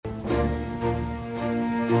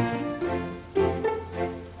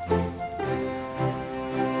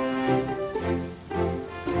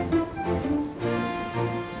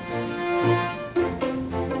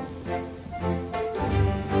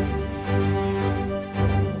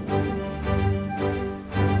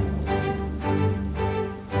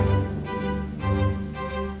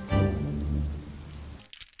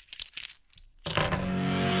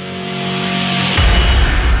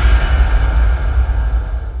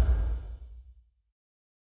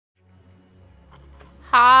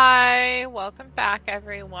Hi, welcome back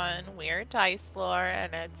everyone. We're Dice Lore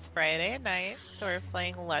and it's Friday night, so we're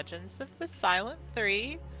playing Legends of the Silent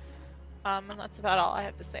Three. And that's about all I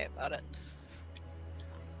have to say about it.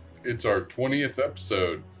 It's our 20th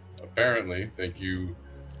episode, apparently. Thank you,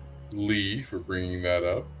 Lee, for bringing that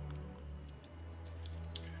up.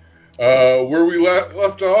 Where we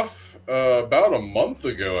left off about a month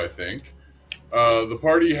ago, I think, the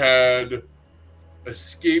party had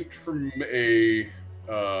escaped from a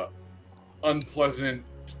unpleasant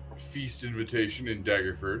feast invitation in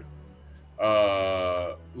Daggerford,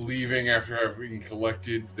 leaving after having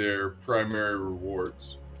collected their primary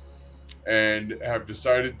rewards, and have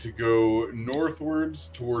decided to go northwards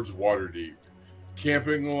towards Waterdeep.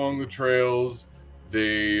 Camping along the trails,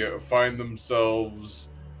 they find themselves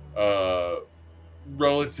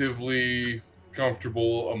relatively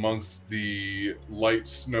comfortable amongst the light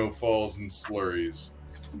snowfalls and slurries.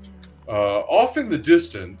 Off in the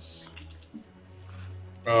distance,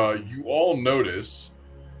 you all notice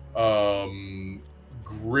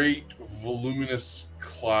great voluminous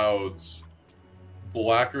clouds,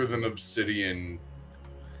 blacker than obsidian,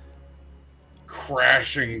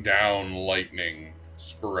 crashing down lightning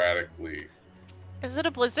sporadically. Is it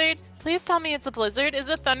a blizzard? Please tell me it's a blizzard. Is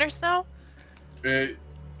it thunder snow?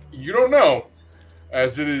 You don't know,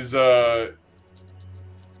 as it is a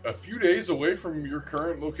few days away from your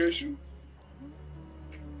current location.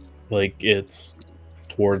 Like it's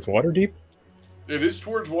towards Waterdeep? It is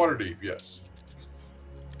towards Waterdeep, yes.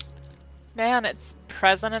 Man, it's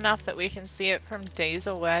present enough that we can see it from days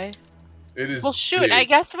away. It is. Well, shoot, big. I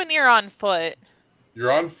guess when you're on foot.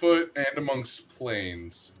 You're on foot and amongst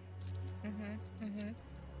plains.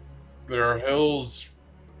 There are hills,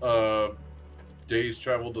 days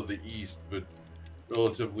travel to the east, but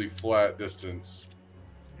relatively flat distance.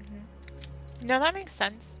 No, that makes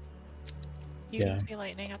sense. You Yeah. can see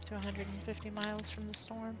lightning up to 150 miles from the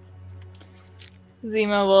storm.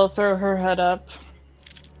 Zima will throw her head up.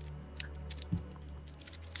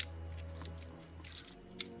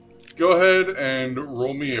 Go ahead and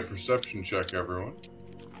roll me a perception check, everyone.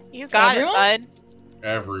 You got Everyone? it, bud.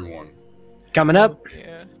 Everyone. Coming up.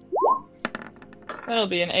 Yeah. That'll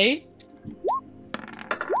be an 8.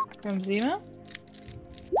 From Zima.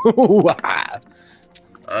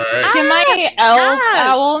 All right. Can my elf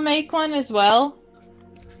owl make one as well?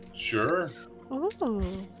 Sure.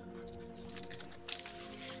 Ooh.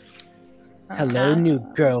 Hello, new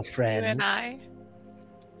You girlfriend. and I.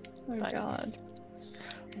 Oh Nice. god.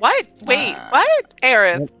 What? Wait, Uh, what?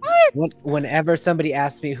 Aerith, what? Whenever somebody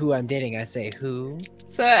asks me who I'm dating, I say who.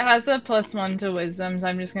 So it has a +1 to wisdom, so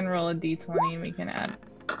I'm just gonna roll a d20 and we can add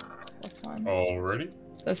 +1. Alrighty.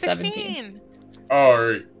 So 17. 16. All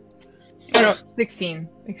right. Oh, no, 16.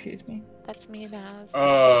 Excuse me. That's me, Naz.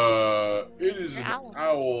 It is Your an owl.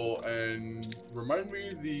 owl, and remind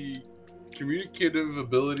me the communicative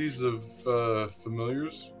abilities of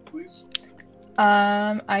familiars, please.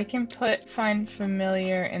 I can find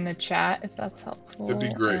familiar in the chat if that's helpful. That'd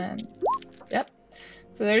be great. Yep.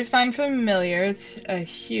 So there's find familiar. It's a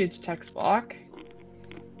huge text block.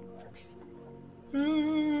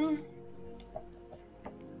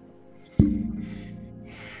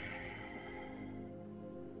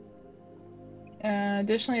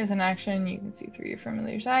 Additionally, as an action, you can see through your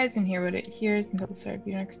familiar's eyes and hear what it hears until the start of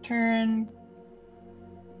your next turn.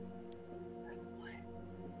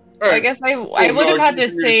 All I right. guess I Oh, would no, have had it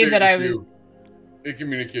to say that I was. It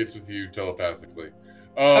communicates with you telepathically.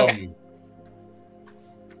 Okay.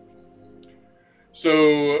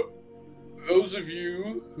 So, those of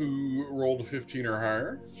you who rolled a 15 or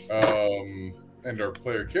higher, and are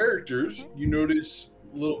player characters, you notice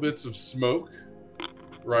little bits of smoke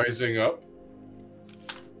rising up.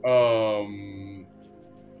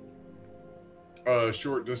 A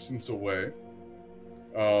short distance away.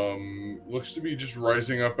 Looks to be just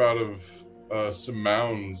rising up out of some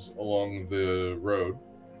mounds along the road.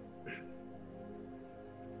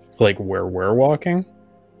 Like where we're walking?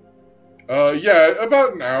 Yeah,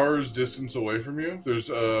 about an hour's distance away from you. There's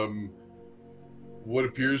what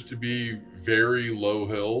appears to be very low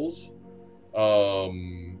hills.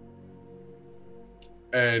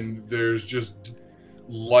 And there's just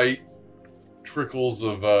light trickles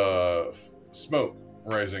of smoke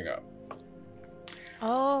rising up.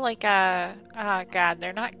 Oh, like oh god,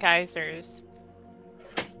 they're not geysers.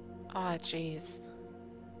 Oh, jeez.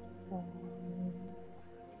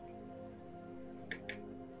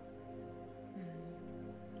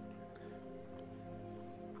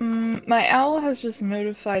 My owl has just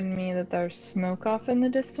notified me that there's smoke off in the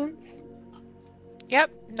distance. Yep,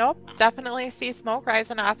 nope, definitely see smoke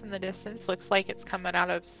rising off in the distance. Looks like it's coming out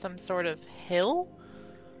of some sort of hill.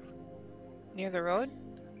 near the road.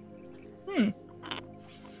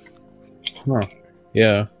 Huh.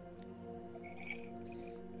 Yeah.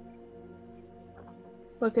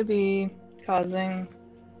 What could be causing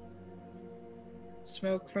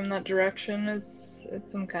smoke from that direction? Is it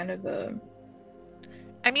some kind of a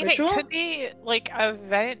I mean, ritual? it could be like a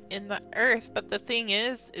vent in the earth, but the thing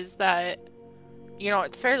is that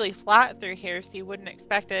it's fairly flat through here, so you wouldn't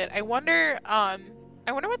expect it. I wonder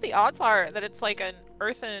what the odds are that it's like an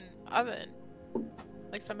earthen oven,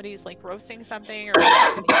 like somebody's like roasting something, or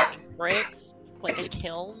somebody's making bricks, like a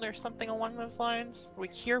kiln or something along those lines. We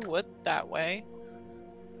hear wood that way.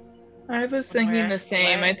 I was thinking Somewhere the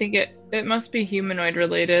same. away. I think it must be humanoid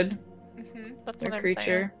related That's or what I'm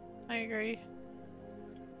creature. saying. I agree.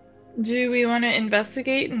 Do we want to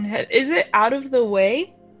investigate and head? Is it out of the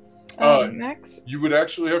way, Max? You would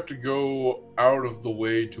actually have to go out of the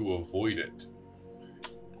way to avoid it.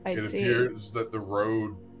 I It see. appears that the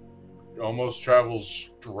road almost travels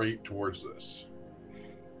straight towards this.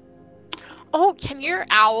 Oh, can your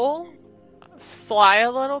owl fly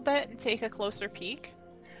a little bit and take a closer peek?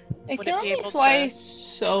 It Would can it be only able fly to-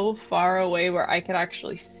 so far away where I could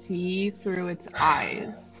actually see through its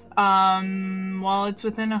eyes. While it's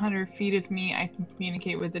within 100 feet of me, I can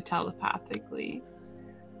communicate with it telepathically.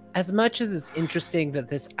 As much as it's interesting that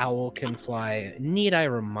this owl can fly, need I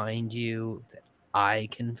remind you that I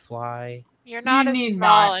can fly? You're not as need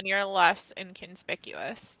small not. and you're less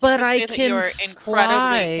inconspicuous. You But could I say that can you're incredibly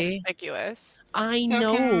fly. conspicuous. I So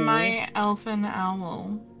know. can my elfin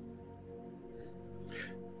owl.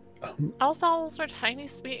 Elf owls are tiny,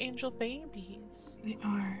 sweet angel babies. They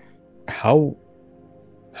are. How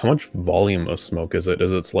much volume of smoke is it?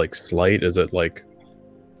 Is it like slight? Is it like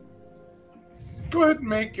Go ahead and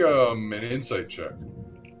make an insight check.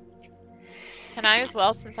 Can I as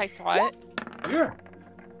well, since I saw it? Yeah.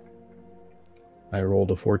 I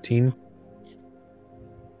rolled a 14?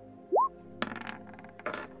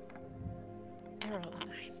 I rolled a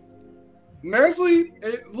 9. Nasli,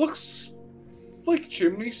 it looks like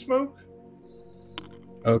chimney smoke.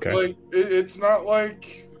 Okay. Like it's not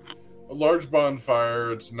like a large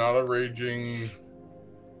bonfire. It's not a raging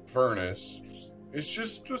furnace. It's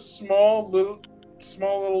just a small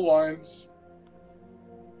little lines.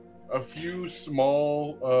 A few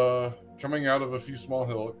small coming out of a few small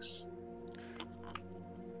hillocks.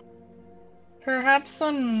 Perhaps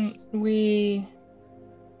when we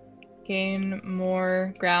gain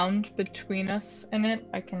more ground between us and it,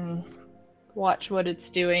 I can watch what it's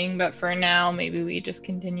doing, but for now, maybe we just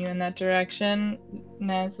continue in that direction.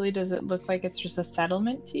 Nasli, does it look like it's just a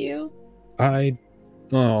settlement to you? I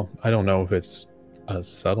don't know if it's a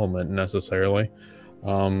settlement necessarily.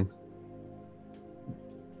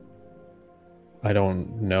 I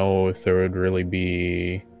don't know if there would really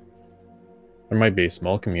be. There might be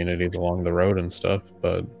small communities along the road and stuff,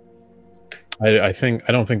 but I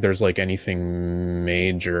don't think there's like anything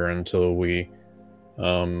major until we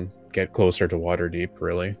get closer to Waterdeep,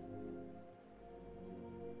 really.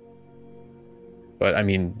 But I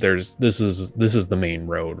mean, this is the main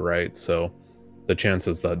road, right? So the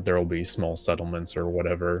chances that there will be small settlements or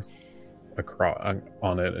whatever across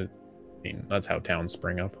on it, I mean, that's how towns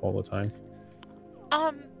spring up all the time.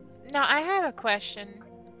 Now I have a question.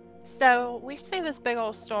 So we see this big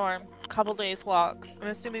old storm, a couple days walk. I'm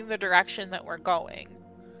assuming the direction that we're going.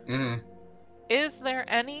 Mm-hmm. Is there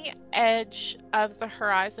any edge of the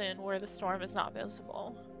horizon where the storm is not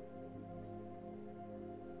visible?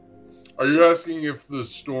 Are you asking if the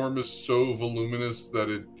storm is so voluminous that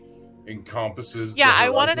it encompasses Yeah, the I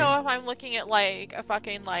want to horizon? know if I'm looking at like a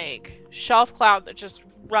fucking like shelf cloud that just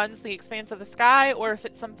runs the expanse of the sky, or if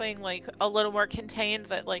it's something like a little more contained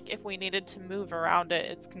that like if we needed to move around it,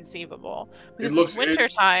 it's conceivable. Because looks- it's winter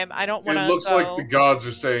time, I don't want It to looks go... like the gods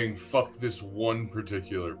are saying, fuck this one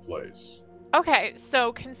particular place. Okay,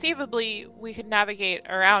 so conceivably we could navigate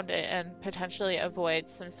around it and potentially avoid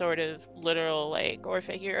some sort of literal like or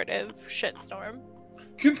figurative shitstorm.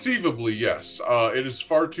 Conceivably, yes. It is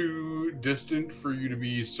far too distant for you to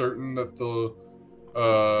be certain that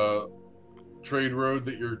the trade road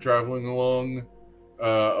that you're traveling along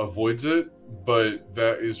avoids it, but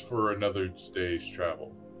that is for another day's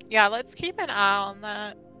travel. Yeah, let's keep an eye on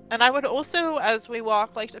that. And I would also, as we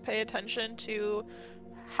walk, like to pay attention to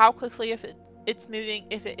how quickly if it's moving,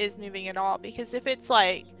 if it is moving at all. Because if it's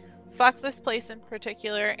like, fuck this place in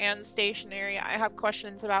particular and stationary, I have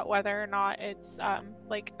questions about whether or not it's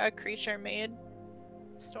like a creature-made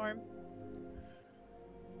storm.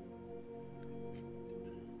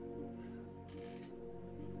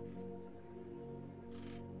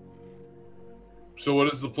 So what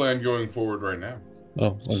is the plan going forward right now?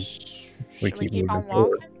 Oh, well, Should we keep keep on moving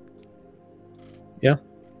forward. walking?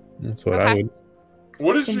 That's what I Okay. would.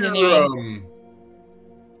 What is Continuing.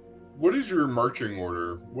 what is your marching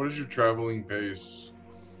order? What is your traveling pace?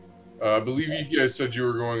 I believe you guys said you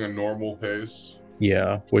were going a normal pace.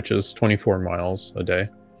 Yeah, which is 24 miles a day.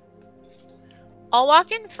 I'll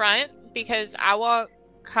walk in front because I walk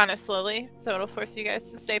kind of slowly, so it'll force you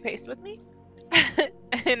guys to stay paced with me.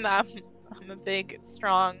 And I'm a big,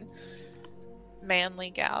 strong, manly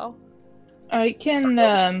gal. I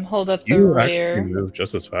can hold up the You actually rear. move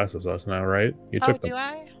just as fast as us now, right? You Oh, took do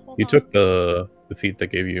I? Hold You on. took the feat that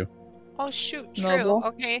gave you. Oh shoot, true. Mobile.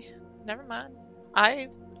 Okay, never mind. I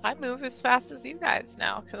move as fast as you guys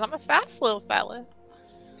now because I'm a fast little fella.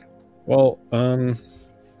 Well,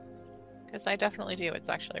 Because I definitely do. It's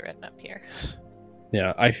actually written up here.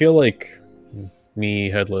 yeah, I feel like me,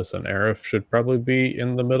 Headless, and Aerith should probably be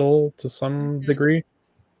in the middle to some Mhm. degree.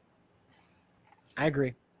 I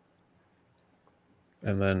agree.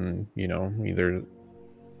 And then, either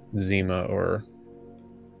Zima or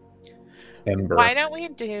Ember Why don't we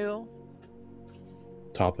do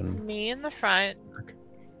topping. me in the front,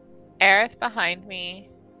 Aerith behind me,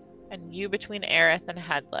 and you between Aerith and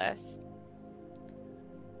Headless?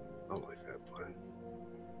 I like that plan.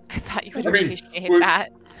 I thought you would I mean, appreciate we-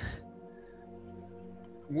 that.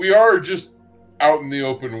 We are just out in the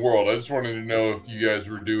open world. I just wanted to know if you guys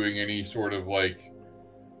were doing any sort of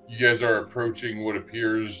you guys are approaching what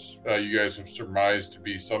appears you guys have surmised to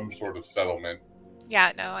be some sort of settlement.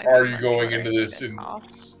 Yeah, no. I Are think you we're going ordering into this good in call.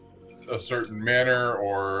 a certain manner,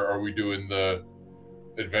 or are we doing the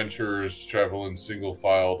adventurers travel in single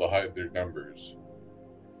file to hide their numbers?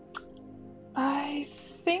 I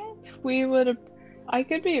think we would. I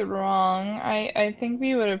could be wrong. I think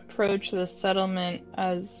we would approach the settlement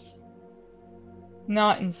as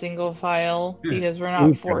not in single file because we're not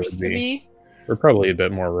We'd forced to probably be. We're probably a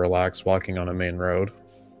bit more relaxed walking on a main road.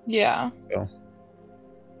 Yeah. So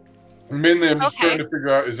Mainly, I'm just Okay. trying to figure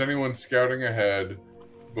out, is anyone scouting ahead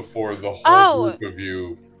before the whole Oh. group of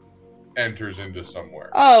you enters into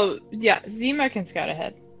somewhere? Oh, yeah. Zima can scout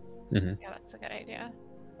ahead. Yeah, that's a good idea.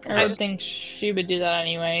 I just- think she would do that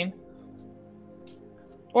anyway.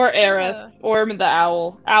 Or Aerith, Yeah. or the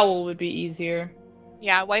owl. Owl would be easier.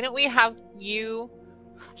 Yeah, why don't we have you...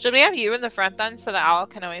 Should we have you in the front then, so the owl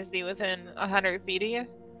can always be within 100 feet of you?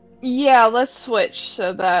 Yeah, let's switch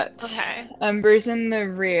so that Okay. Ember's in the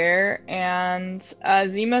rear and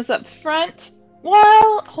Zima's up front.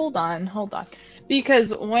 Well, hold on.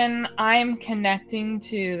 Because when I'm connecting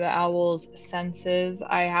to the owl's senses,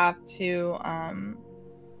 I have to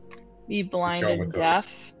be blind and comatose.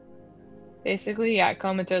 deaf. Basically, yeah,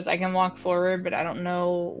 comatose. I can walk forward, but I don't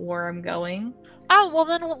know where I'm going. Oh, well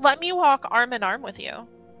then let me walk arm in arm with you.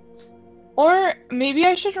 Or maybe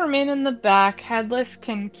I should remain in the back. Headless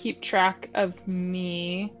can keep track of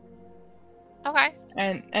me. Okay.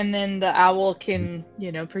 And then the owl can,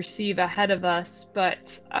 perceive ahead of us,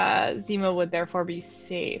 but Zima would therefore be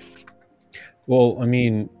safe. Well, I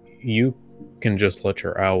mean, you can just let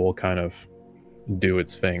your owl kind of do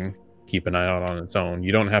its thing, keep an eye out on its own.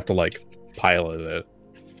 You don't have to pilot it,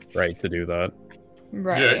 right, to do that.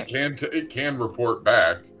 Right. Yeah, it can report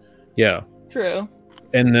back. Yeah. True.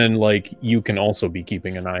 And then you can also be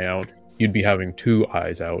keeping an eye out. You'd be having two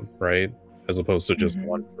eyes out, right? As opposed to just Mhm.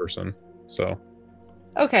 one person. So,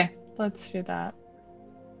 Okay, let's do that.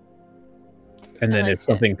 and then like if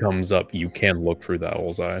something comes up, you can look through the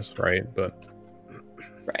owl's eyes, right? But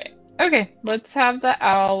Right. Okay, let's have the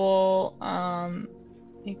owl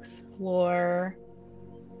explore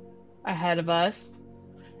ahead of us.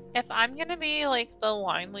 If I'm gonna be the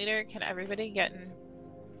line leader, can everybody get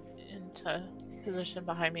into position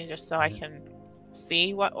behind me just so I can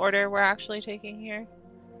see what order we're actually taking here?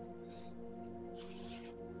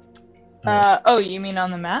 Oh, you mean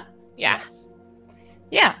on the map? Yeah. Yes.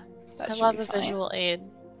 Yeah. That I should love be a fine. visual aid.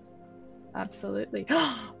 Absolutely.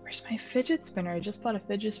 Where's my fidget spinner? I just bought a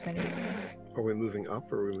fidget spinner. Are we moving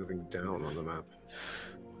up or are we moving down on the map?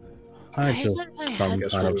 I Why just isn't my some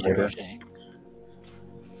head kind of moving order. changing?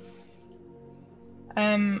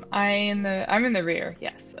 I'm in the rear.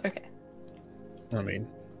 Yes. Okay. I mean,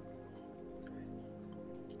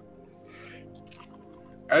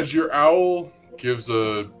 As your owl gives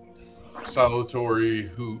a salutatory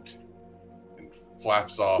hoot and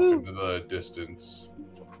flaps off into the distance,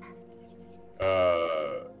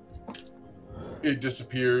 it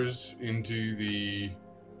disappears into the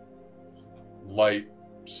light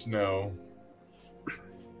snow,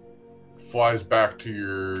 flies back to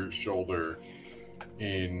your shoulder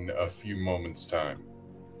in a few moments' time.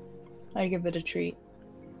 I give it a treat.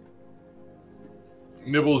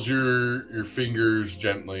 Nibbles your fingers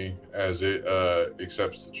gently as it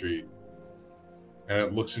accepts the treat. and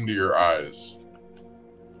it looks into your eyes.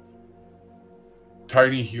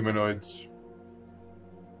 Tiny humanoids,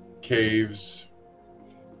 caves,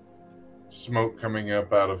 smoke coming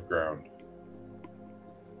up out of ground.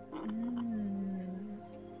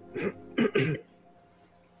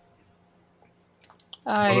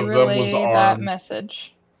 I One of them was relay that armed.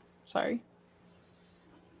 message. Sorry.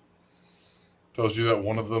 Tells you that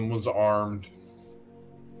one of them was armed,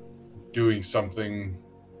 doing something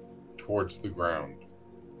towards the ground.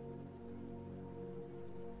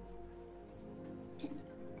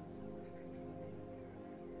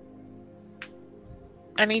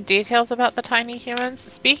 Any details about the tiny humans?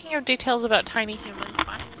 Speaking of details about tiny humans,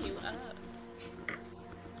 why are you up?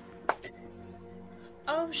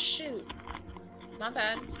 Oh shoot. My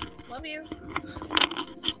bad. Love you.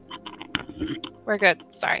 We're good.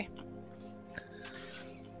 Sorry.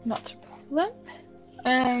 Not a problem.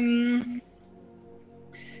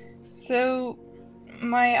 So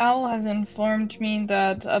my owl has informed me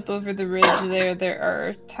that up over the ridge there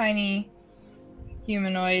are tiny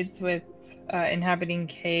humanoids with inhabiting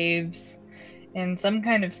caves, and some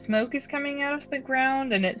kind of smoke is coming out of the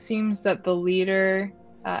ground, and it seems that the leader,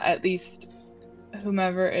 at least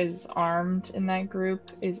whomever is armed in that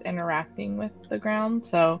group, is interacting with the ground.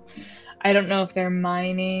 So I don't know if they're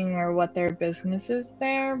mining or what their business is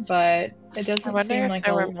there, but it doesn't I wonder seem if like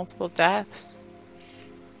there were multiple deaths.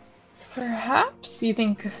 Perhaps you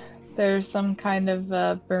think there's some kind of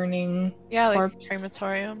burning Yeah, like corpse.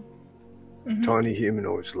 crematorium. Mhm. Tiny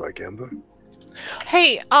humanoids like Ember.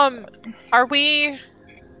 Hey, are we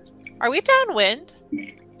downwind?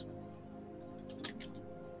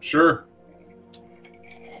 Sure.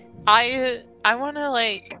 I want to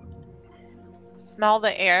like smell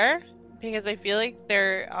the air because I feel like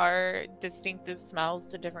there are distinctive smells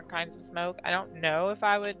to different kinds of smoke. I don't know if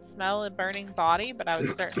I would smell a burning body, but I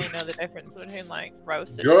would certainly know the difference between like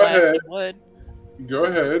roasted Go flesh ahead. and wood. Go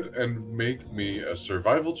ahead and make me a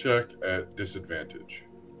survival check at disadvantage.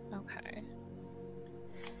 Okay.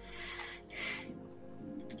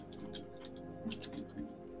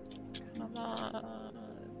 Come on.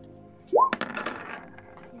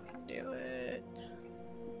 You can do it.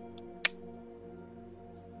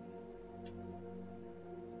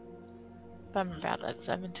 Bummer about that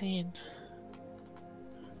 17.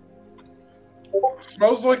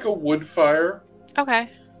 Smells like a wood fire. Okay.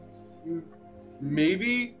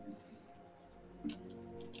 Maybe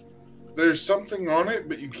there's something on it,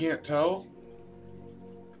 but you can't tell.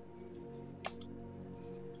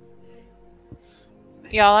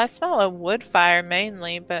 Y'all, I smell a wood fire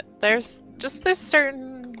mainly, but there's just this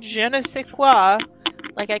certain je ne sais quoi.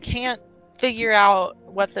 Like, I can't figure out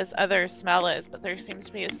what this other smell is, but there seems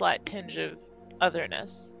to be a slight tinge of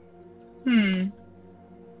otherness.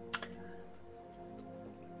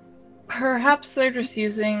 Perhaps they're just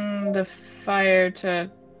using the fire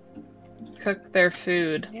to cook their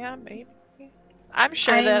food. Yeah, maybe. I'm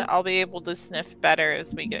sure that I'll be able to sniff better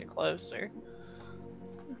as we get closer.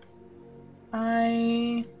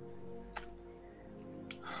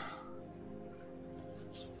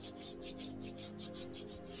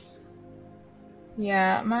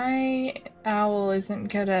 Yeah, my owl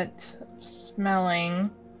isn't good at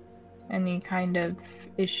smelling any kind of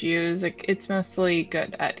issues. Like, it's mostly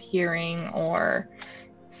good at hearing or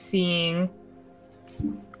seeing.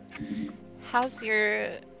 How's your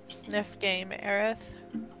sniff game, Aerith?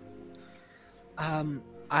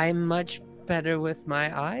 I'm much better with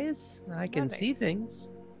my eyes. I can That see makes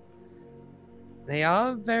things. They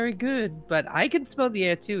are very good, but I can smell the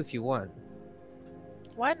air too if you want.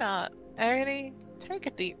 Why not? Alrighty, take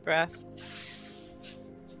a deep breath.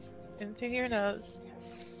 In through your nose.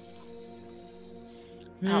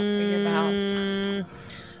 Out through your mouth.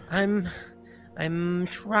 I'm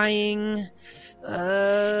trying.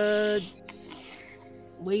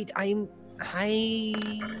 Wait, I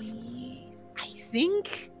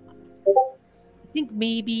think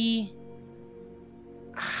maybe.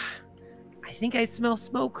 I think I smell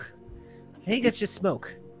smoke. I think it's just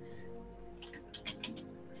smoke.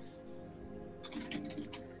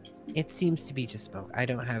 It seems to be just smoke. I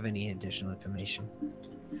don't have any additional information.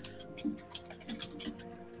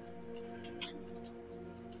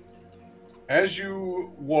 As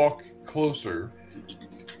you walk closer,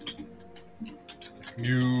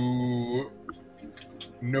 you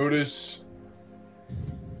notice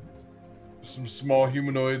some small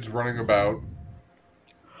humanoids running about,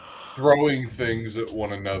 throwing things at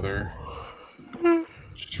one another,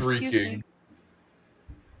 shrieking.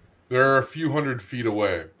 They're a few hundred feet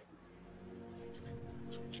away.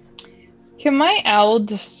 Can my owl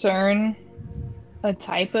discern a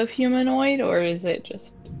type of humanoid, or is it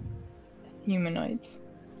just humanoids?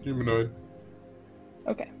 Humanoid.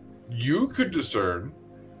 Okay. You could discern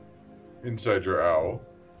inside your owl.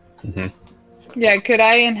 Yeah, could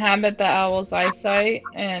I inhabit the owl's eyesight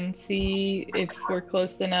and see if we're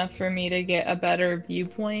close enough for me to get a better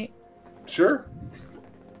viewpoint? Sure.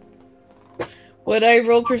 Would I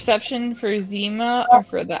roll perception for Zima or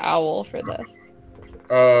for the owl for this?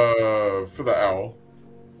 For the owl.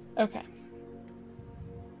 Okay.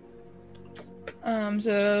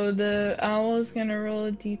 So the owl is gonna roll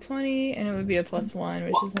a d20 and it would be a +1,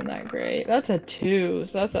 which isn't that great. That's a 2,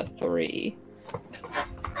 so that's a 3.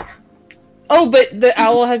 Oh, but the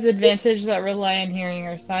owl has advantage that rely on hearing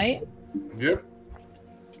or sight. Yep.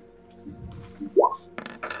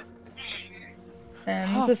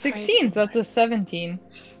 And Oh, it's a 16, so that's a 17.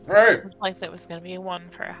 All right. Looked like that was gonna be a 1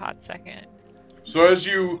 for a hot second. So as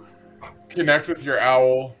you connect with your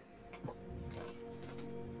owl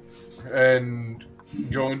and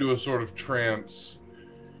go into a sort of trance,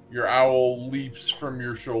 your owl leaps from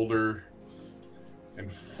your shoulder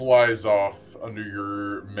and flies off under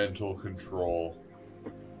your mental control.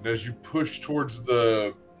 And as you push towards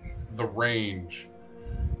the range,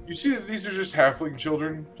 you see that these are just halfling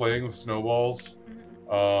children playing with snowballs,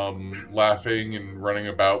 laughing and running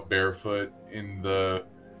about barefoot in the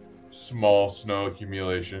small snow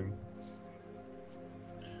accumulation.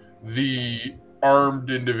 The armed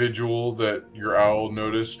individual that your owl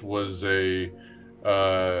noticed was a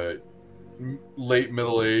late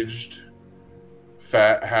middle-aged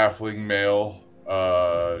fat halfling male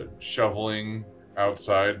shoveling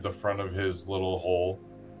outside the front of his little hole.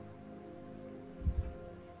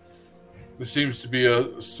 This seems to be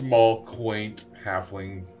a small, quaint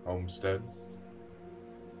halfling homestead.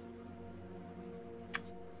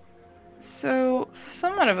 So,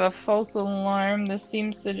 somewhat of a false alarm. This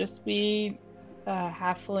seems to just be a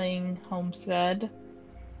halfling homestead.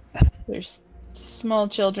 There's small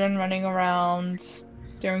children running around,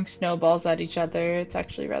 throwing snowballs at each other. It's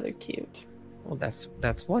actually rather cute. Well,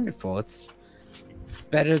 that's wonderful. It's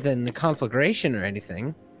better than the conflagration or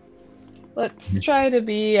anything. Let's try to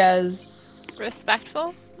be as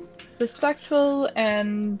Respectful? respectful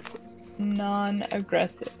and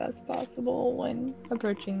non-aggressive as possible when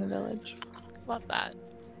approaching the village. Love that.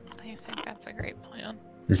 I think that's a great plan.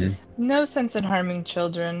 No sense in harming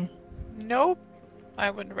children. Nope. I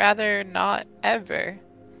would rather not ever.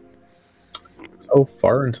 How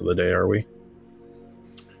far into the day are we?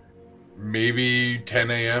 Maybe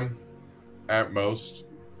 10 a.m. at most.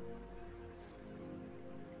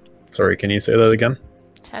 Sorry, can you say that again?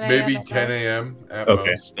 10 a.m. Maybe at 10 most. a.m. at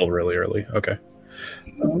Okay, most. still really early. Okay.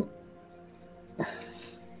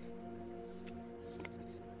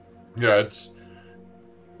 Yeah, it's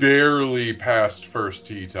barely past first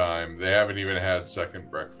tea time. They haven't even had second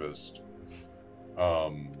breakfast.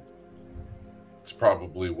 It's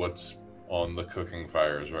probably what's on the cooking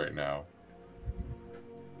fires right now.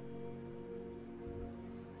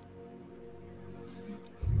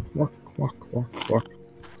 Walk, walk, walk, walk.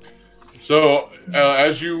 So,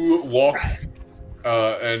 as you walk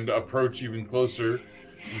and approach even closer,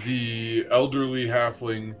 the elderly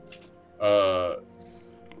halfling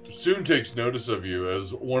soon takes notice of you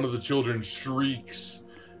as one of the children shrieks,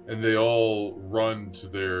 and they all run to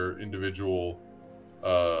their individual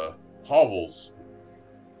hovels.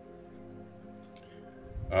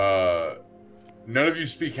 None of you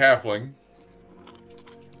speak halfling,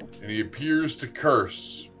 and he appears to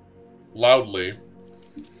curse loudly.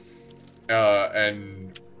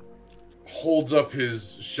 And holds up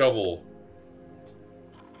his shovel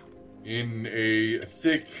in a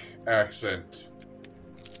thick accent.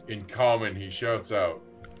 In common, he shouts out,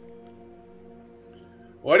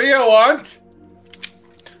 "What do you want?"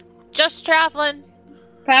 Just traveling.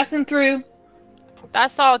 Passing through.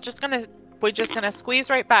 That's all. We're just gonna squeeze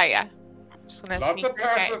right by ya. Just gonna Lots sneak of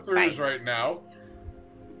right pass-throughs by. right now.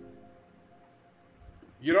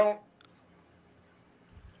 You don't...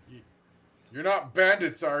 You're not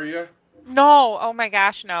bandits, are you? No. Oh my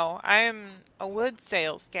gosh, no. I'm a wood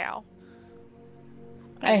sales gal.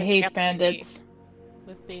 I just hate have to bandits. be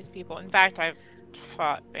with these people. In fact, I've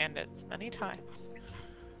fought bandits many times.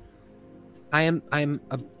 I'm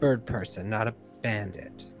a bird person, not a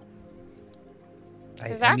bandit.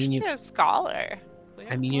 There's I actually mean, a scholar. We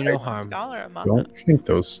have you a no harm. scholar I among don't us. think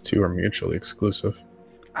those two are mutually exclusive.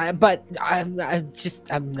 but I'm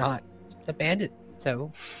not a bandit.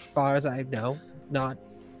 So, as far as I know, not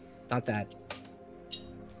that.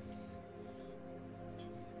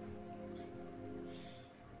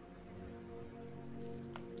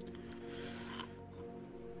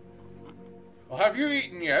 Well, have you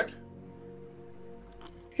eaten yet?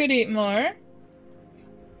 Could eat more.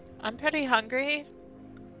 I'm pretty hungry.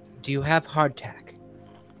 Do you have hardtack?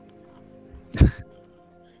 He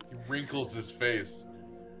wrinkles his face.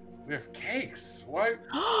 We have cakes. Why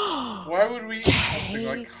would we eat something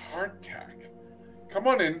like Cakes. hardtack? Come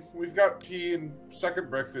on in. We've got tea and second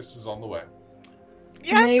breakfast is on the way.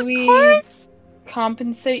 Yes, May of we- course.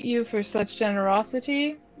 Compensate you for such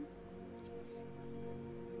generosity?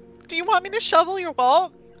 Do you want me to shovel your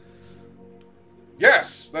wall?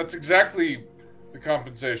 Yes, that's exactly the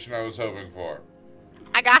compensation I was hoping for.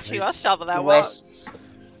 I got you. I'll shovel that wall. Thrusts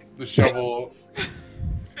the shovel,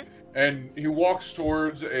 and he walks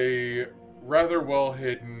towards a rather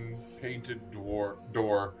well-hidden painted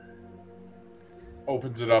door.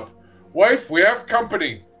 Opens it up. Wife, we have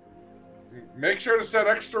company. Make sure to set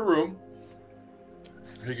extra room.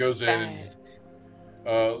 He goes in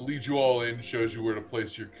and leads you all in, shows you where to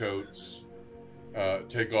place your coats,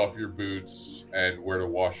 take off your boots, and where to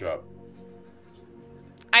wash up.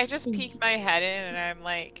 I just peek my head in and I'm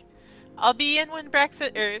like, I'll be in when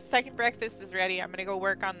breakfast or second breakfast is ready. I'm gonna go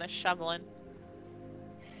work on the shoveling.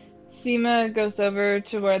 Seema goes over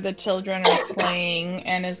to where the children are playing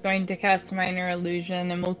and is going to cast Minor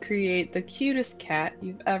Illusion and will create the cutest cat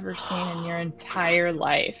you've ever seen in your entire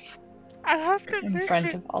life. I have to In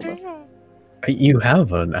front of all of them. You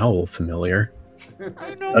have an owl familiar.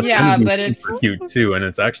 I know. That's Yeah, gonna be but it's- super cute too, and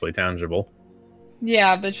it's actually tangible.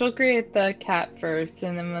 Yeah, but she'll create the cat first,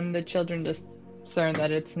 and then when the children discern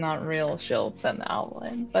that it's not real, she'll send the owl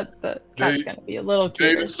in. But the cat's gonna be a little They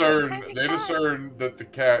cute. discern that the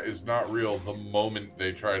cat is not real the moment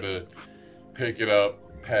they try to pick it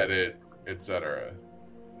up, pet it, etc.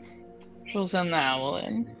 She'll send the owl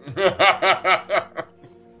in.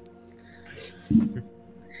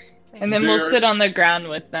 And then we'll They're- sit on the ground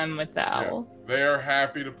with them with the owl. They are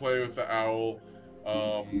happy to play with the owl.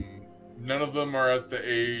 None of them are at the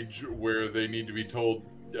age where they need to be told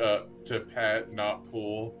to pet, not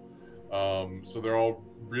pull. So they're all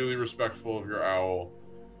really respectful of your owl.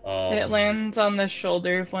 It lands on the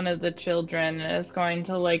shoulder of one of the children and is going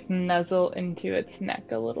to like nuzzle into its neck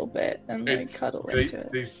a little bit and like cuddle into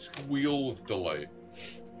it. They squeal with delight.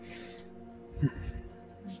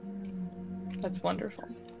 That's wonderful.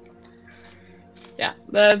 Yeah,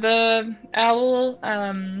 the owl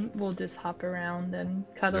will just hop around and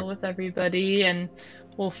cuddle with everybody, and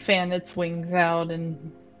will fan its wings out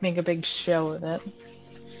and make a big show of it.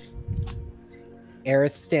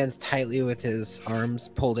 Aerith stands tightly with his arms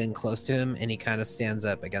pulled in close to him, and he kind of stands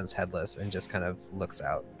up against Headless and just kind of looks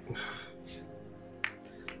out.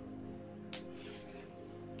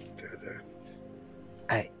 There.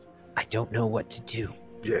 I don't know what to do.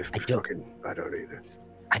 Yeah, I don't- I don't either.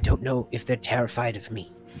 I don't know if they're terrified of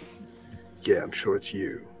me. Yeah, I'm sure it's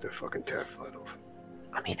you they're fucking terrified of.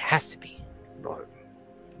 I mean, it has to be. But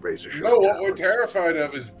razor sharp. No, what we're talons. terrified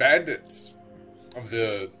of is bandits.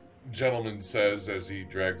 The gentleman says as he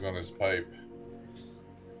drags on his pipe.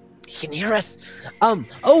 He can hear us.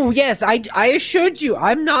 Oh yes, I assured you,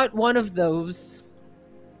 I'm not one of those.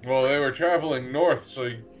 Well, they were traveling north, so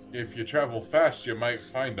if you travel fast, you might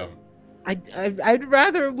find them. I'd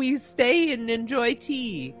rather we stay and enjoy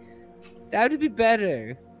tea. That would be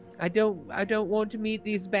better. I don't want to meet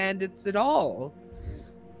these bandits at all.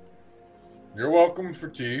 You're welcome for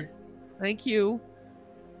tea. Thank you.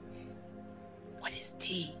 What is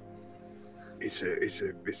tea? It's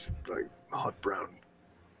like hot brown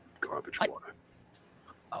garbage What? water.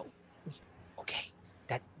 Okay,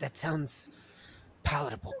 that sounds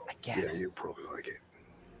palatable, I guess. Yeah, you probably like it.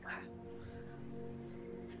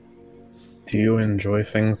 Do you enjoy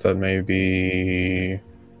things that may be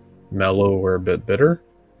mellow or a bit bitter?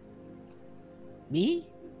 Me?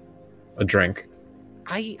 A drink.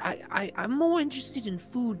 I'm more interested in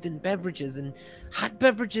food than beverages, and hot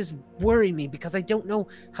beverages worry me because I don't know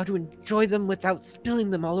how to enjoy them without spilling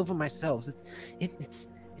them all over myself. It's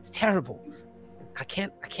terrible. I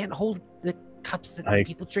can't hold the cups that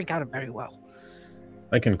people drink out of very well.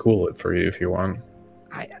 I can cool it for you if you want.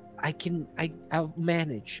 I'll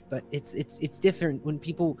manage, but it's different when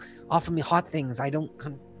people offer me hot things. I don't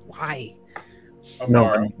why.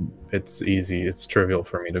 Amara, It's easy. It's trivial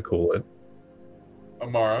for me to cool it.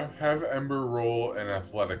 Amara, have Ember roll an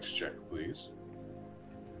athletics check, please.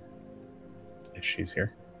 If she's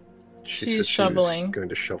here. She She's said she shoveling. was going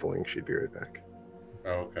to shoveling. She'd be right back. Oh,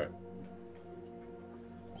 okay.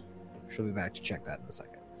 She'll be back to check that in a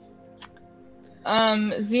second.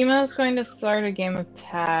 Zima is going to start a game of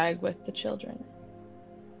tag with the children.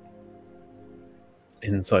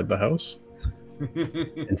 Inside the house?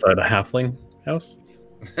 Inside a halfling house?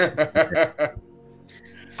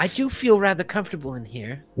 I do feel rather comfortable in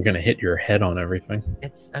here. You're gonna hit your head on everything.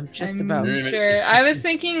 I'm just I'm about. sure. I was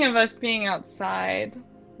thinking of us being outside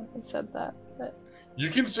when I said that, but You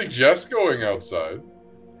can suggest going outside.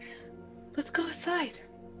 let's go outside.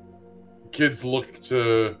 Kids look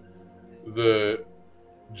to the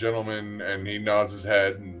gentleman and he nods his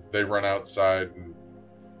head and they run outside and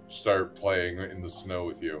start playing in the snow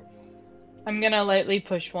with you. I'm gonna lightly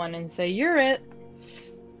push one and say, "You're it."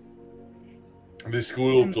 And they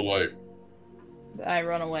squeal with delight. I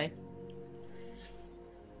run away.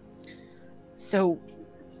 So,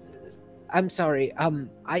 I'm sorry.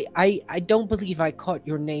 I don't believe I caught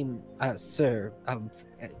your name, sir.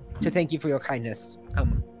 To thank you for your kindness.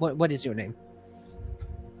 What is your name?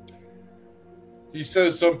 He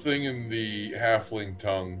says something in the halfling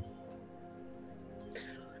tongue.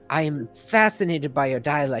 I am fascinated by your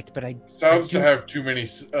dialect, but Sounds to have too many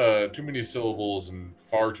syllables and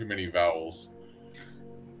far too many vowels.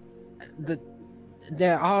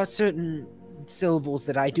 There are certain syllables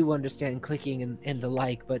that I do understand, clicking and the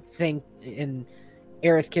like, but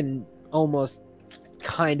Aerith can almost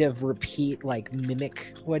kind of repeat, like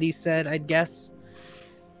mimic what he said, I'd guess.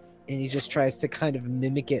 And he just tries to kind of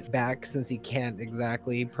mimic it back since he can't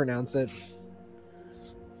exactly pronounce it.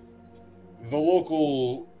 The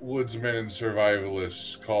local woodsmen and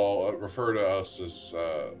survivalists refer to us as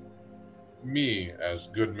me as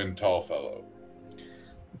Goodman Tallfellow.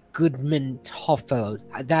 Goodman Tallfellow.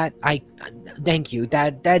 Thank you.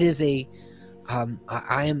 That is a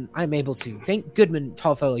I'm able to thank Goodman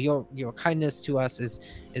Tallfellow. Your kindness to us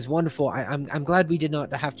is wonderful. I'm glad we did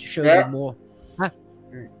not have to show you more.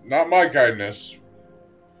 Not my kindness.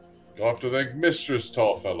 You'll have to thank Mistress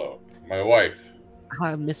Tallfellow, my wife.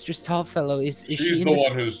 Mistress Tallfellow is She's she the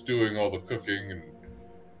one who's doing all the cooking and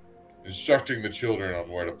instructing the children on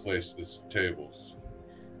where to place the tables.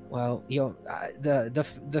 Well,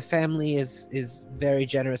 the family is very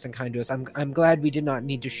generous and kind to us. I'm glad we did not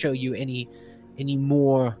need to show you any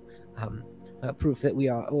more proof that we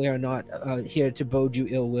are not here to bode you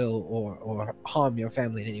ill will or harm your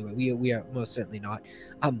family in any way. We are most certainly not.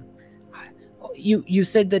 You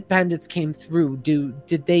said that bandits came through. Did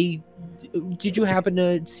you happen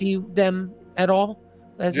to see them at all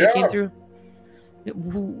as they came through?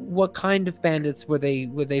 What kind of bandits were they?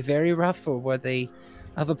 Were they very rough, or were they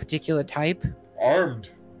of a particular type?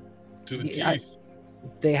 Armed to the teeth.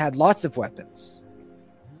 They had lots of weapons.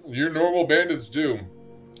 Your normal bandits do.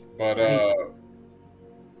 But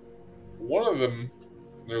one of them,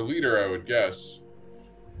 their leader, I would guess,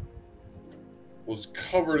 was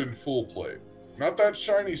covered in full plate. Not that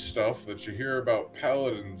shiny stuff that you hear about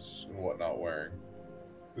paladins and whatnot wearing.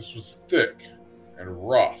 This was thick and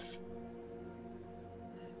rough.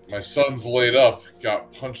 My son's laid up,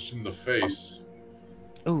 got punched in the face.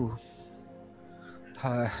 Ooh.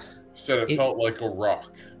 Said it felt like a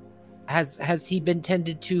rock. Has he been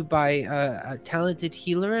tended to by a talented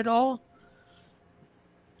healer at all?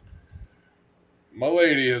 My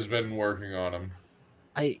lady has been working on him.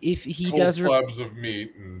 If he Cold does slabs of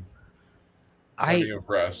meat and plenty of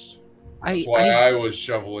rest. That's why I was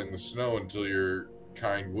shoveling the snow until your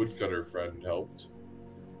kind woodcutter friend helped.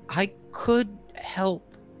 I could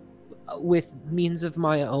help with means of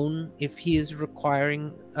my own if he is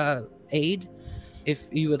requiring aid, if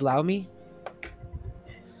you would allow me.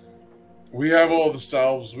 We have all the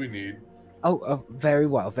salves we need. Oh, very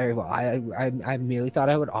well, very well. I merely thought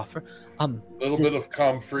I would offer. A little bit of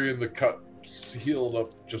comfrey in the cut healed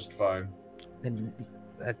up just fine. And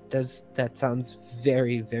that sounds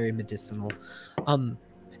very, very medicinal.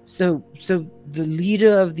 So the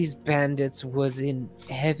leader of these bandits was in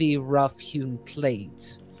heavy, rough-hewn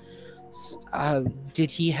plate.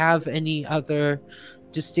 Did he have any other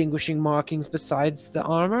distinguishing markings besides the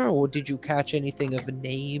armor, or did you catch anything of a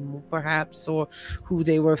name, perhaps, or who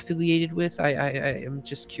they were affiliated with? I am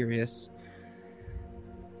just curious.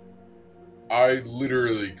 I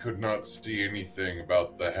literally could not see anything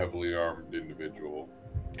about the heavily armed individual.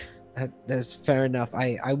 That's fair enough.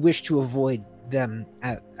 I wish to avoid them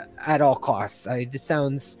at all costs. It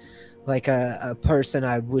sounds like a person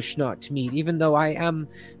I wish not to meet, even though I am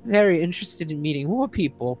very interested in meeting more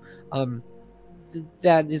people.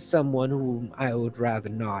 That is someone whom I would rather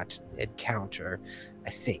not encounter, I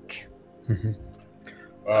think. Mm-hmm.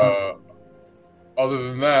 Other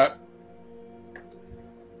than that,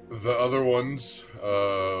 the other ones,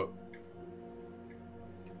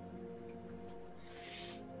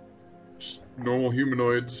 just normal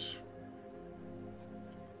humanoids.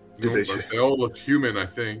 They all looked human, I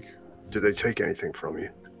think. Did they take anything from you?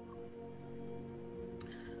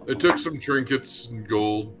 They took some trinkets and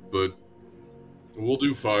gold, but we'll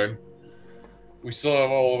do fine. We still have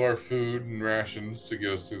all of our food and rations to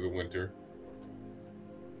get us through the winter.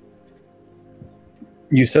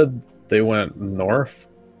 You said they went north?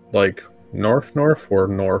 Like, north or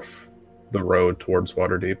north the road towards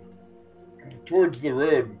Waterdeep? Towards the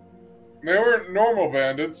road. They weren't normal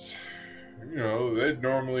bandits. You know, they'd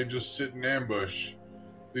normally just sit in ambush.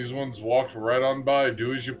 These ones walked right on by,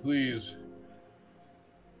 do as you please.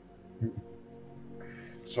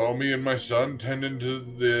 Saw me and my son tending to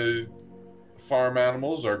the farm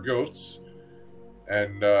animals, our goats,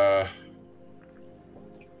 and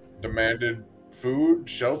demanded food,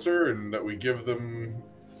 shelter, and that we give them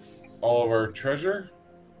all of our treasure.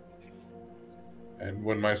 And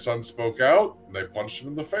when my son spoke out, they punched him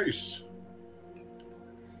in the face.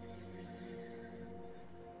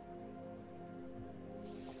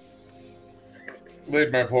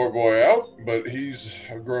 Laid my poor boy out, but he's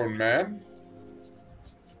a grown man.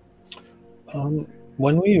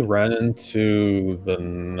 When we ran into the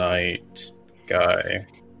night guy,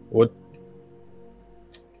 what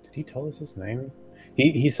did he tell us his name?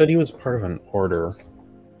 He said he was part of an order.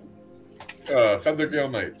 Feathergale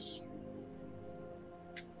Knights.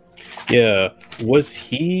 Yeah, was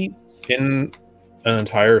he in an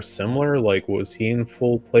attire similar? Like, was he in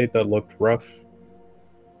full plate that looked rough?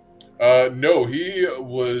 No, he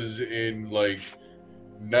was in like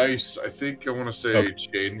nice. I think I want to say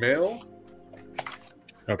chainmail.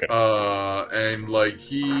 Okay. And like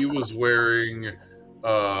he was wearing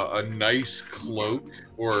a nice cloak,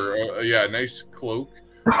 or a nice cloak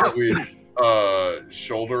with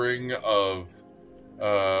shouldering of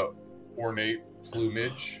ornate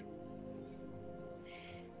plumage,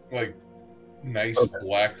 like nice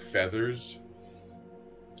black feathers.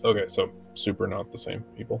 Okay, so super not the same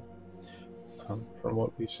people. From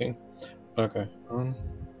what we've seen. Okay.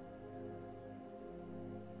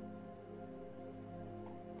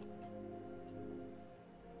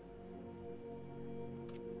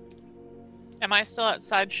 Am I still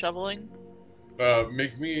outside shoveling?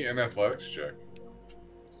 Make me an athletics check.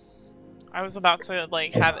 I was about to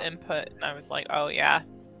like have input, and I was like, oh yeah.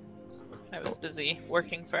 I was busy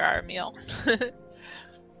working for our meal.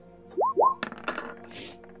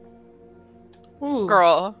 Ooh.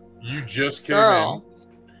 Girl. You just came Girl.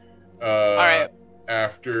 in. All right.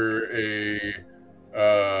 After a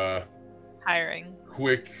Hiring.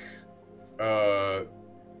 quick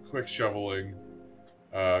shoveling,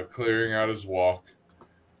 clearing out his walk,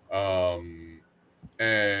 and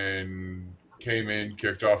came in,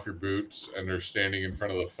 kicked off your boots, and are standing in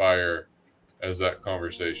front of the fire as that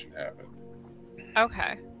conversation happened.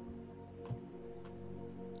 Okay.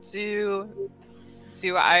 Do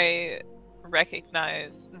I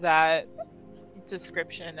recognize that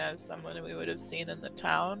description as someone we would have seen in the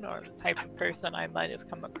town, or the type of person I might have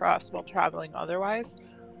come across while traveling otherwise?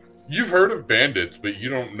 You've heard of bandits, but you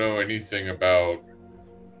don't know anything about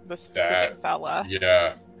The specific fella.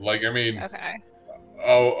 Yeah, like I mean, Okay.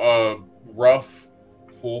 Rough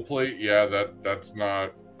full plate. Yeah, that's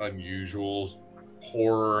not unusual.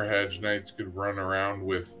 Horror hedge knights could run around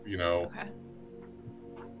with, Okay.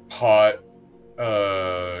 pot,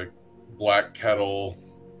 black kettle,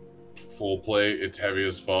 full plate. It's heavy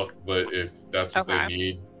as fuck, but if that's what they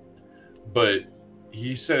need. But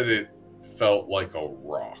he said it felt like a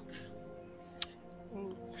rock.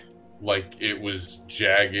 Like it was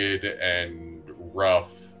jagged and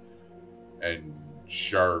rough and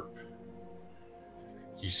sharp.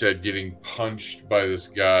 He said getting punched by this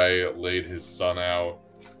guy laid his son out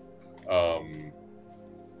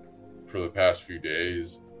for the past few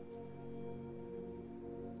days.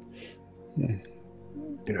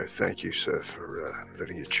 Thank you, sir, for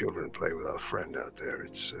letting your children play with our friend out there.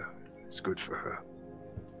 It's good for her.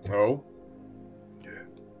 Oh? Yeah.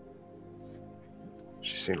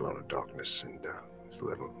 She's seen a lot of darkness, and there's a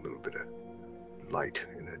little bit of light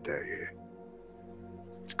in her day here.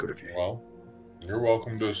 It's good of you. Well, you're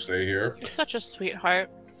welcome to stay here. You're such a sweetheart.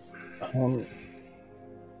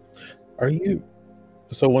 Are you...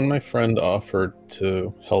 So when my friend offered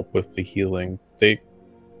to help with the healing,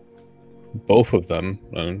 both of them,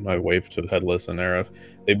 and I waved to Headless and Aerith,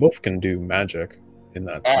 they both can do magic in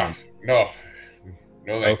that sense. No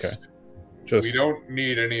thanks. Okay. We don't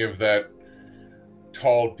need any of that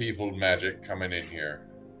tall people magic coming in here.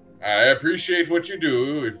 I appreciate what you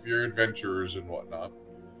do if you're adventurers and whatnot.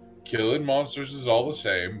 Killing monsters is all the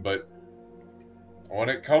same, but when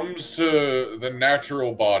it comes to the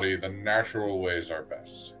natural body, the natural ways are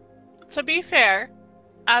best. To be fair,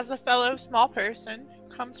 as a fellow small person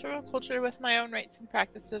who comes from a culture with my own rites and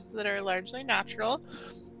practices that are largely natural,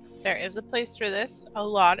 There is a place for this. A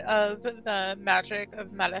lot of the magic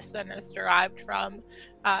of medicine is derived from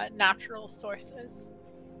natural sources.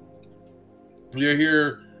 You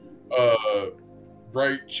hear a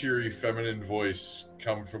bright, cheery, feminine voice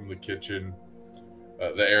come from the kitchen,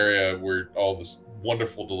 the area where all this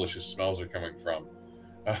wonderful, delicious smells are coming from.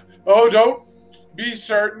 Oh, don't be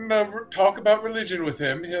certain to talk about religion with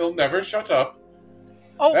him. He'll never shut up.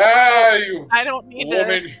 Oh, You I don't need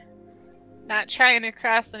woman. to. Not trying to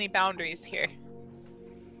cross any boundaries here.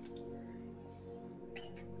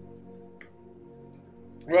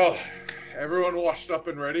 Well, everyone washed up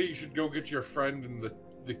and ready. You should go get your friend and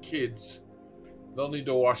the kids. They'll need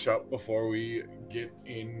to wash up before we get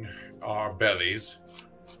in our bellies.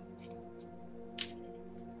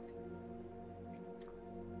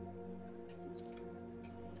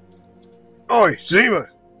 Oi, Zima!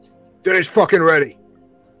 Dinner's fucking ready.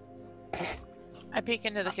 I peek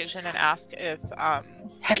into the kitchen and ask if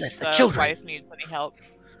Headless, the the children. wife needs any help.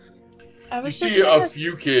 I You was see just a gonna-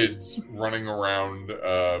 few kids running around,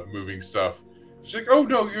 moving stuff. She's like, "Oh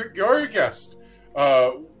no, you're a guest.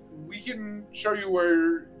 We can show you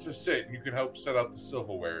where to sit, and you can help set out the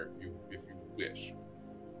silverware if you wish."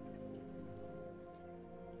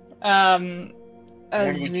 One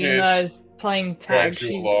of the Zima kids is playing tag. drags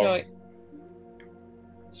you along.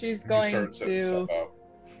 She's You going start setting to stuff out.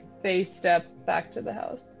 face step back to the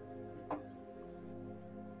house.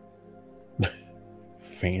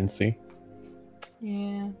 Fancy.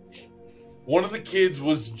 Yeah. One of the kids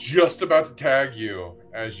was just about to tag you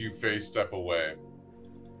as you face step away.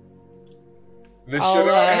 They I'll, shout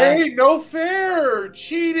out, "Hey, no fair!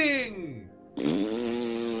 Cheating!"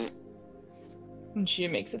 And she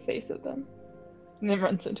makes a face at them. And then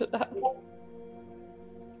runs into the house.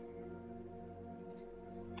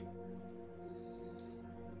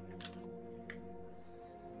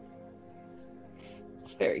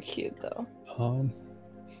 It's very cute though.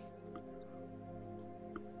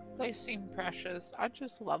 They seem precious. I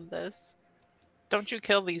just love this. Don't you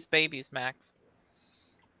kill these babies, Max.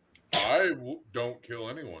 Don't kill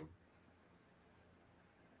anyone.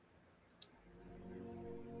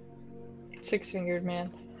 Six-fingered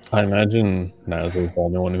man. I imagine Nazly's the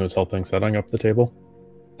only one who was helping setting up the table.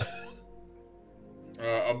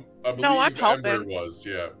 I believe No, I'm Ember helping. was,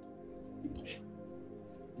 yeah.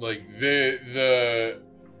 Like the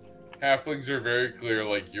halflings are very clear.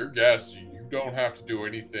 Like, your guests, you don't have to do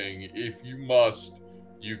anything. If you must,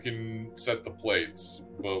 you can set the plates,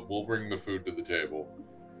 but we'll bring the food to the table.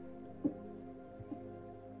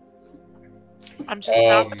 I'm just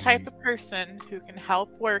not the type of person who can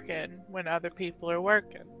help working when other people are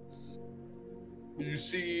working. You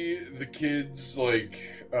see the kids, like,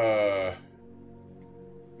 the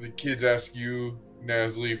kids ask you,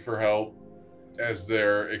 Nazly, for help as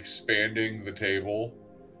they're expanding the table,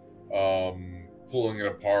 pulling it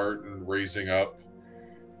apart and raising up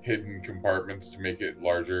hidden compartments to make it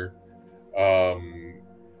larger.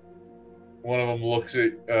 One of them looks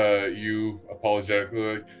at you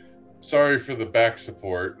apologetically, like, "Sorry for the back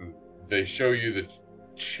support," and they show you the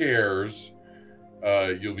chairs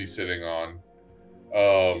you'll be sitting on.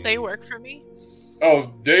 Do they work for me?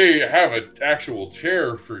 Oh, they have an actual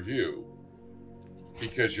chair for you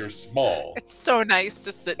because you're small. It's so nice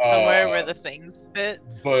to sit somewhere where the things fit.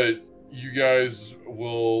 But you guys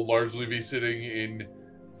will largely be sitting in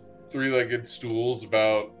three-legged stools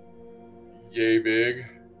about yay big,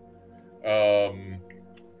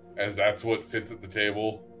 as that's what fits at the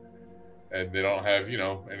table, and they don't have,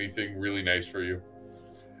 anything really nice for you.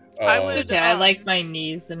 I would- Okay, I like my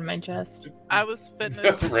knees and my chest. I was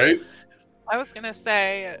fitness. Right? I was gonna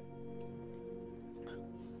say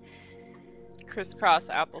crisscross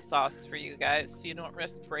applesauce for you guys, so you don't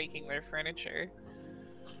risk breaking their furniture.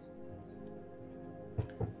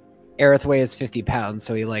 Aerith weighs 50 pounds,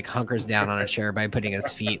 so he like hunkers down on a chair by putting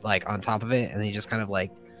his feet like on top of it, and he just kind of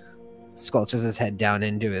like squelches his head down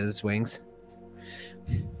into his wings.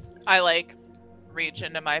 I reach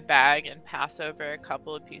into my bag and pass over a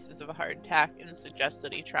couple of pieces of hardtack and suggest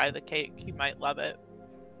that he try the cake. He might love it.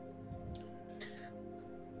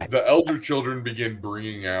 The elder children begin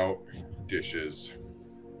bringing out dishes.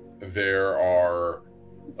 There are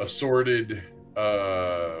assorted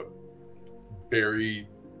berry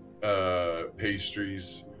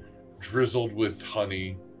pastries drizzled with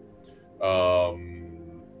honey,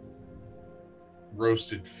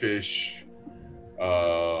 roasted fish.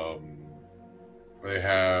 They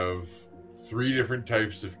have 3 different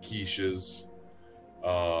types of quiches,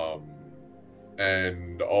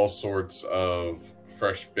 and all sorts of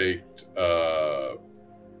fresh baked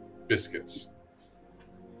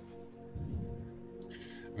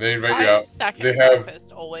And they invite you I out. second They have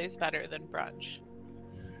breakfast always better than brunch.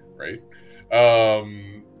 right.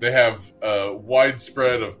 They have a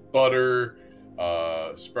widespread of butter,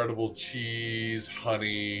 spreadable cheese,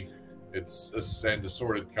 honey. It's and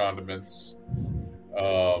assorted condiments.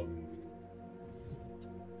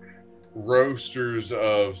 Roasters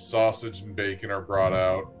of sausage and bacon are brought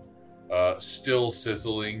out, still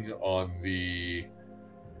sizzling on the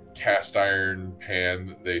cast iron pan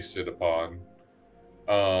that they sit upon.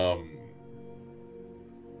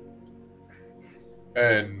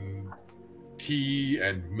 And tea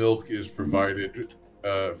and milk is provided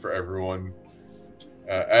for everyone.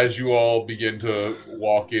 As you all begin to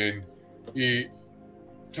walk in,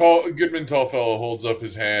 Goodman Tallfellow holds up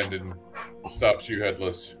his hand and stops you,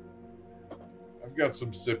 Headless. I've got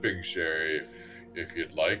some sipping sherry, if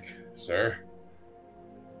you'd like, sir.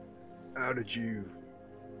 How did you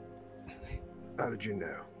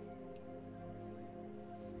know?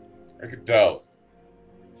 I could tell.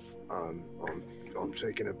 I'm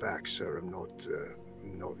taken aback, sir. I'm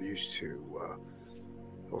not used to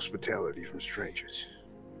hospitality from strangers.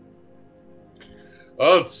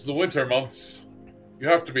 Well, it's the winter months. You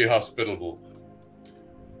have to be hospitable.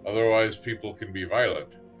 Otherwise, people can be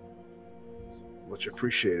violent. Much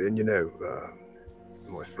appreciated. And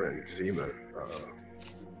my friend Zima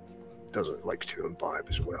doesn't like to imbibe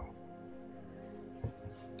as well.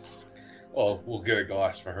 Well, we'll get a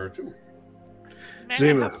glass for her, too. May I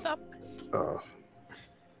Zima. have some?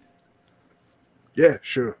 Yeah,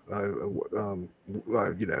 sure.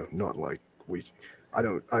 Not like we.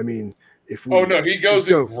 I mean, if we. Oh, no, he goes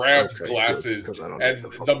and grabs okay, glasses, good, 'cause I don't and know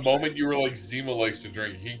what the fuck moment you were like, Zima likes to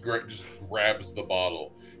drink, he just grabs the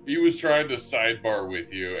bottle. He was trying to sidebar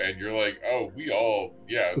with you, and you're like, oh,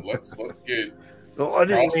 let's get... No, I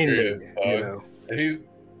didn't mean Prostrated, to, And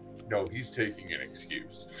he's taking an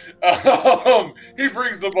excuse. He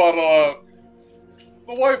brings the bottle out.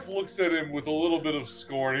 The wife looks at him with a little bit of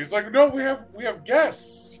scorn. He's like, "No, we have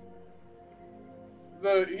guests."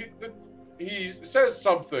 He says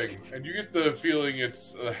something, and you get the feeling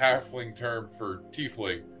it's a halfling term for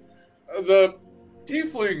tiefling. The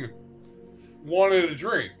tiefling wanted a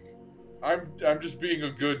drink. I'm just being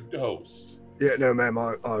a good host. Yeah, no, ma'am.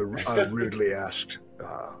 I rudely asked.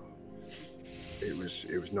 It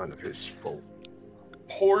was none of his fault.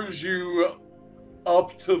 Pours you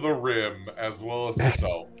up to the rim as well as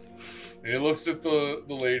himself. And he looks at the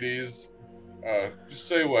ladies. Just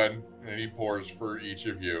say when, and he pours for each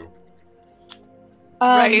of you.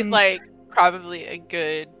 Right, like probably a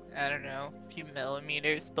good, I don't know, few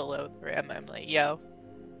millimeters below the rim. I'm like, yo,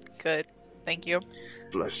 good, thank you.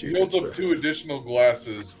 Bless you. He holds up 2 additional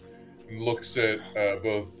glasses and looks at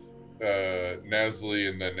both Nasli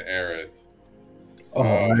and then Aerith.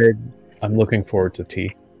 I'm looking forward to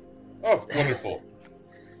tea. Oh, wonderful.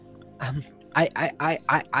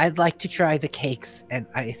 I'd like to try the cakes, and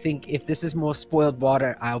I think if this is more spoiled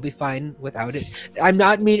water, I'll be fine without it. I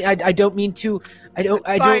don't mean to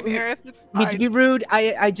be rude.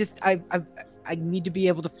 I need to be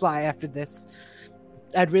able to fly after this.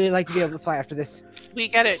 I'd really like to be able to fly after this. We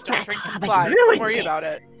get it. Don't drink and fly. ruined Don't worry it. about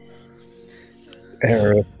it.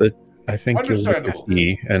 Aerith, but I think you'll like Understandable.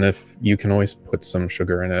 tea, and if you can always put some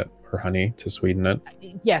sugar in it or honey to sweeten it.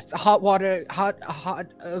 Yes, the hot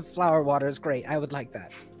flower water is great. I would like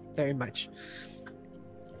that very much.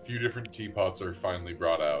 A few different teapots are finally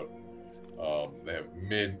brought out. They have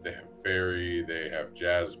mint, they have berry, they have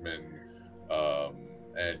jasmine,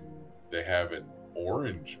 and they have an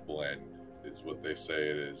orange blend, is what they say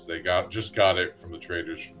it is. They just got it from the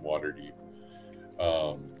traders from Waterdeep.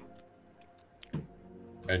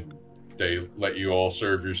 And they let you all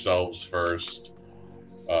serve yourselves first.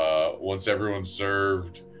 Once everyone's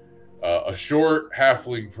served, a short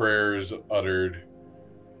halfling prayer is uttered,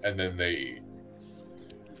 and then they eat.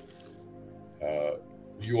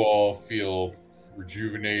 You all feel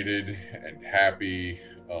rejuvenated and happy,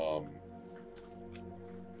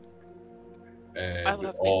 and I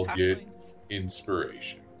love all these get halflings.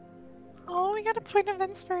 inspiration. Oh, we got a point of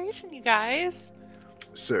inspiration, you guys.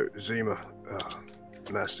 So, Zima,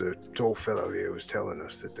 Master Tallfellow here was telling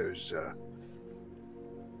us that those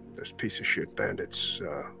piece of shit bandits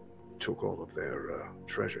took all of their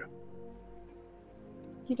treasure.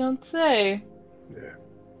 You don't say. Yeah.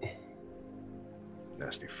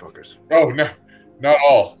 Nasty fuckers. Oh, no, not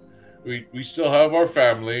all. We still have our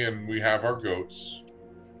family and we have our goats.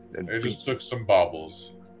 And They just took some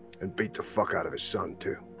baubles. beat the fuck out of his son,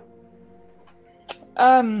 too.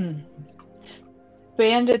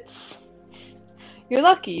 Bandits. You're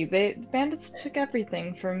lucky. Bandits took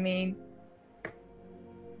everything from me.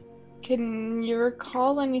 Can you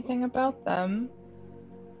recall anything about them?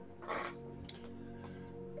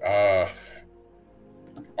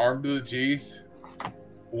 armed to the teeth.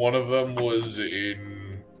 One of them was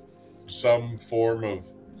in some form of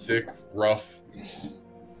thick, rough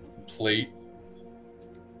plate.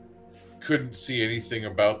 Couldn't see anything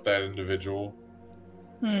about that individual.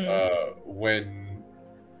 When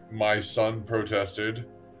my son protested,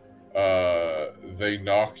 they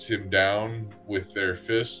knocked him down with their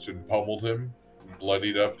fist and pummeled him,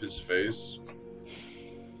 bloodied up his face.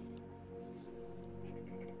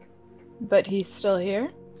 But he's still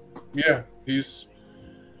here? Yeah, he's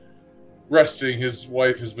resting. His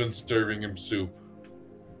wife has been serving him soup.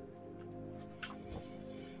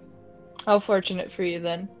 How fortunate for you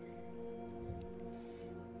then.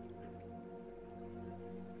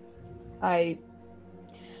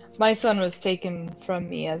 My son was taken from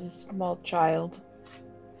me as a small child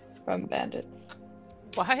from bandits.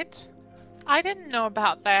 What? I didn't know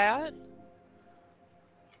about that.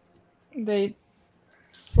 They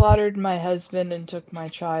slaughtered my husband and took my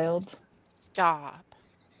child. Stop.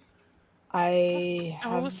 I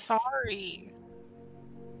I'm so have... sorry.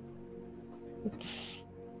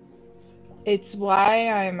 It's why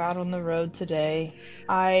I'm out on the road today.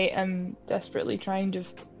 I am desperately trying to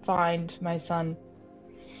find my son.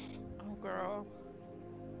 Oh, girl.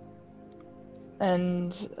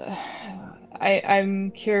 And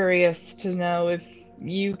I'm curious to know if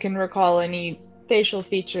you can recall any facial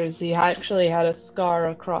features. He actually had a scar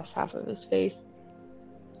across half of his face.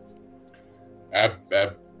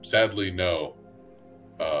 Sadly, no.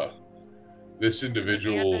 This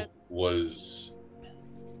individual was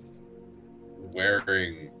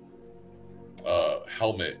wearing a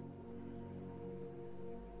helmet.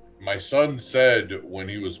 My son said when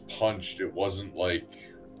he was punched, it wasn't like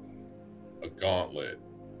a gauntlet.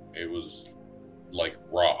 It was like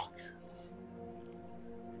rock.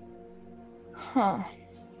 Huh.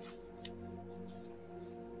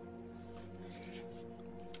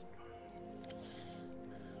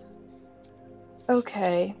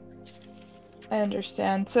 Okay. I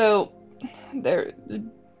understand. So,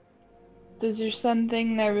 does your son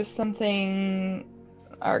think there was something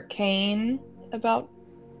arcane about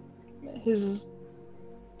his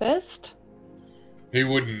fist? He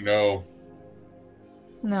wouldn't know.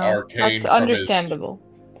 No, Arcane that's understandable.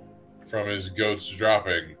 From his goats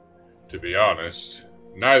dropping, to be honest.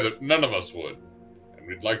 None of us would. And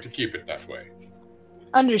we'd like to keep it that way.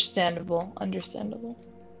 Understandable.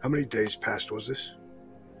 How many days past was this?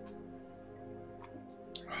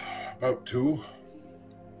 About 2.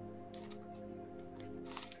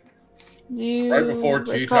 Do you Right before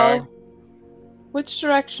tea recall time. which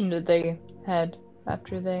direction did they head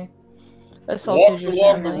after they assaulted Walked your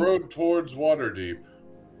along family? the road towards Waterdeep.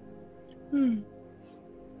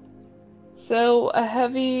 So a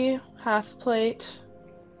heavy half plate,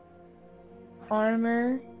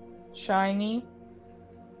 armor, shiny,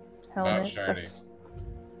 helmet. Not shiny.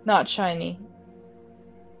 Not shiny.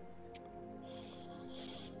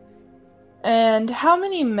 And how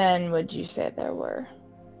many men would you say there were?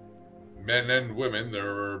 Men and women,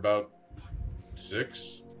 there were about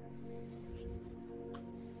 6.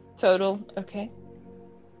 Total, okay.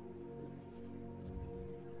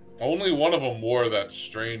 Only one of them wore that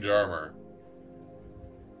strange armor.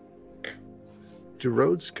 Do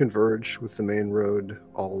roads converge with the main road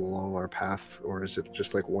all along our path, or is it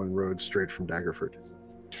just like one road straight from Daggerford?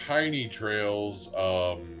 Tiny trails,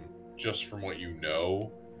 just from what you know.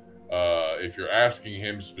 If you're asking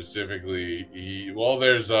him specifically,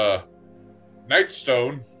 there's a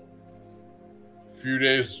Nightstone. A few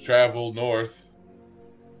days travel north.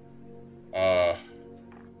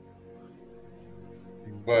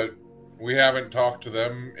 But we haven't talked to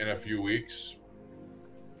them in a few weeks.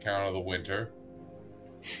 Count of the winter.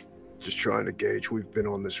 Just trying to gauge. We've been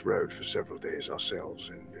on this road for several days ourselves,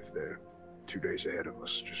 and if they're 2 days ahead of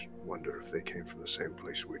us, just wonder if they came from the same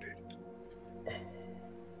place we did.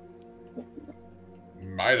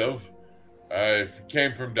 Might have. If it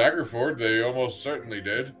came from Daggerford, they almost certainly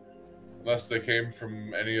did. Unless they came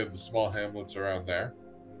from any of the small hamlets around there.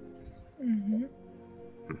 Mm-hmm.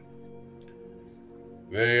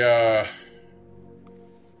 They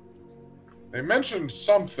mentioned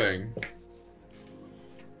something.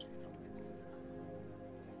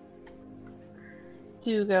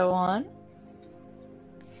 Do go on.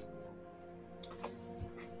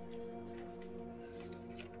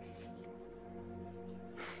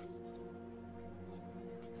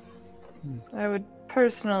 I would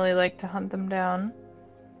personally like to hunt them down.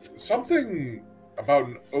 Something about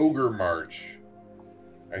an ogre march,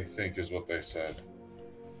 I think is what they said.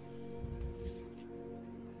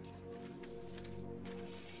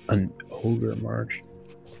 An ogre march.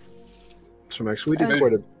 So Max, we did Nice.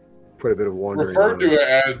 quite a quite a bit of wandering referred to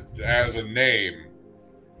around. it as a name.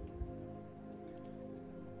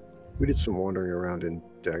 We did some wandering around in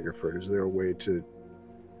Daggerford. Is there a way to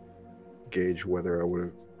gauge whether I would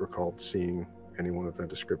have recalled seeing anyone of that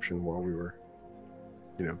description while we were,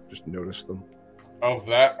 just noticed them? Of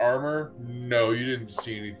that armor? No, you didn't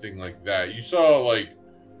see anything like that. You saw, like,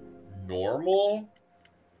 normal,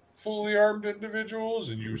 fully armed individuals,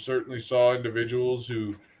 and you certainly saw individuals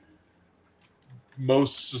who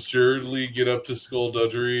most assuredly get up to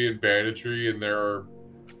skullduggery and banditry and they're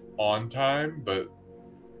on time, but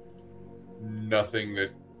nothing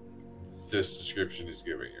that this description is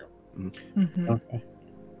giving you. Mm-hmm. Okay.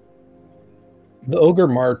 The Ogre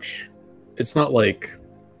March, it's not like...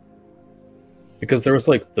 Because there was,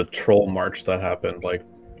 like, the Troll March that happened, like,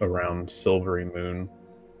 around Silvery Moon.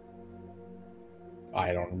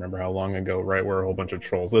 I don't remember how long ago, right? Where a whole bunch of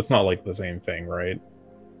trolls... It's not, like, the same thing, right?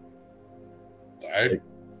 Did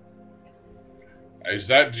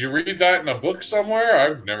you read that in a book somewhere?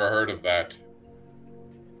 I've never heard of that.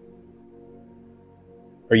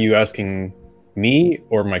 Are you asking me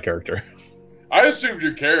or my character? I assumed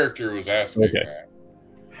your character was asking Okay. that.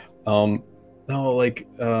 No, like,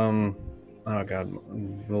 oh god, a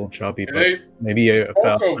little choppy, but They maybe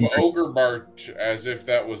spoke of Ogre March as if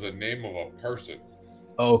that was a name of a person.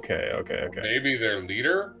 Okay. Maybe their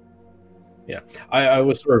leader? I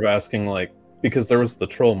was sort of asking, like, because there was the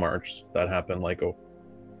Troll March that happened, like, oh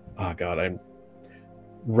god, I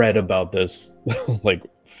read about this, like,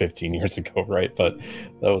 15 years ago, right? But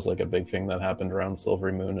that was, like, a big thing that happened around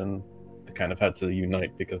Silvery Moon, and they kind of had to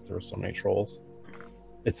unite because there were so many trolls.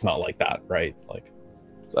 It's not like that, right? Like,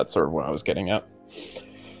 that's sort of what I was getting at.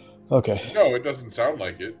 Okay. No, it doesn't sound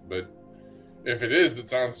like it, but if it is,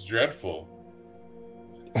 that sounds dreadful.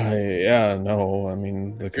 No, I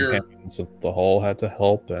mean, the companions of the Hall had to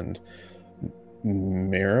help, and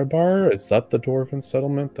Mirabar? Is that the Dwarven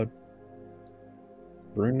settlement that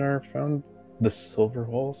Brunar found? The Silver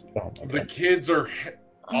Halls? Oh my The god. kids are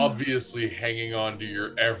obviously hanging on to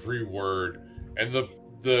your every word, and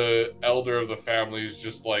the elder of the family is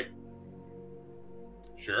just like,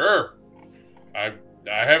 sure, I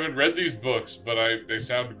haven't read these books, but they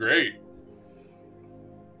sound great.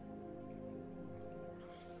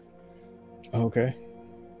 Okay.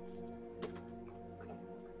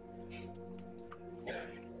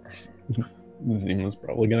 Zima's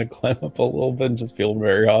probably gonna climb up a little bit and just feel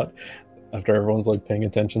very hot after everyone's like paying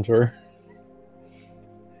attention to her.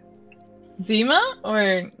 Zima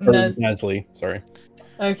or Or no? Nasli, sorry.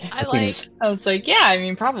 Okay. I was like, yeah, I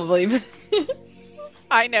mean, probably.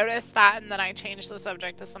 I noticed that, and then I changed the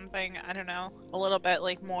subject to something, I don't know, a little bit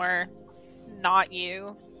like more not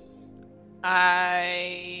you.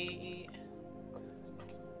 I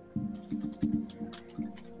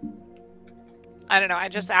don't know, I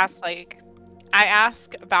just asked, like, I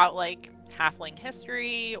ask about, like, halfling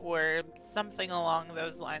history or something along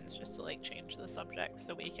those lines, just to, like, change the subject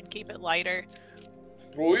so we can keep it lighter.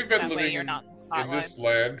 Well, we've been That way living you're in not in the spotlight. this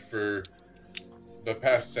land for the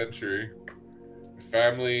past century. The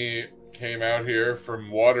family came out here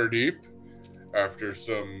from Waterdeep after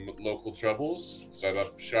some local troubles, set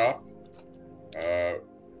up shop,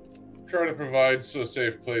 try to provide a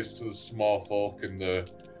safe place to the small folk and the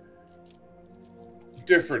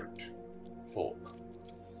different folk.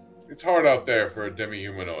 It's hard out there for a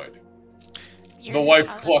demi-humanoid. You're The wife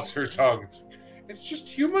telling clucks her me. tongue. It's just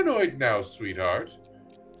humanoid now, sweetheart.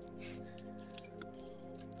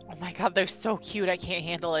 Oh my god, they're so cute, I can't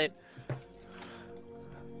handle it.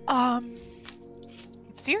 Do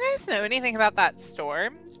you guys know anything about that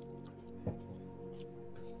storm?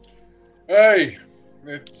 Hey,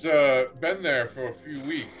 it's been there for a few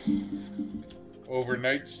weeks. Over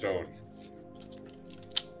Nightstone.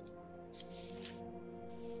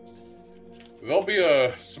 There'll be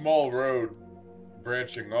a small road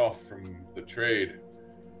branching off from the trade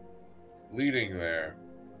leading there.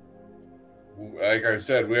 Like I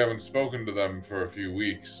said, we haven't spoken to them for a few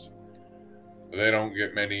weeks. They don't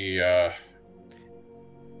get many, It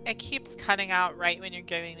keeps cutting out right when you're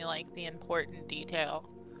giving me, like, the important detail.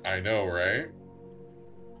 I know, right?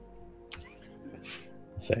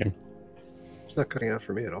 Same. It's not cutting out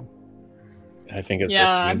for me at all. I think it's Yeah, just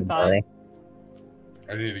I'm me, fine. Mara.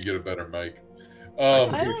 I need to get a better mic.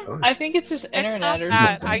 I You're don't. fine. I think it's just It's internet not or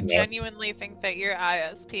that. something. I Yeah. genuinely think that your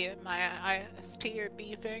ISP and my ISP are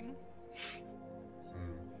beefing.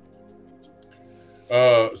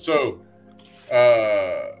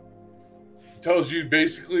 Tells you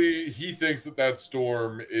basically he thinks that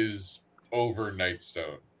storm is over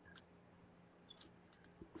Nightstone.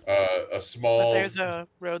 A But small, there's a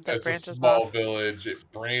road that it's a branches small off. village.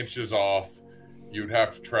 It branches off you'd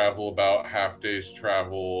have to travel about half day's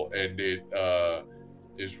travel, and it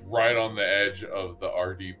is right on the edge of the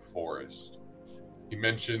Ardeep Forest. He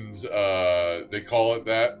mentions they call it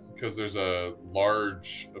that because there's a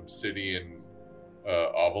large obsidian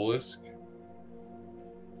obelisk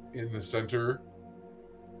in the center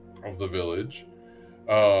of the village,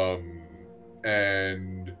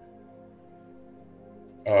 and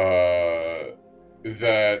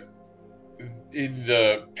that in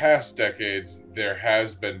the past decades there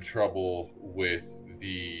has been trouble with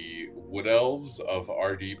the wood elves of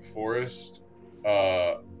Ardeep Forest,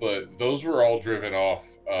 but those were all driven off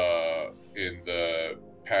in the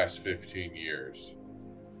past 15 years.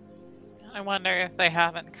 I wonder if they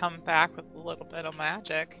haven't come back with a little bit of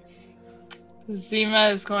magic. Zima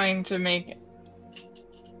is going to make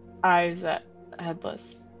eyes at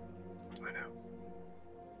Headless. I know.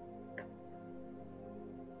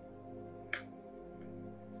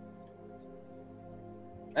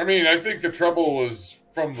 I mean, I think the trouble was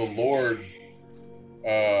from the Lord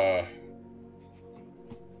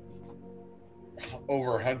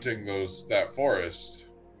over hunting that forest,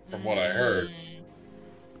 from what I heard.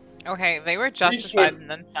 Okay, they were justified and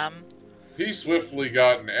then some. He swiftly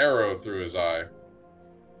got an arrow through his eye.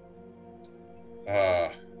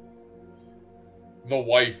 The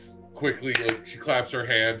wife quickly, she claps her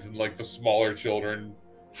hands, and the smaller children,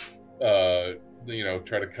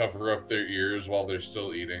 try to cover up their ears while they're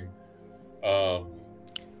still eating.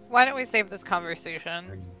 Why don't we save this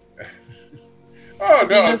conversation? Oh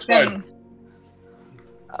no, it's fine.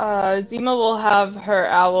 Zima will have her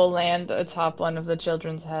owl land atop one of the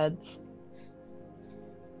children's heads.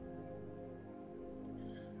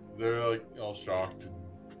 They're all shocked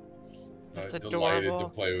That's and delighted adorable.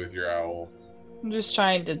 to play with your owl. I'm just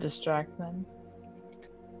trying to distract them.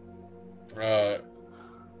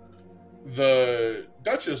 The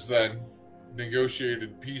Duchess then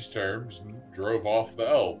negotiated peace terms and drove off the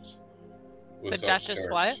elves. With The such Duchess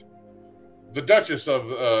terms. what? The Duchess of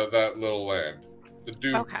that little land. The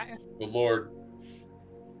Duke, Okay. the Lord.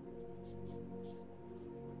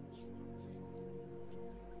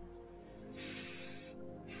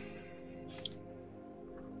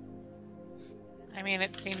 I mean,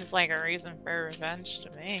 it seems like a reason for revenge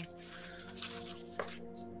to me.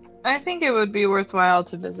 I think it would be worthwhile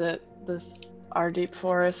to visit this Ardeep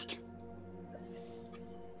Forest.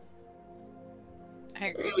 I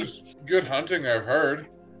agree. There's good hunting, I've heard.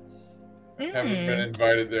 Haven't been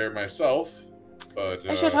invited there myself, but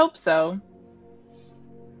I should hope so.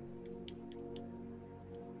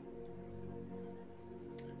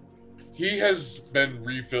 he has been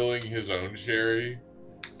refilling his own sherry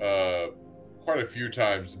quite a few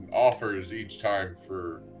times and offers each time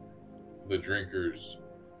for the drinkers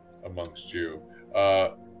amongst you.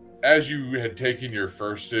 As you had taken your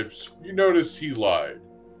first sips, you noticed he lied.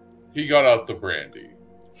 He got out the brandy.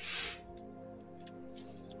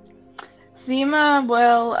 Zima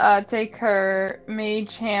will take her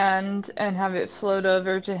mage hand and have it float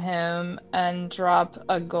over to him and drop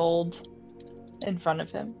a gold in front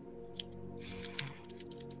of him.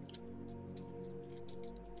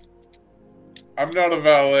 I'm not a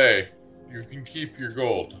valet. You can keep your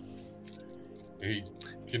gold. He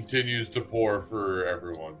continues to pour for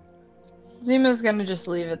everyone. Zima's gonna just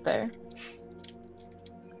leave it there.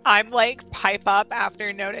 I'm pipe up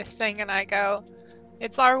after noticing, and I go,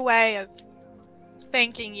 it's our way of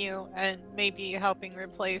thanking you and maybe helping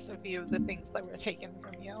replace a few of the things that were taken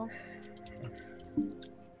from you.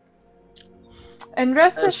 And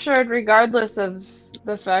rest assured, regardless of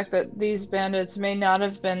the fact that these bandits may not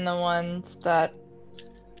have been the ones that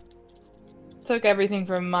took everything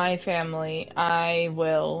from my family, I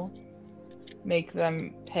will make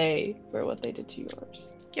them pay for what they did to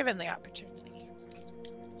yours. Given the opportunity.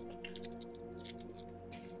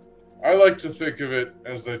 I like to think of it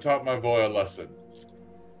as they taught my boy a lesson.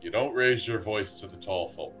 You don't raise your voice to the tall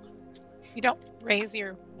folk. You don't raise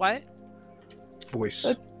your what? Voice.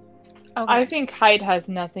 But- Okay. I think height has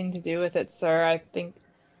nothing to do with it, sir. I think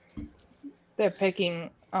they're picking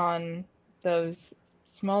on those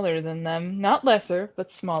smaller than them. Not lesser,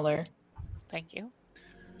 but smaller. Thank you.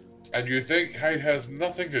 And you think height has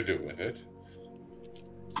nothing to do with it?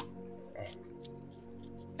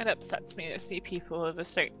 It upsets me to see people of a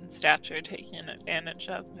certain stature taken advantage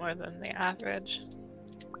of more than the average.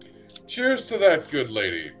 Cheers to that, good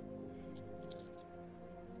lady.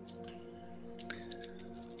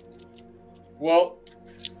 Well,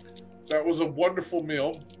 that was a wonderful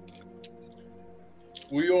meal.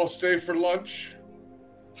 Will you all stay for lunch?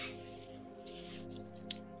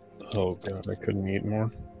 Oh god, I couldn't eat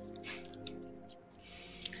more.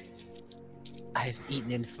 I've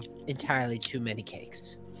eaten entirely too many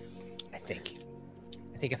cakes. I think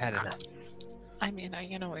I've had enough. I mean, I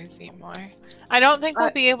can always eat more. I don't think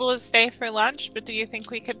we'll be able to stay for lunch, but do you think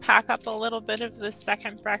we could pack up a little bit of this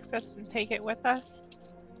second breakfast and take it with us?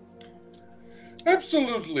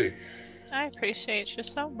 Absolutely. I appreciate you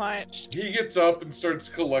so much. He gets up and starts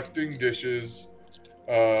collecting dishes.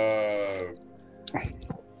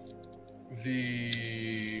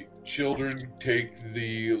 The children take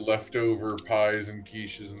the leftover pies and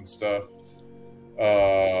quiches and stuff.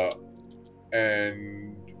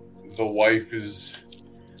 And the wife is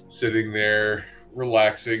sitting there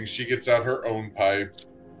relaxing. She gets out her own pipe,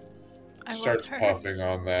 starts puffing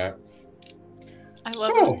on that. I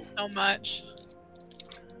love them so much.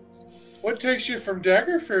 What takes you from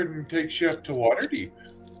Daggerford and takes you up to Waterdeep?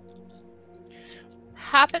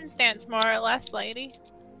 Happenstance, more or less, lady.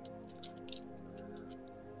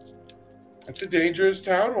 It's a dangerous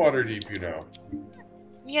town, Waterdeep, you know.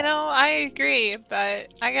 You know, I agree,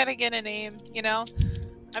 but I gotta get a name, you know?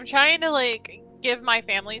 I'm trying to, like, give my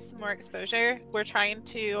family some more exposure. We're trying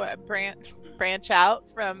to branch out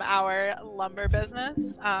from our lumber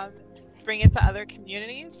business, bring it to other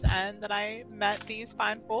communities, and then I met these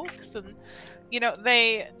fine folks, and, you know,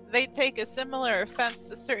 they take a similar offense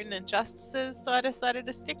to certain injustices, so I decided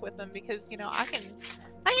to stick with them because, you know, I can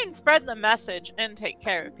spread the message and take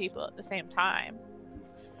care of people at the same time.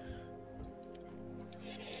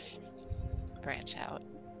 Branch out.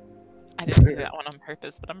 I didn't do that one on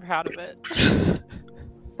purpose, but I'm proud of it.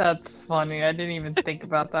 That's funny. I didn't even think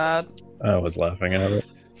about that. I was laughing at it.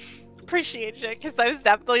 Appreciate you, because I was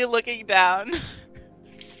definitely looking down.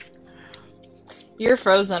 You're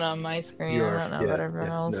frozen on my screen. You are, I don't know about everyone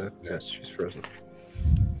else. No, yes, she's frozen.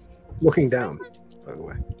 Looking down, by the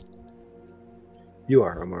way. You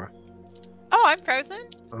are, Amara. Oh, I'm frozen?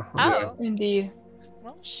 Uh-huh. Oh. Indeed.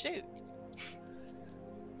 Well, shoot.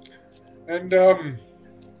 And,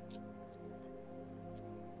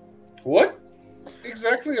 what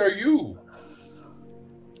exactly are you?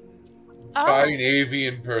 Fine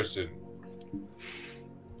avian person.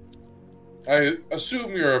 I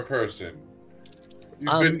assume you're a person.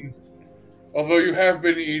 Although you have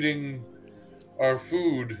been eating our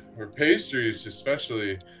food, or pastries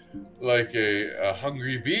especially, like a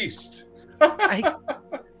hungry beast.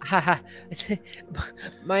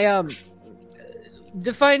 My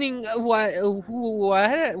defining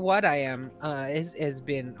what I am has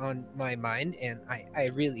been on my mind, and I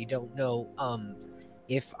really don't know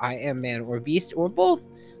if I am man or beast or both.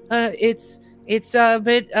 It's a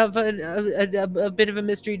bit of a bit of a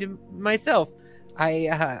mystery to myself.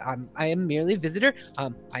 I am merely a visitor.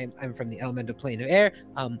 I'm from the elemental plane of air.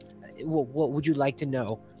 What would you like to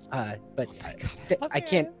know? But I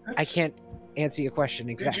can't answer your question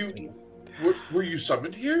exactly. Were you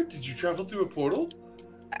summoned here? Did you travel through a portal?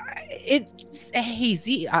 It's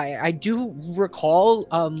hazy. I do recall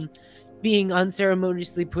being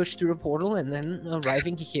unceremoniously pushed through a portal and then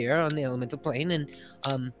arriving here on the elemental plane, and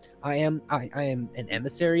I am an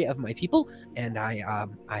emissary of my people, and I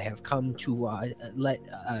have come to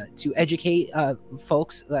to educate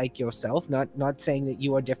folks like yourself. Not saying that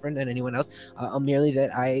you are different than anyone else. Merely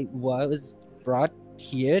that I was brought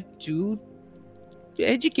here to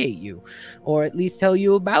educate you, or at least tell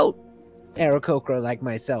you about Aarakocra, like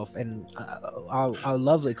myself, and our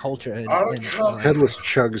lovely culture. And Headless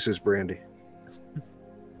chugs his brandy.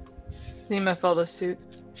 Zima fellow suit.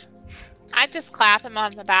 I just clap him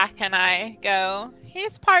on the back and I go,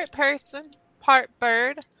 he's part person, part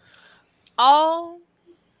bird. All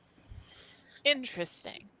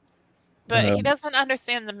interesting. But he doesn't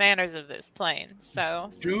understand the manners of this plane, so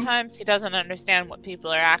sometimes he doesn't understand what people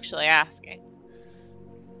are actually asking.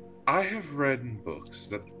 I have read in books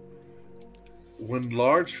that when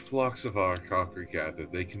large flocks of Aarakocra gather,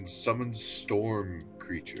 they can summon storm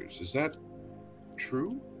creatures. Is that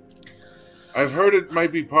true? I've heard it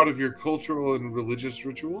might be part of your cultural and religious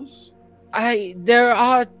rituals. There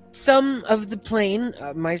are some of the plane,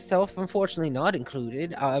 myself unfortunately not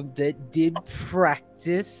included, that did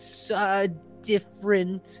practice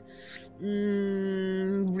different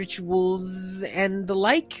rituals and the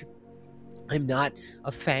like. I'm not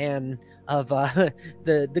a fan of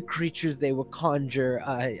the creatures they will conjure.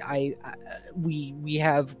 We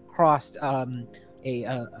have crossed a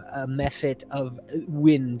method of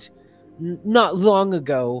wind not long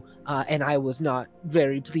ago, and I was not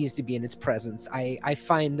very pleased to be in its presence. I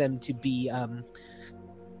find them to be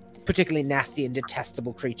particularly nasty and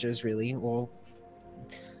detestable creatures, really, or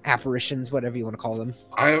apparitions, whatever you want to call them.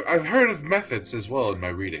 I've heard of methods as well in my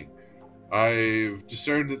reading. I've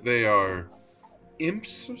discerned that they are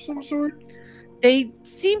imps of some sort. They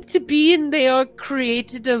seem to be, and they are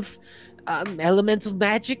created of elemental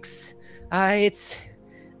magics. It's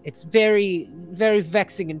very, very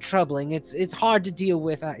vexing and troubling. It's hard to deal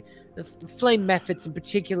with. The flame methods in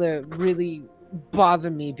particular really bother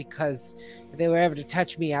me because if they were ever to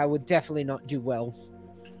touch me, I would definitely not do well.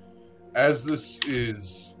 As this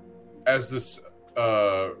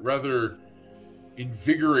rather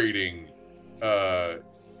invigorating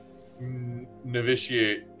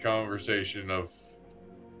novitiate conversation of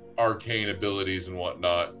arcane abilities and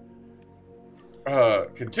whatnot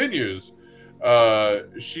continues,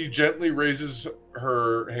 she gently raises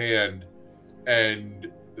her hand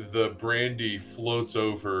and the brandy floats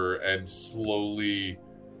over and slowly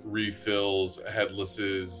refills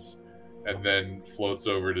Headless's and then floats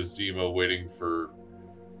over to Zima, waiting for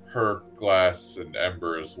her glass and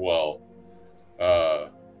Ember as well.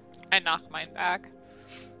 I knock mine back.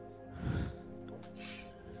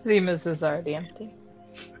 Zima's is already empty.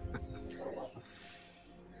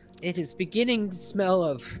 It is beginning to smell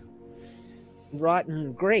of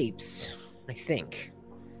rotten grapes, I think.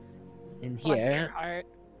 In Bless your here. heart.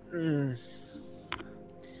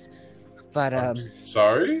 But I'm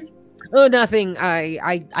sorry? oh, nothing.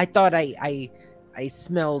 I thought I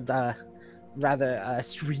smelled rather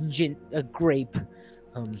astringent grape.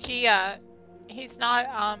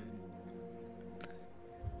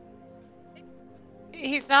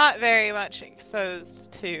 He's not very much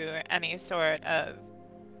exposed to any sort of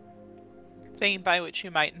thing by which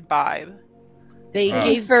you might imbibe. They Uh,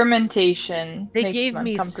 gave Fermentation they makes gave him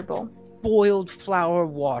me uncomfortable. boiled flower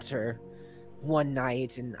water one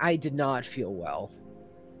night, and I did not feel well.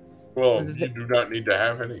 Well, was a you do not need to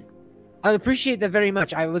have any. I appreciate that very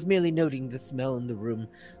much. I was merely noting the smell in the room.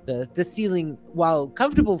 The ceiling, while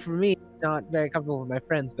comfortable for me, it's not very comfortable for my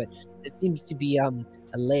friends, but it seems to be a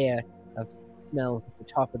layer of smell at the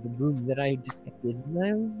top of the room that I detected.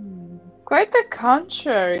 Quite the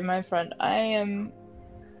contrary, my friend. I am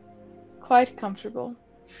quite comfortable.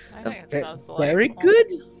 I think it Ve- smells very delightful.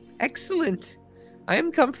 good. Excellent. I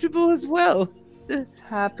am comfortable as well.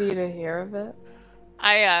 Happy to hear of it.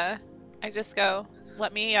 I just go,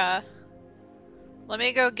 let me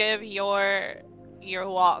go give your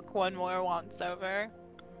walk one more once over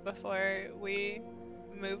before we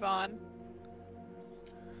move on.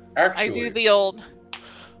 Actually, I do the old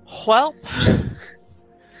whelp.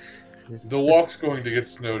 the walk's going to get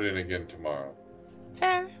snowed in again tomorrow.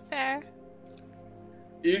 Fair.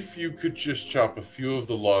 If you could just chop a few of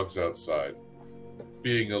the logs outside,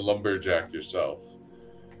 being a lumberjack yourself,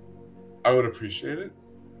 I would appreciate it.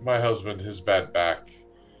 My husband, his bad back,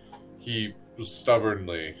 he was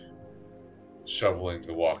stubbornly shoveling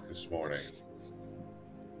the walk this morning.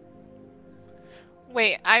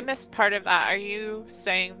 Wait, I missed part of that. Are you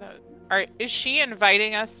saying that? Is she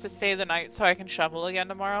inviting us to stay the night so I can shovel again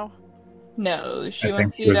tomorrow? No, she I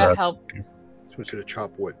wants think you she to was help So it's going to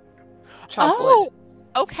chop wood. chop Oh, wood.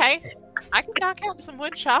 okay. I can knock out some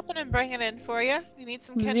wood chopping and bring it in for you. You need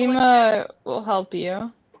some kindling? Zima will help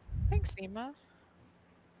you. Thanks, Zima.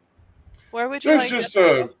 Where would you There's like just us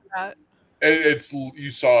to put that? It's you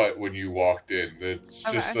saw it when you walked in. It's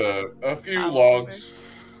just a few I'll logs,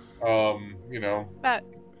 you know, That.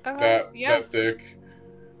 Okay. Yeah. that thick,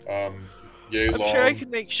 yay I'm long. sure I can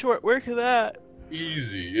make short work of that.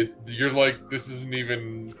 Easy. You're like, this isn't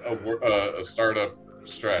even a startup I've been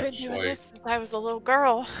stretch. doing Like this since I was a little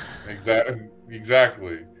girl.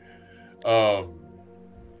 exactly.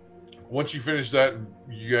 Once you finish that, and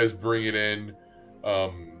you guys bring it in.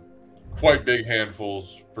 Quite big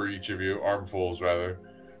handfuls for each of you, armfuls rather.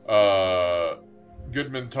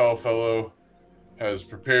 Goodman Tallfellow has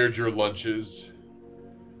prepared your lunches.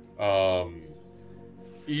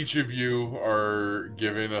 Each of you are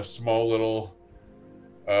given a small little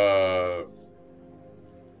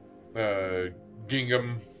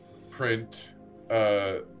gingham print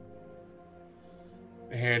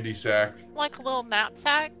handy sack. Like a little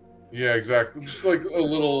knapsack. Yeah, exactly. Just like a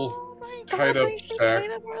little Oh my tied God, up we just sack.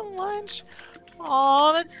 made up our lunch.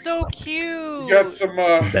 Oh, that's so cute. You got some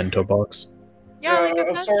Bento box. Yeah, like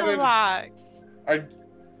a assorted- pencil box. I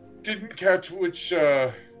didn't catch which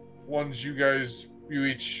ones you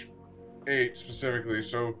each ate specifically,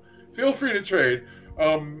 so feel free to trade.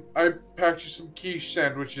 I packed you some quiche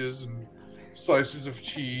sandwiches and slices of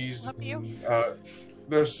cheese. Love you. And,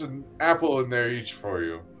 there's an apple in there each for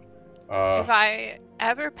you. If I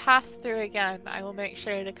ever pass through again, I will make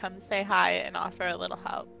sure to come say hi and offer a little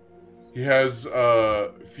help. He has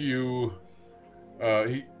a few.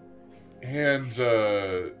 He hands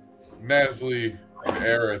Nasli and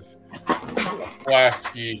Aerith a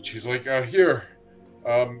flask each. He's like, here,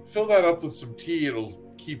 fill that up with some tea. It'll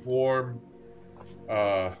keep warm.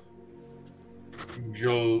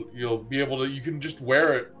 you'll be able to. You can just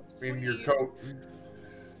wear it in your coat.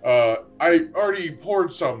 I already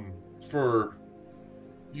poured some for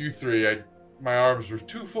you three. My arms were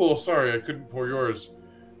too full. Sorry, I couldn't pour yours.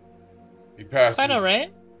 He passes Quite all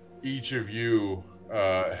right. each of you,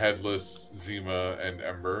 Headless, Zima, and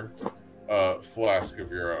Ember, a flask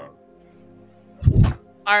of your own.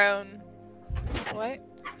 Our own. What?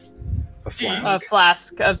 A flask. A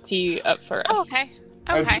flask of tea up for us. Oh, okay.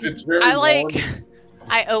 Okay. It's very I like. warm.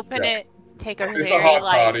 I open Yeah. it, take a It's a very hot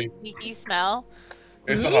like toddy. sneaky smell.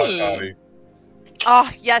 It's a hot Ooh. toddy. Oh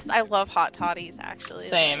yes, I love hot toddies. Actually,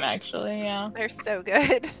 Same, actually, yeah. they're so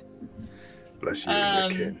good. Bless you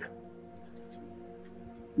and your kid.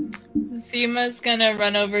 Zima's gonna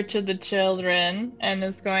run over to the children and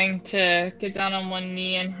is going to get down on one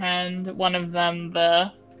knee and hand one of them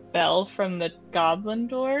the bell from the goblin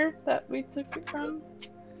door that we took it from.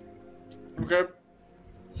 Okay.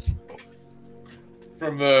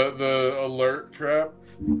 From the alert trap.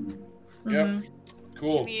 Yep. Mhm.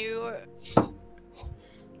 Cool. Can you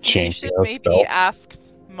Change should the maybe belt. ask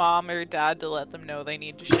mom or dad to let them know they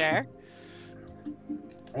need to share.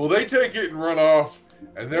 Well, they take it and run off,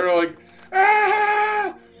 and they're like,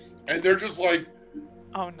 ah! And they're just like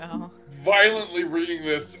Oh no. violently reading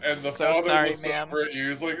this, and the So father sorry, looks ma'am. over at you.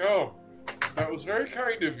 He's like, "Oh, that was very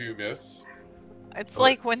kind of you, miss." It's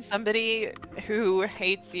like when somebody who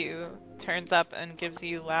hates you turns up and gives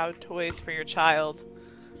you loud toys for your child.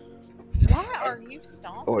 Why are you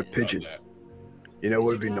stomping? Oh, a Love pigeon. that. You know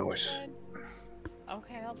what would Did be you nice? have a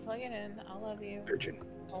Okay, I'll plug it in. I love you. Pigeon.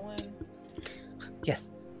 Go in.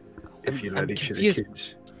 Yes. If you I'm let each confused. of the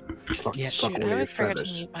kids pluck, Yeah, pluck Shoot, away I your always forget to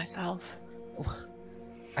feathers. mute myself.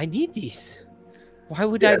 I need these. Why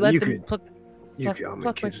would Yeah, I let you them could- pluck? You, Pluck- I mean,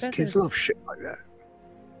 pluck my kids feathers. love shit like that.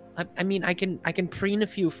 I mean, I can preen a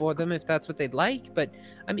few for them if that's what they'd like, but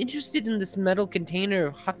I'm interested in this metal container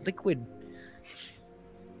of hot liquid.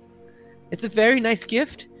 It's a very nice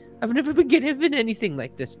gift. I've never been given anything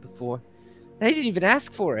like this before. And I didn't even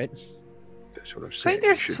ask for it. That's what I'm saying. Wait,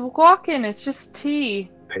 they're You should squawking. It's just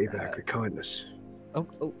tea. pay back the kindness.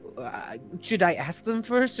 Should I ask them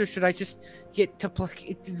first, or should I just get to pluck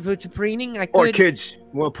it to preening? I Or could. kids,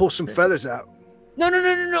 want to pull some feathers out? No.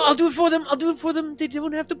 I'll do it for them. I'll do it for them. They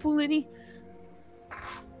don't have to pull any.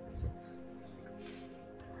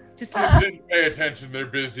 This You is. didn't pay attention. They're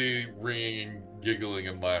busy ringing, giggling,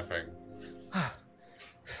 and laughing.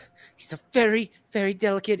 These are very, very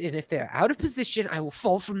delicate, and if they're out of position, I will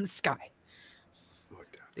fall from the sky.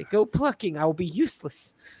 They go plucking, I will be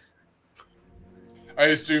useless. I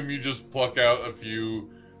assume you just pluck out a few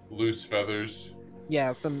loose feathers.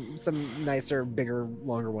 Yeah, some nicer, bigger,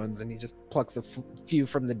 longer ones, and he just plucks a few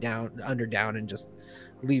from the under down, and just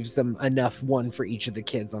leaves them enough, one for each of the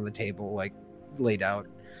kids on the table, like laid out.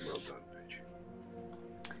 Well done, Paige.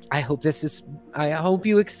 I hope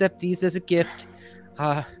you accept these as a gift.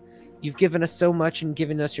 You've given us so much and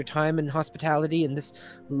given us your time and hospitality, and this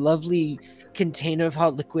lovely container of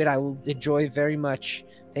hot liquid I will enjoy very much.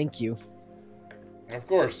 Thank you. Of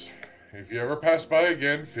course. If you ever pass by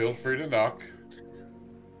again, feel free to knock.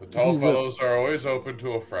 The tall We will. fellows are always open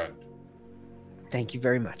to a friend. Thank you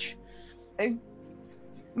very much.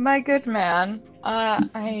 My good man,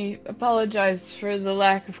 I apologize for the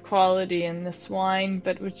lack of quality in this wine,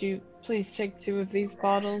 but would you please take 2 of these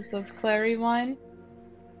bottles of clary wine?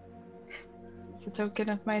 As a token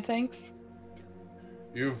of my thanks.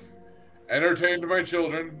 You've entertained my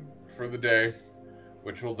children for the day,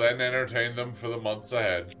 which will then entertain them for the months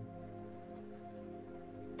ahead.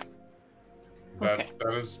 Okay.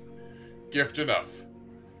 That is gift enough.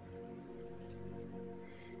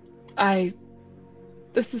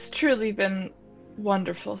 This has truly been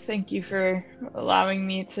wonderful. Thank you for allowing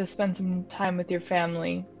me to spend some time with your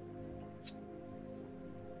family. It's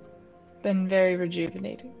been very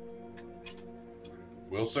rejuvenating.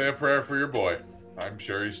 We'll say a prayer for your boy. I'm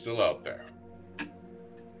sure he's still out there.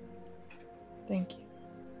 Thank you.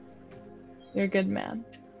 You're a good man.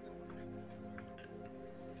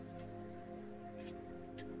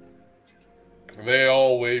 They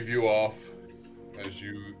all wave you off as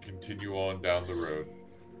you continue on down the road.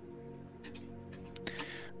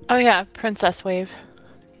 Oh yeah, princess wave.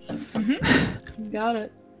 You got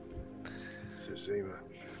it. So Zima,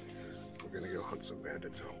 we're gonna go hunt some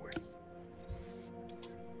bandits, aren't we?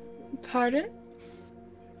 Pardon?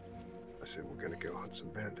 I said we're gonna go hunt some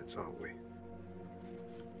bandits, aren't we?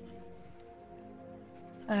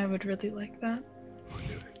 I would really like that. I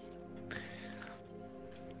knew it.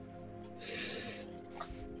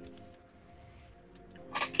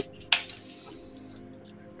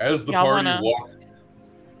 As the Y'all party wanna-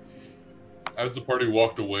 as the party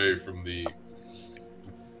walked away from the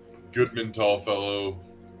Goodman Tallfellow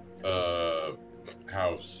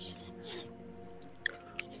house,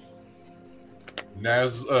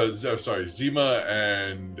 Zima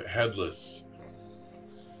and Headless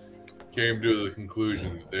came to the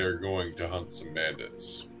conclusion that they're going to hunt some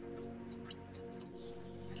bandits.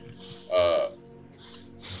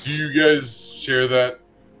 Do you guys share that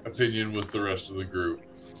opinion with the rest of the group?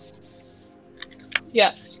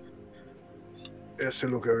 Yes. Yeah, so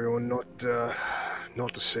look, everyone, not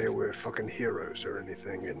to say we're fucking heroes or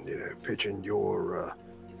anything, and pitching your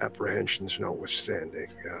apprehensions notwithstanding,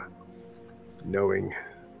 knowing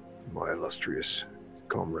my illustrious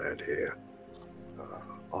comrade here,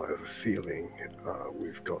 I have a feeling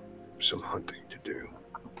we've got some hunting to do.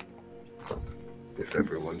 If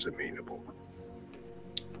everyone's amenable.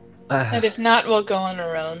 And if not, we'll go on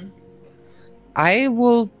our own. I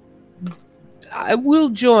will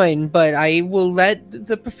join, but I will let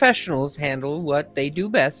the professionals handle what they do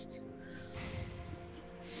best.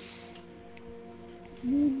 I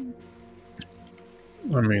mean,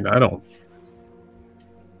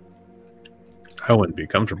 I wouldn't be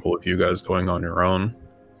comfortable with you guys going on your own.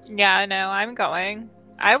 Yeah, no, I'm going.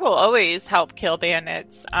 I will always help kill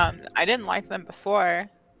bandits. I didn't like them before.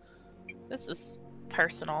 This is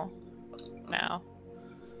personal now.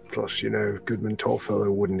 Plus, Goodman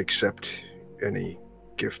Tallfellow wouldn't accept any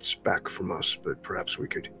gifts back from us, but perhaps we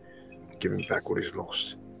could give him back what he's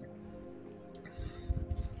lost.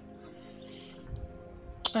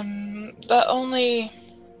 The only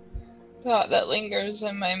thought that lingers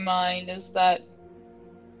in my mind is that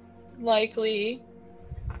likely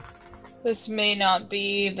this may not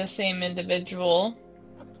be the same individual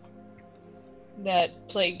that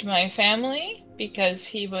plagued my family, because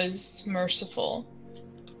he was merciful.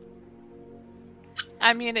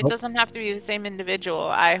 I mean, it doesn't have to be the same individual.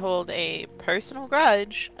 I hold a personal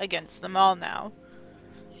grudge against them all now.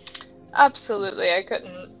 Absolutely, I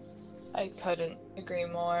couldn't agree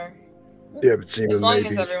more. Yeah, but Zima, as long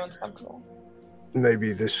as everyone's comfortable.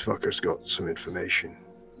 Maybe this fucker's got some information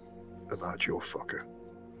about your fucker.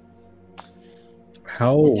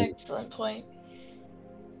 Excellent point.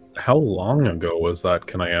 How long ago was that,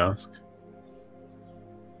 can I ask?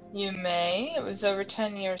 You may. It was over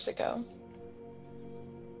 10 years ago.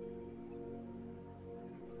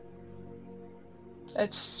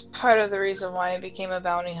 It's part of the reason why I became a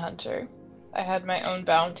bounty hunter. I had my own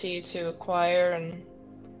bounty to acquire, and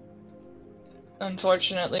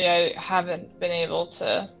unfortunately I haven't been able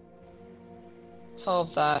to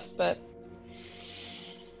solve that, but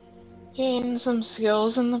gained some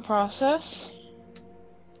skills in the process.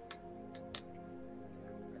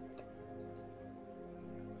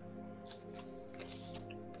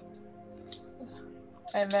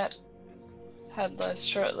 I met Headless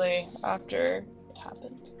shortly after it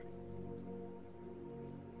happened.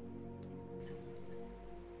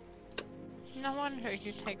 No wonder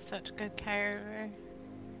you take such good care of her.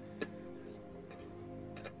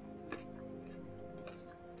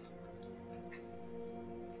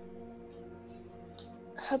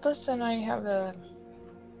 Headless and I have a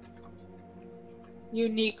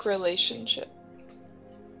unique relationship.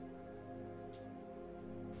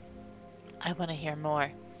 I want to hear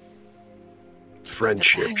more.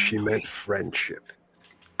 Friendship. She meant friendship.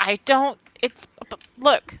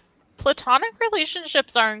 Look, platonic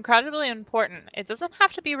relationships are incredibly important. It doesn't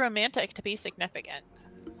have to be romantic to be significant.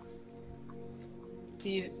 Do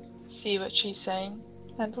you see what she's saying,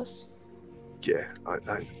 Headless? Yeah, I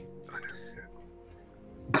know. Yeah.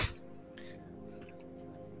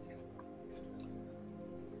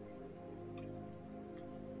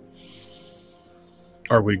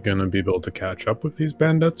 Are we gonna be able to catch up with these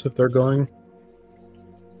bandits if they're going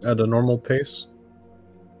at a normal pace?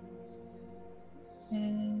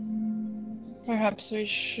 Perhaps we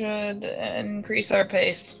should increase our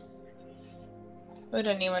pace. Would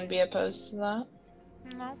anyone be opposed to that?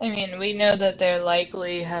 No. I mean, we know that they're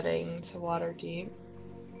likely heading to Waterdeep.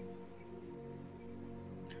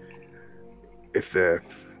 If they're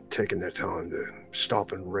taking their time to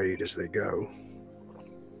stop and raid as they go,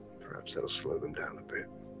 perhaps that'll slow them down a bit.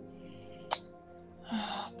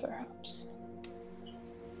 Perhaps.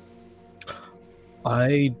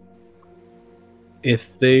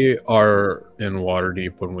 If they are in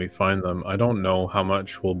Waterdeep when we find them, I don't know how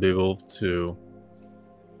much we'll be able to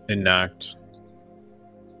enact.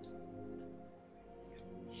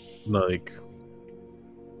 Like,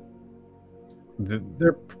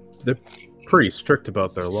 they're pretty strict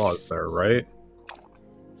about their laws there, right?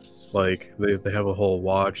 Like, they have a whole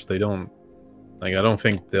watch. They don't, like, I don't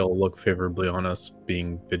think they'll look favorably on us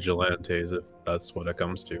being vigilantes if that's what it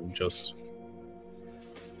comes to. Just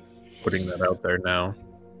putting that out there now.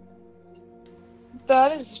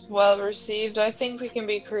 That is well received. I think we can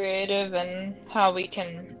be creative in how we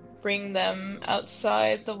can bring them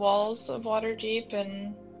outside the walls of Waterdeep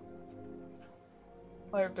and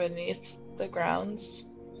or beneath the grounds.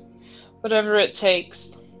 Whatever it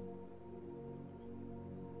takes.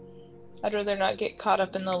 I'd rather not get caught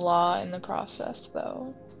up in the law in the process,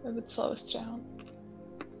 though. It would slow us down.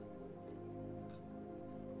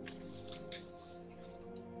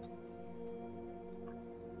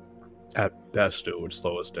 At best, it would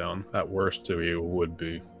slow us down. At worst, we would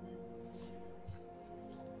be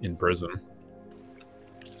in prison.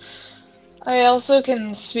 I also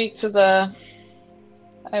can speak to the...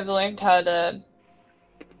 I've learned how to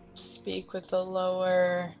speak with the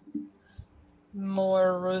lower,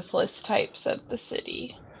 more ruthless types of the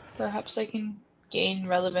city. Perhaps I can gain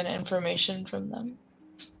relevant information from them.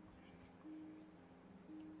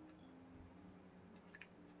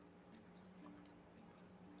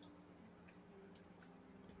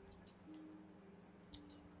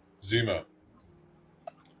 Zima,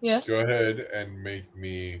 Yes? go ahead and make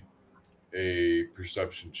me a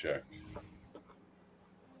perception check.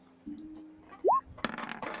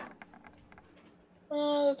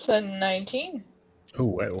 It's a 19. Oh,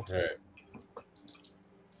 wow. Okay.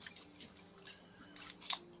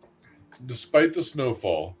 Despite the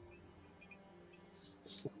snowfall,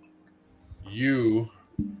 you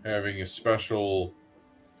having a special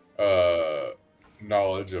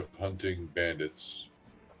knowledge of hunting bandits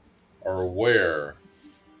are aware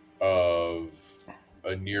of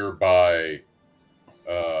a nearby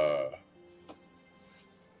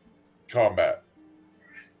combat.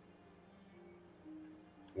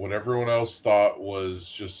 What everyone else thought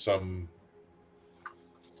was just some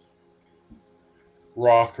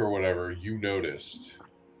rock or whatever, you noticed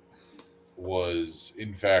was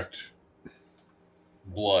in fact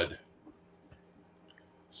blood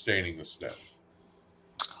staining the snow.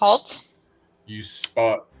 Halt. You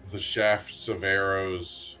spot the shafts of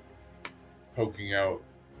arrows poking out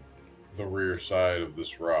the rear side of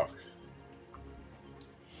this rock.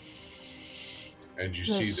 And you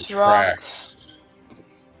see This the rock. tracks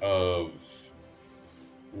of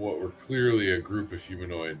what were clearly a group of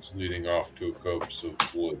humanoids leading off to a copse of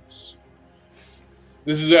woods.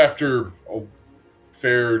 This is after a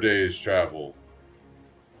fair day's travel.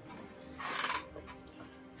 A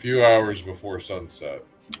few hours before sunset.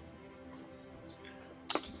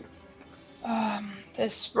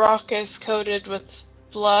 This rock is coated with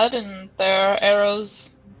blood and there are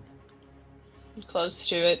arrows close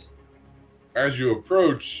to it. As you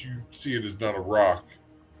approach, you see it is not a rock.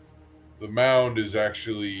 The mound is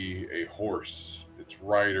actually a horse. Its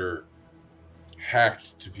rider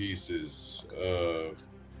hacked to pieces a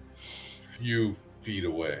few feet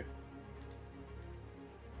away.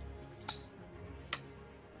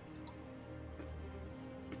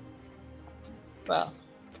 Well,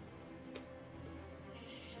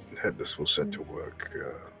 Headless was set to work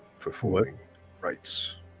performing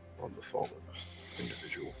rites on the fallen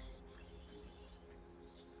individual.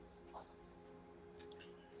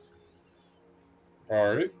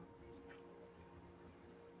 All right.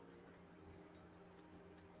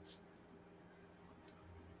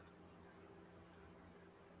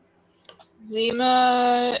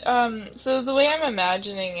 Zima, so the way I'm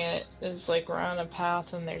imagining it is like we're on a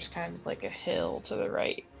path and there's kind of like a hill to the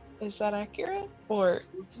right. Is that accurate? Or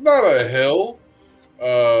Not a hill.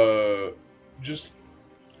 Just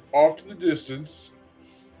off to the distance,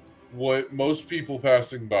 what most people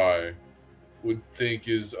passing by would think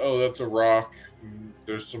is, oh, that's a rock.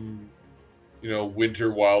 There's some,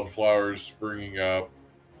 winter wildflowers springing up.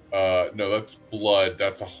 No, that's blood.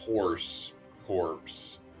 That's a horse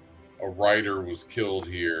corpse. A rider was killed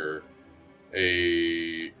here.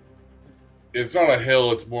 It's not a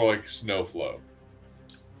hill. It's more like snow flow.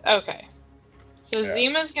 okay. So Yeah.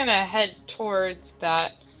 Zima's gonna head towards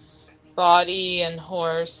that body and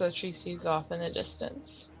horse that she sees off in the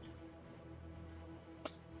distance.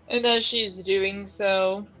 And as she's doing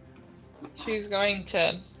so, she's going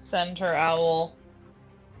to send her owl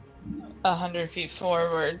 100 feet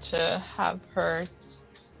forward to have her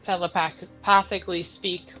telepathically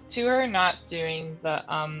speak to her, not doing the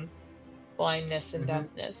blindness and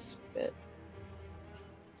deafness bit.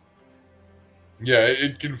 Yeah,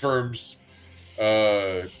 it confirms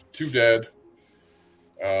 2 dead.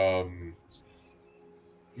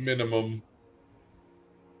 Minimum.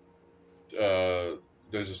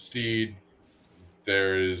 There's a steed.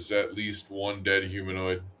 There is at least 1 dead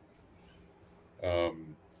humanoid.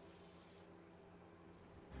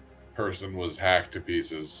 Person was hacked to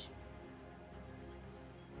pieces.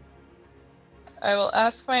 I will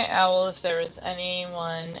ask my owl if there is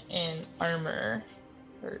anyone in armor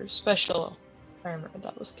or special armor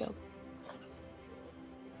that was killed.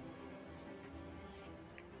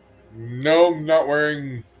 No, I'm not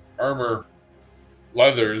wearing armor.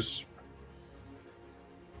 Leathers.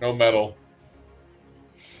 No metal.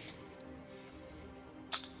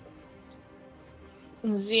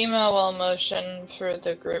 Zima will motion for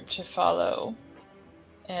the group to follow,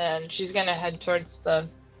 and she's gonna head towards the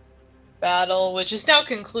battle, which is now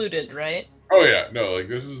concluded, right? Oh yeah, no, like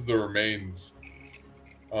this is the remains.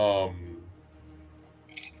 There's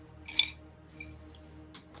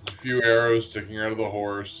a few arrows sticking out of the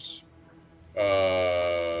horse.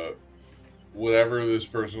 Whatever this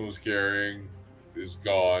person was carrying is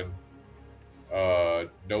gone.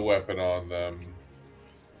 No weapon on them.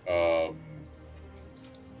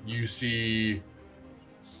 You see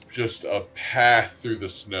just a path through the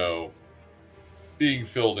snow being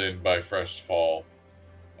filled in by fresh fall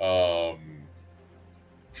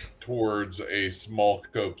towards a small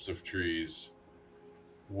copse of trees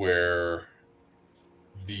where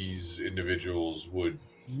these individuals would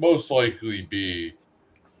most likely be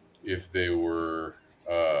if they were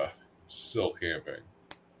still camping.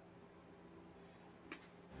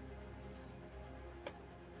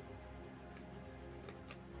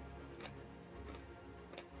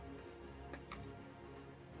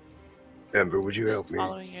 Ember, would you help Just me?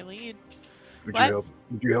 following your lead. Would What?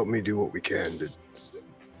 you help me do what we can to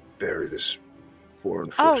bury this poor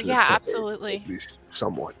Oh unfortunate yeah, fellow, absolutely. at least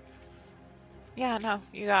somewhat. Yeah, no,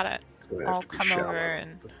 you got it. It's gonna have I'll to be come shallow, over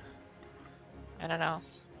and but I don't know,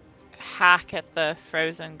 hack at the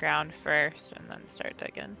frozen ground first, and then start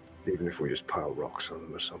digging. even if we just pile rocks on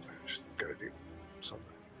them or something, just gotta do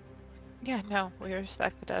something. Yeah, no, we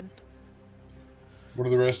respect the dead. What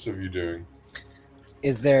are the rest of you doing?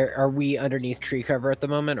 Are we underneath tree cover at the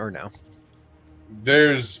moment or no?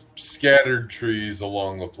 There's scattered trees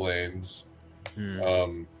along the plains.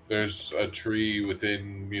 Hmm. There's a tree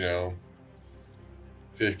within,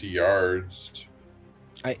 50 yards.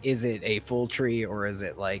 Is it a full tree or is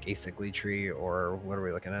it like a sickly tree or what are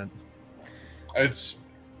we looking at? It's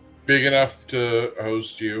big enough to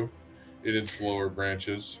host you in its lower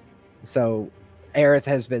branches. So Aerith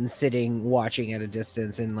has been sitting watching at a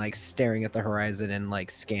distance and like staring at the horizon and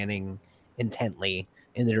like scanning intently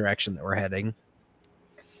in the direction that we're heading.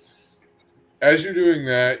 As you're doing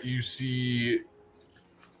that, you see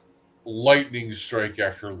lightning strike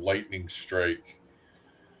after lightning strike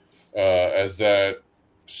as that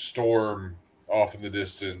storm off in the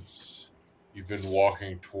distance you've been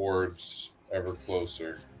walking towards ever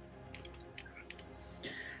closer.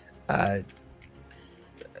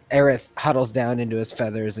 Aerith huddles down into his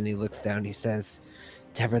feathers and he looks down. He says,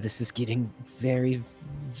 Deborah, this is getting very,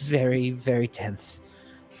 very, very tense.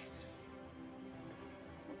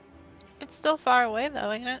 It's still far away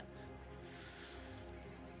though, ain't it?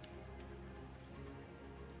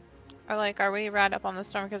 Or like, are we right up on the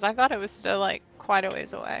storm? Because I thought it was still like quite a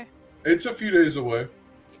ways away. It's a few days away.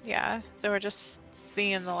 Yeah, so we're just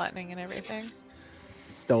seeing the lightning and everything.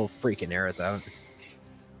 Still freaking Aerith out.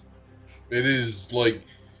 It is like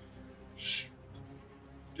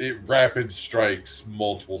it rapid strikes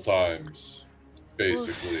multiple times,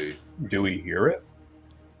 basically. Do we hear it?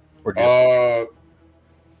 Or just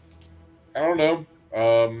I don't know.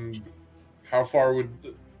 How far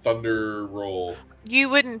would thunder roll? You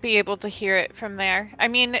wouldn't be able to hear it from there. I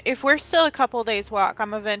mean, if we're still a couple days walk,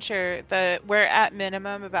 I'm gonna venture that we're at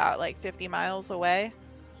minimum about like 50 miles away.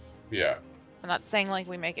 Yeah. I'm not saying like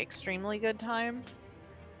we make extremely good time.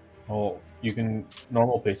 well, you can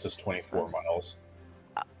normal pace is 24 miles.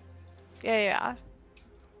 Yeah.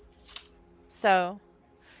 So,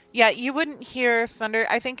 yeah, you wouldn't hear thunder.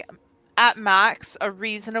 I think at max, a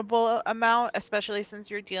reasonable amount, especially since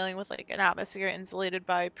you're dealing with like an atmosphere insulated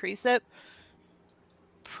by precip,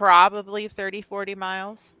 probably 30, 40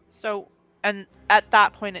 miles. So, and at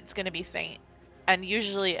that point, it's going to be faint. And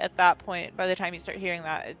usually at that point, by the time you start hearing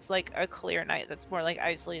that, it's like a clear night that's more like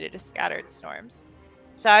isolated scattered storms.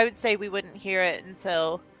 So I would say we wouldn't hear it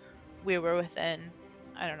until we were within,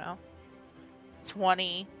 I don't know,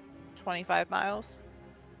 20, 25 miles.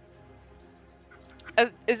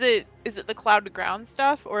 Is it the cloud to ground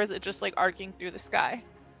stuff, or is it just like arcing through the sky?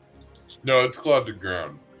 No, it's cloud to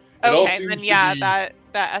ground. It all Okay, seems then to yeah, be,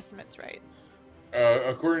 that estimate's right.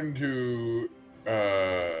 according to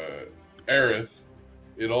Aerith,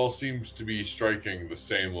 it all seems to be striking the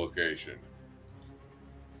same location.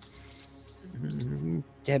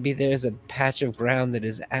 Debbie, there's a patch of ground that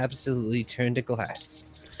is absolutely turned to glass.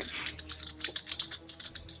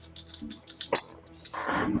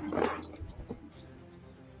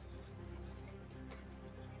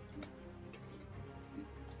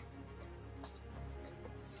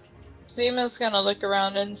 Zima's gonna look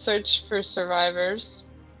around and search for survivors.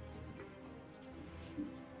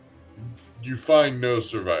 You find no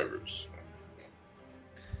survivors.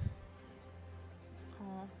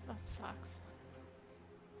 Oh, that sucks.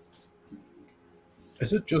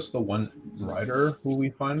 Is it just the one rider who we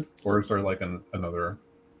find, or is there like another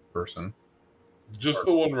person? Just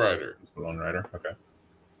the one rider. Just the one rider. Okay.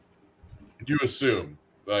 You assume.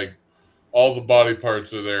 Like, all the body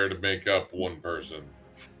parts are there to make up one person.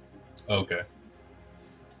 Okay.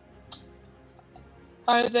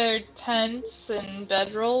 Are there tents and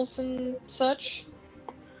bedrolls and such?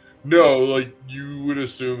 No, like, you would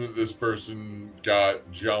assume that this person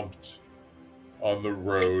got jumped on the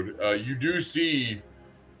road. You do see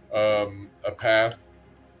a path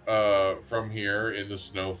from here in the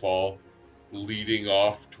snowfall leading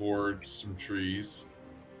off towards some trees.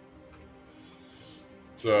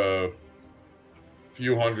 It's a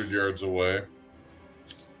few hundred yards away.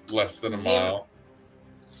 Less than a mile.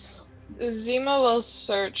 Zima will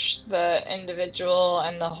search the individual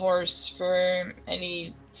and the horse for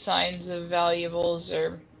any signs of valuables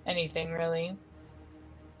or anything really.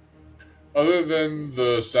 Other than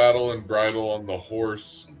the saddle and bridle on the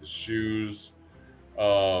horse, the shoes,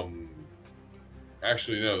 actually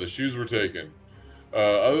no, the shoes were taken.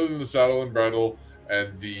 Other than the saddle and bridle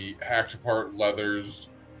and the hacked apart leathers,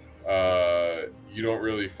 you don't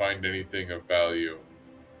really find anything of value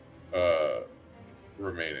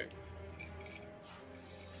remaining.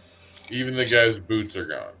 Even the guy's boots are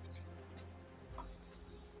gone.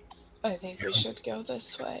 I think we should go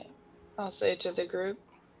this way. I'll say to the group.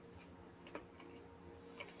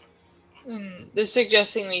 They're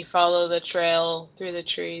suggesting we follow the trail through the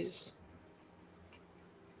trees.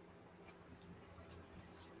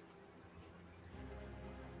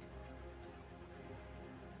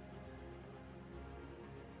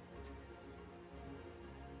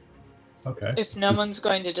 Okay. If no one's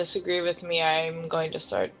going to disagree with me, I'm going to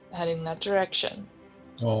start heading that direction.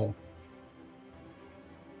 Well,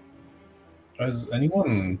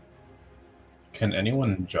 can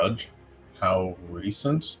anyone judge how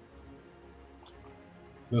recent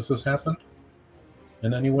this has happened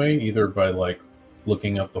in any way, either by like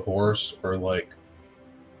looking at the horse or like,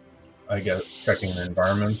 I guess, checking the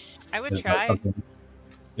environment? I would Is that try. something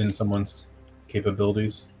in someone's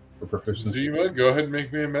capabilities or proficiency? Zima, go ahead and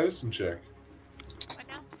make me a medicine check. Right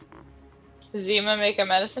now. Zima, make a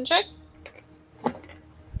medicine check.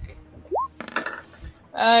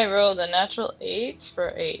 I rolled a natural 8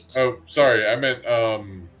 for 8. Oh, sorry, I meant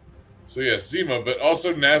so yes, Zima, but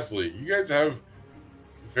also Nasli. You guys have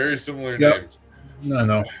very similar Yep. names.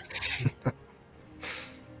 No.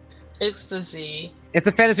 It's the Z. It's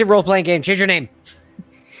a fantasy role-playing game. Change your name.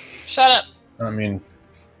 Shut up. I mean,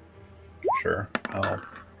 sure.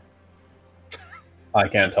 I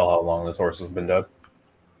can't tell how long this horse has been dead.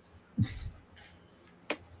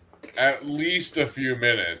 At least a few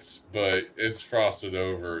minutes, but it's frosted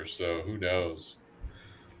over, so who knows?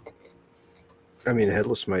 I mean,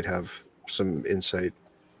 Headless might have some insight.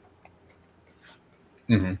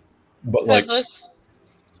 Mm-hmm. But like, Headless.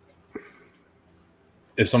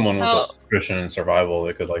 if someone was Oh. like, proficient in survival,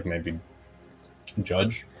 they could like maybe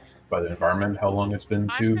judge by the environment how long it's been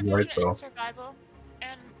I'm too, proficient right? So in survival,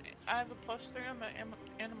 and I have a +3 on my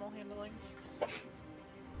animal handling.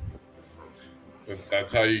 But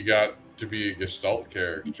that's how you got to be a Gestalt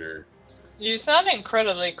character. You sound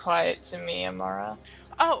incredibly quiet to me, Amara.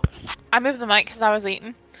 Oh, I moved the mic because I was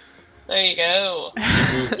eating. There you go.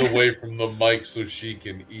 She moves away from the mic so she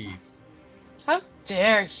can eat. How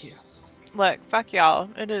dare you? Look, fuck y'all.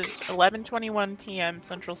 It is 11:21 p.m.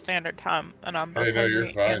 Central Standard Time, and I'm both Hey, no, you're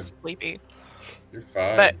hungry and fine. sleepy. You're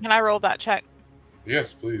fine. But can I roll that check?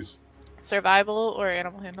 Yes, please. Survival or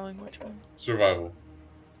animal handling? Which one? Survival.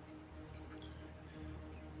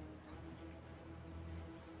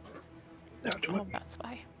 Oh, that's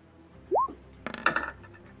why.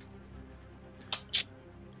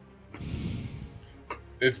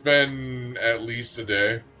 It's been at least a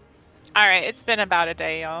day. All right, it's been about a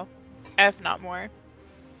day, y'all, if not more.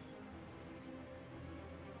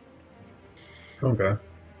 okay.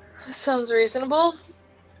 Sounds reasonable.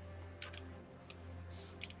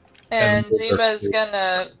 And And Zima's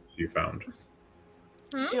gonna. You found.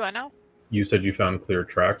 Do I know? You said you found clear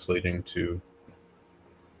tracks leading to.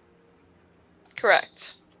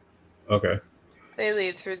 Correct. Okay. They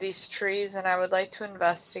lead through these trees, and I would like to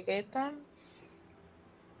investigate them.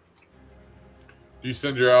 Do you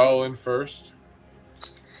send your owl in first?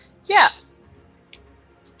 Yeah.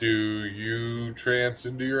 Do you trance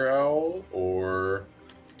into your owl, or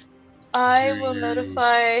I Do will you-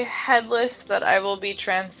 notify Headless that I will be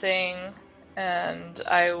trancing and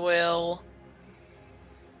I will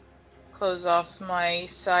close off my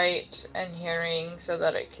sight and hearing so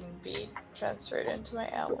that it can be transferred into my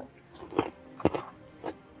owl.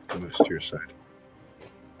 Moves to your side.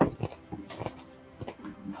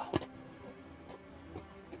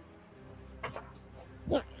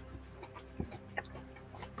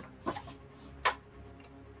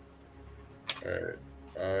 Alright.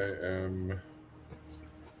 I am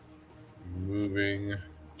moving.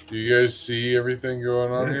 Do you guys see everything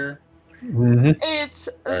going on Yeah. here? Mm-hmm. It's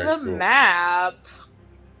Alright, the cool. map.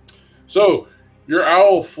 So, your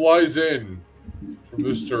owl flies in from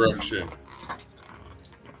this direction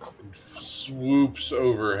and swoops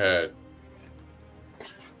overhead.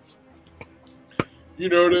 You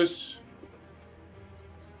notice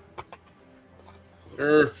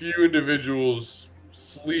there are a few individuals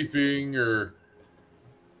sleeping or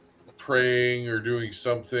praying or doing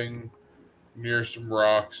something near some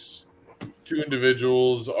rocks. Two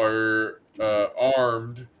individuals are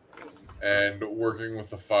armed and working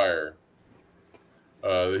with a fire.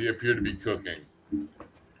 They appear to be cooking.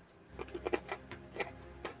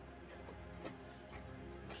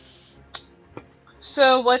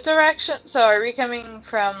 So what direction? So are we coming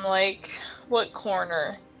from like what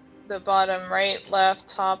corner? The bottom right, left,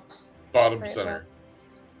 top, Bottom right, center. left,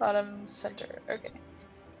 bottom, center. Okay.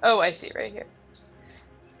 Oh, I see right here.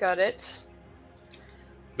 Got it.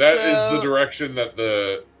 That is the So- direction that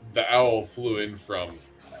the owl flew in from,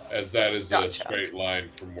 as that is a Gotcha. straight line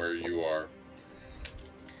from where you are.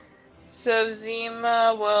 So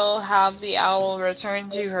Zima will have the owl return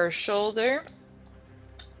to her shoulder.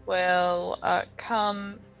 Will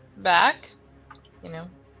come back, and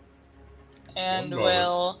One moment.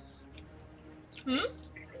 will.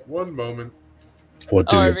 One moment. What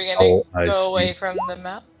do Oh, are you we gonna call I go see? away from the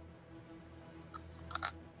map?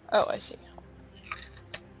 Oh, I see.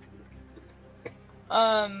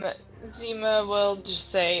 Zima will just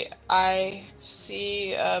say, I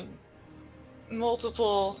see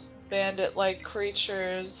multiple bandit-like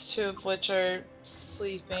creatures, two of which are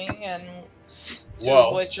sleeping and two Well-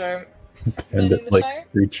 of which are And mending the like fire.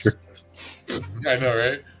 creatures. I know,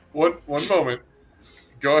 right? One moment.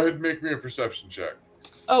 Go ahead and make me a perception check.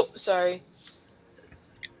 Oh, sorry.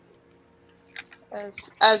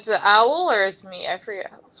 As the owl or as me? I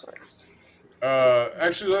forget how this works.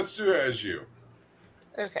 Actually, let's do it as you.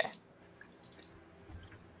 Okay.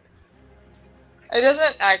 It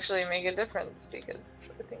doesn't actually make a difference because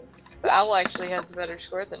I think the owl actually has a better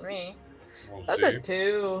score than me. We'll That's see. a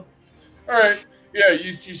 2. All right. Yeah,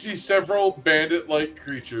 you see several bandit-like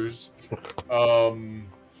creatures,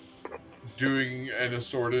 doing an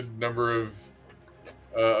assorted number of,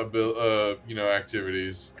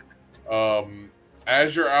 activities.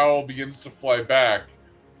 As your owl begins to fly back,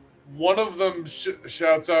 one of them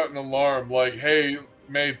shouts out an alarm like, "Hey,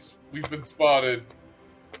 mates, we've been spotted,"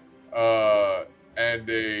 and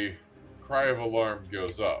a cry of alarm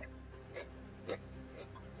goes up.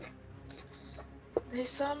 They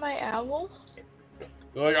saw my owl?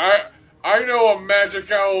 They're like, I know a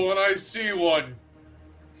magic owl when I see one.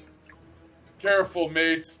 Careful,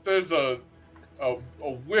 mates. There's a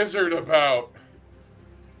wizard about.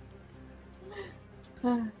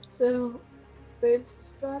 So, they've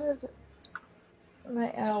spotted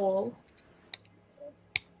my owl.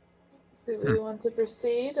 Do we want to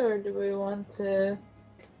proceed or do we want to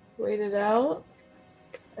wait it out?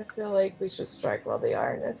 I feel like we should strike while the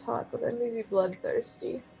iron is hot, but I may be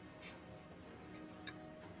bloodthirsty.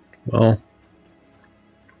 Well,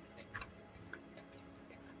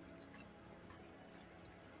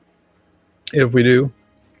 if we do,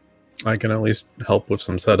 I can at least help with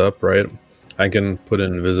some setup, right? I can put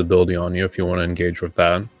invisibility on you if you want to engage with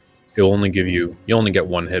that. It'll only give you only get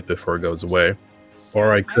one hit before it goes away.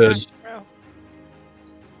 Or I could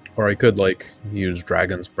like use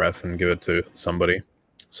Dragon's Breath and give it to somebody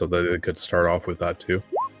so that it could start off with that too.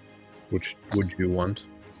 Which would you want?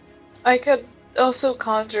 I could also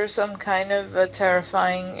conjure some kind of a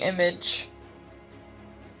terrifying image.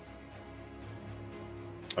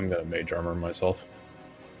 I'm gonna mage armor myself.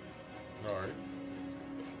 All right.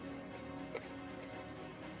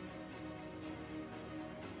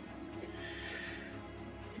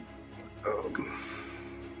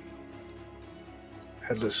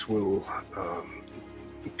 Headless will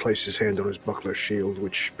place his hand on his buckler shield,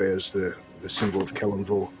 which bears the symbol of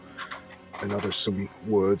Kellenvor, and utters some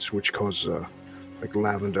words which cause like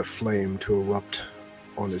lavender flame to erupt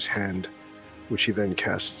on his hand, which he then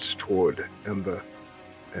casts toward Ember,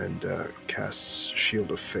 and casts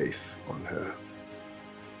Shield of Faith on her.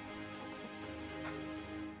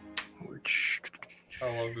 Which How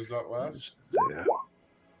long does that last? there.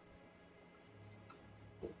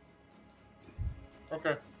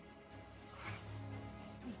 Okay.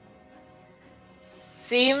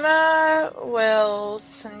 Seema will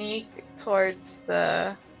sneak towards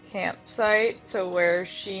the campsite to where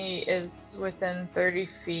she is within 30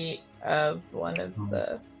 feet of one of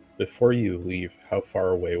the. Before you leave, how far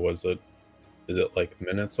away was it? Is it like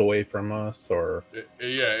minutes away from us, or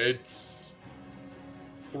Yeah, it's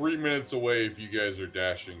 3 minutes away if you guys are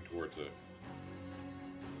dashing towards it.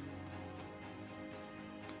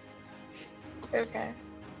 Okay.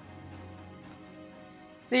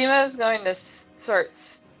 Seema is going to start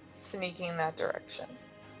sneaking that direction.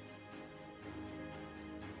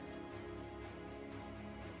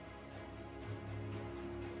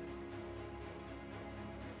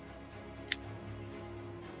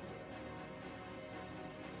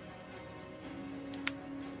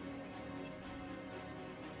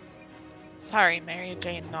 Sorry, Mary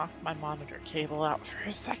Jane knocked my monitor cable out for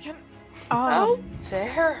a second. How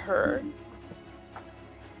dare her?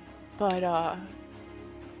 But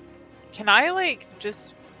can I like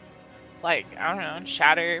just like I don't know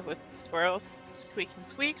shatter with squirrels? Squeak and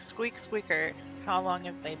squeak, squeak squeaker. How long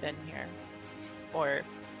have they been here? Or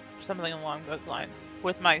something along those lines.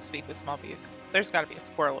 With my speak with small beasts. There's got to be a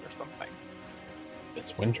squirrel or something.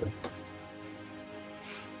 it's winter?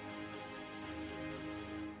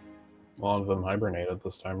 A lot of them hibernate at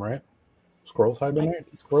this time, right? Squirrels hibernate?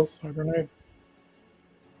 Squirrels hibernate?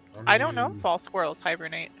 I don't know mean, if all squirrels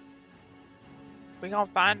hibernate. We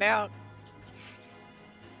gonna find out.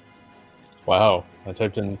 Wow, I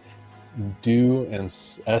typed in do and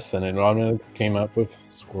S and it automatically came up with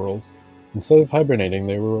squirrels. Instead of hibernating,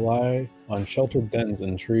 they rely on sheltered dens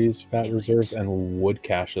in trees, fat reserves, and wood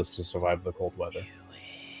caches to survive the cold weather.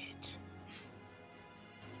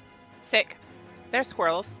 Sick. They're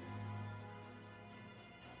squirrels.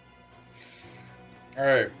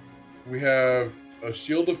 Alright. We have a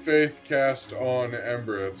Shield of Faith cast on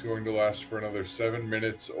Ember that's going to last for another 7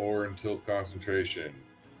 minutes or until concentration.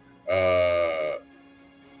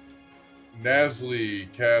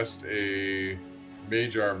 Nasli cast a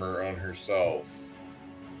Mage Armor on herself.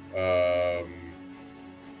 Aerith,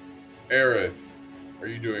 are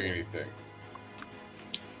you doing anything?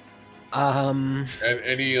 And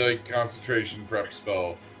any like concentration prep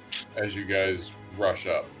spell as you guys rush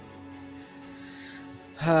up?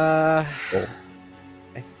 I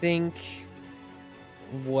think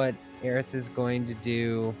what Aerith is going to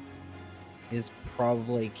do is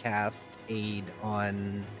probably cast Aid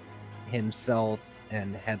on himself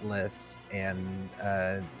and Headless and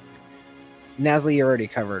Nasli, you're already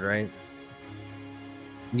covered, right?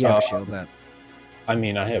 You have a shield up. I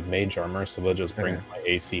mean, I have mage armor, so that just brings Okay. my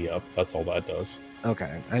AC up. That's all that does.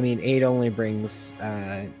 Okay. I mean, 8 only brings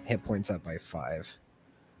hit points up by 5.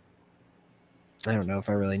 I don't know if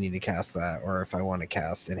I really need to cast that or if I want to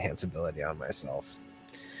cast Enhance Ability on myself.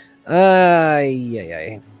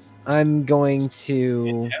 Yeah. I'm going to...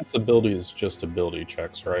 Enhance ability is just ability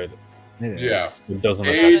checks, right? It Yeah. is. It doesn't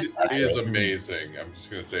Aid affect is accurate. amazing. I'm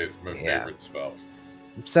just gonna say it's my Yeah. favorite spell.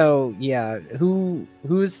 So, yeah, who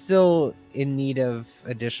is still in need of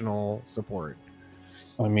additional support?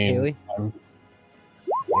 I mean, Haley? I'm,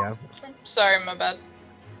 Yeah. Sorry, my bad.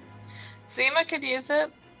 Seema could use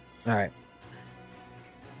it. All right.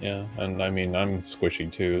 yeah, and I mean, I'm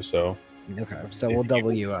squishy too, so Okay. So we'll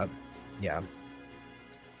double you up. Yeah.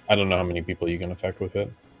 I don't know how many people you can affect with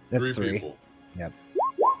it. That's 3 3. people. Yep.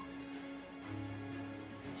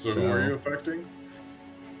 So who So- are you affecting?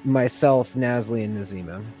 Myself, Nasli, and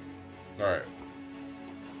Nazima. Alright.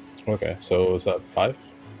 Okay, so is that 5?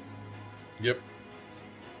 Yep.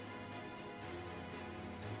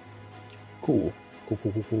 Cool.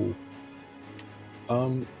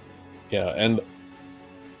 Yeah, and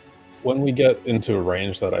when we get into a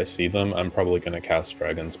range that I see them, I'm probably going to cast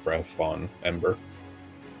Dragon's Breath on Ember.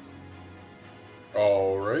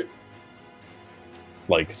 Alright.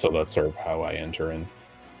 Like, so that's sort of how I enter in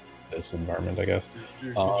this environment, I guess.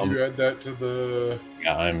 Could you add that to the...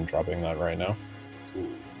 Yeah, I'm dropping that right now. Cool.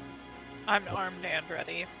 I'm armed and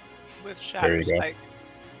ready with There Shatter you go. Spike.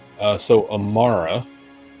 So Amara,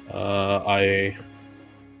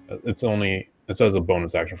 it says a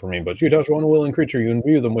bonus action for me, but you touch one willing creature, you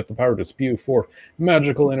imbue them with the power to spew forth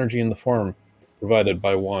magical energy in the form provided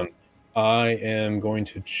by one. I am going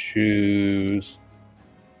to choose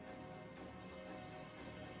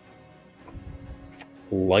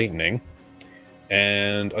lightning,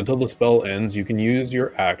 and until the spell ends, you can use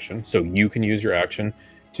your action. So you can use your action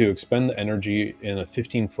to expend the energy in a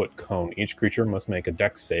 15-foot cone. Each creature must make a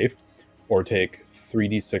dex save or take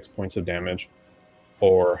 3d6 points of damage,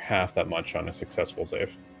 or half that much on a successful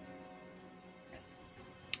save.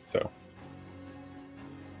 So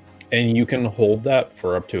And you can hold that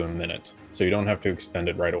for up to a minute, so you don't have to expend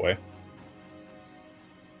it right away.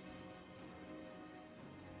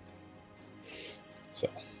 So,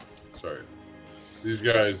 Sorry. These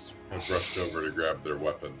guys have rushed over to grab their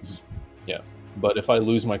weapons. but if I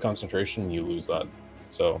lose my concentration, you lose that.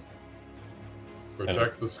 So,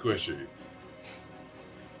 Protect the squishy.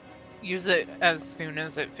 Use it as soon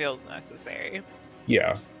as it feels necessary.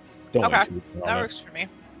 yeah. Don't Okay, wait too long That on it. works for me.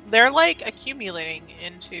 They're like accumulating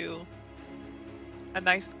into a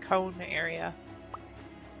nice cone area.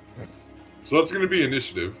 So that's going to be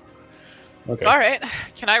initiative. Okay. All right,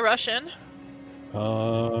 can I rush in?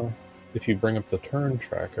 If you bring up the turn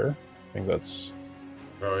tracker, I think that's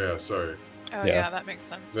Oh, yeah, sorry. Oh Yeah. yeah, that makes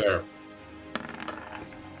sense. There.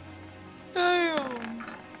 Damn.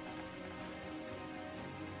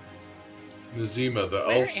 Nazima, the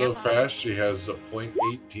Where elf so am I? fast she has a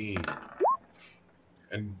 .18.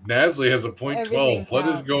 And Nasli has a .12. Everything What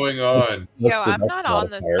is counts. going on? Yo, the I'm dex not on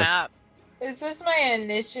this modifier. map. It's just my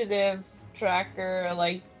initiative tracker,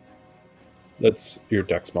 like, That's your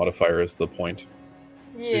dex modifier is the point.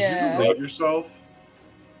 yeah. Did you delete yourself?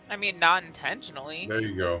 I mean, not intentionally. There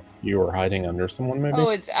you go. You were hiding under someone, maybe? Oh,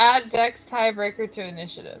 it's add dex tiebreaker to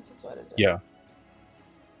initiative, is what it is. Yeah.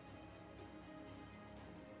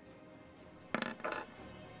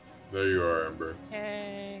 There you are, Ember.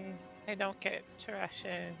 Yay! I don't get to rush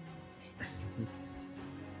in.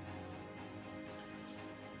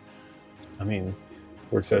 I mean,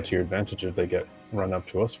 works out to your advantage if they get run up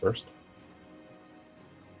to us first.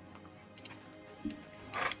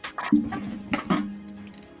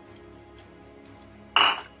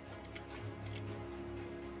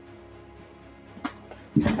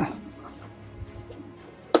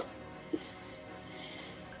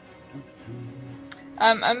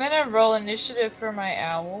 I'm gonna roll initiative for my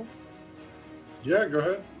owl. Yeah, go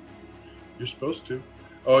ahead. You're supposed to.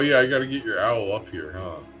 Oh, yeah, I got to get your owl up here,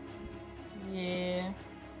 huh? Yeah.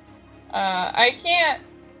 I can't.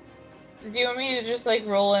 Do you want me to just like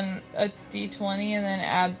roll in a d20 and then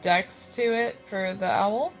add dex to it for the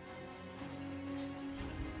owl?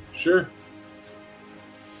 Sure.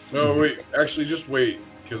 No, wait. Actually, just wait,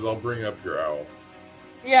 because I'll bring up your owl.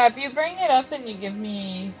 Yeah, if you bring it up and you give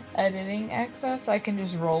me editing access, I can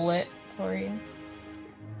just roll it for you.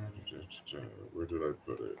 Where did I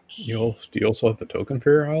put it? Do you also have the token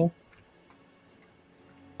for your owl?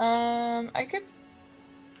 I could.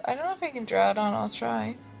 I don't know if I can draw it on. I'll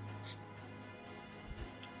try.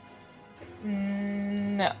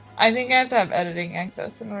 No, I think I have to have editing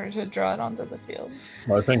access in order to draw it onto the field.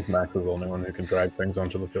 Well, I think Max is the only one who can drag things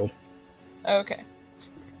onto the field. Okay.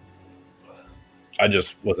 I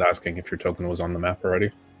just was asking if your token was on the map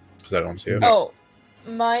already, because I don't see it. Oh,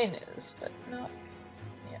 mine is, but not.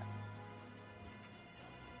 Yeah.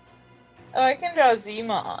 Oh, I can draw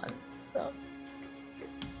Zima on. So.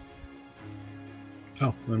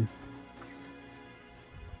 Oh, then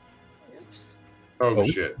Oops. Oh, Oh.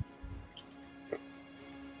 shit.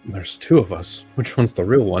 there's two of us. Which one's the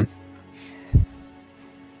real one?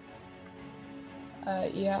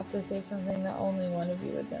 You have to say something that only one of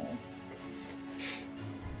you would know.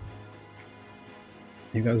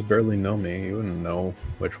 You guys barely know me. You wouldn't know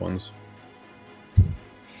which ones.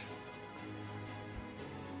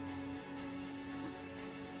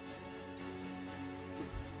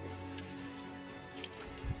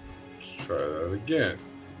 Let's try that again.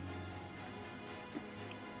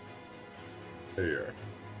 There you are.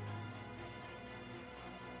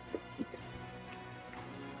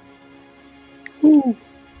 Ooh.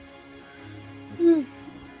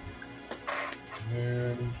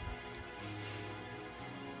 And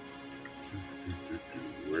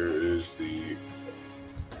where is the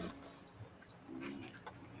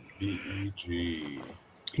EEG?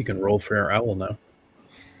 You can roll for your owl now,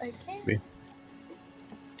 I can't.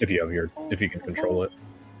 if you can control it.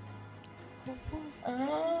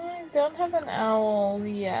 I don't have an owl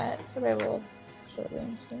yet, but I will show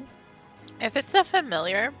them soon. If it's a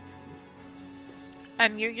familiar,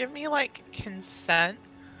 and you give me like consent,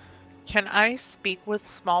 can I speak with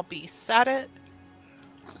small beasts at it?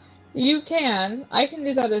 You can. I can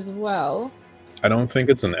do that as well. I don't think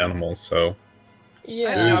it's an animal, so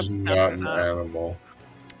Yeah. It is not an animal.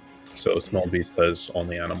 Small beast says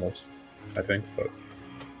only animals, I think. But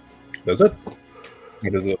does it? Or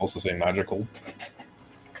does it also say magical?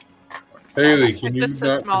 Haley, can you This is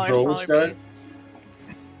not control this guy? beasts.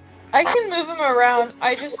 I can move him around.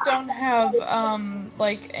 I just don't have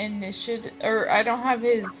like initiative, or I don't have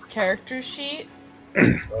his character sheet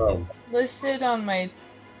Oh, listed on my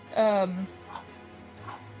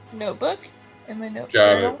notebook in my notebook.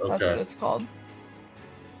 Got it, That's okay. what it's called.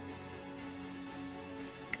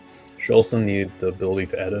 She'll also need the ability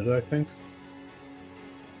to edit, I think.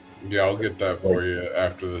 Yeah, I'll get that for you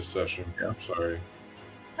after this session. Yeah. I'm sorry.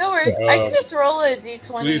 No worries. I can just roll a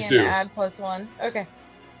d20 please and do. add +1. Okay.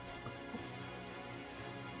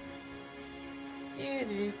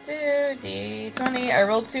 D20. I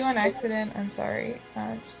rolled 2 on accident. I'm sorry.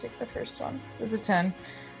 Just take the first one. It was a 10.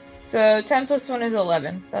 So 10 + 1 is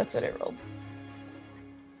 11. That's what I rolled.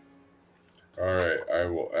 Alright, I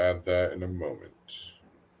will add that in a moment.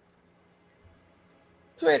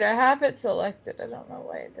 So wait, I have it selected. I don't know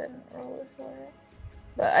why it didn't roll it for it.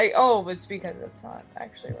 But it's because it's not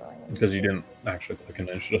actually rolling. Because you didn't actually click an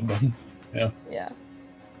initiative button. Yeah.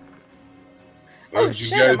 Oh, Oh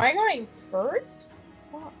shit, am I going first?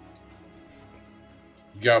 Fuck.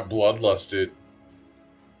 You got bloodlusted.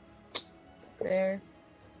 Fair.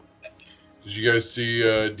 Did you guys see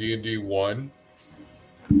D&D 1?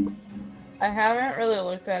 I haven't really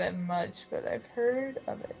looked at it much, but I've heard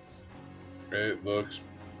of it. It looks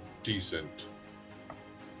decent.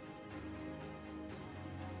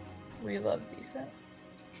 We love decent.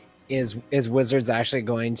 Is Wizards actually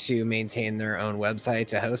going to maintain their own website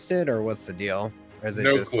to host it, or what's the deal? Or is it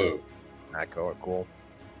No just clue. cool?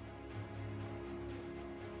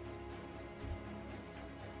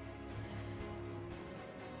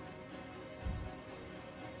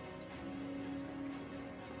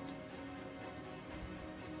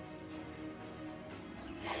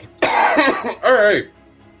 All right.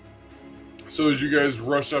 So as you guys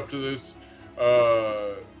rush up to this,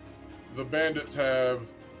 the bandits have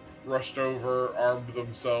rushed over, armed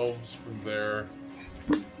themselves from their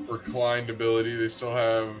reclined ability. They still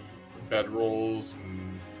have bedrolls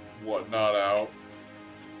and whatnot out.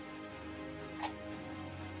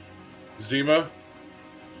 Zima,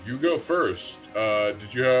 you go first.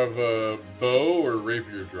 Did you have a bow or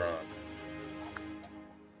rapier drawn?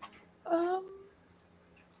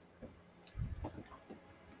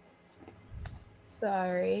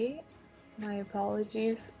 Sorry. My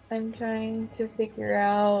apologies. I'm trying to figure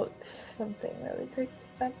out something really quick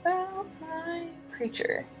about my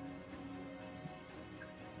creature.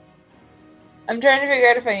 I'm trying to figure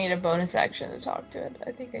out if I need a bonus action to talk to it.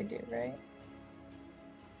 I think I do, right?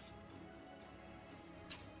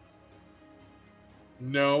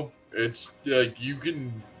 No, it's like you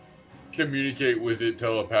can communicate with it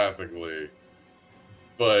telepathically,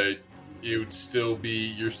 but it would still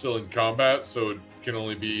be, you're still in combat, so it can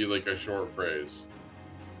only be like a short phrase.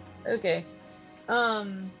 Okay.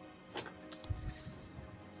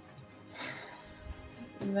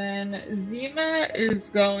 Then Zima is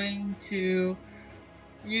going to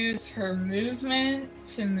use her movement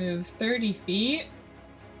to move 30 feet.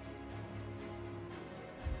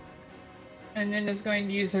 And then is going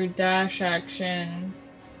to use her dash action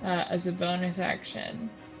as a bonus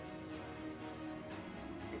action.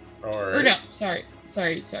 Alright. Or no, sorry.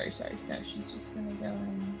 No, she's just gonna go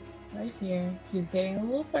in right here. She's getting a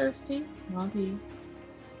little thirsty. Mommy.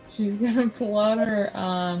 She's gonna pull out her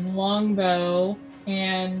longbow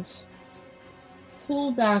and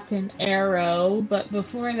pull back an arrow, but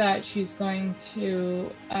before that she's going to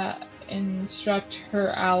instruct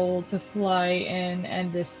her owl to fly in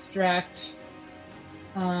and distract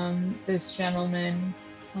this gentleman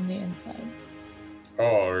on the inside.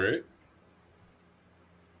 Alright.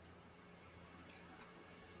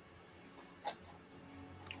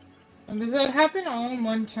 Does that happen all in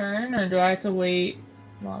one turn, or do I have to wait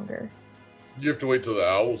longer? You have to wait till the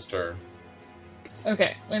owl's turn.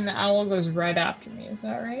 Okay, when the owl goes right after me, is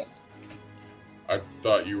that right? I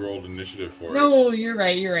thought you rolled initiative for it. No, you're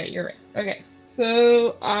right. Okay,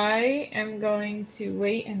 so I am going to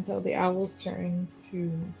wait until the owl's turn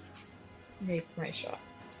to make my shot.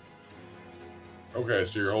 Okay,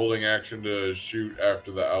 so you're holding action to shoot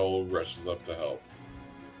after the owl rushes up to help.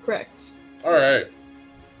 Correct. Alright.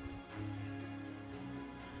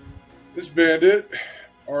 This bandit,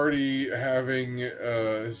 already having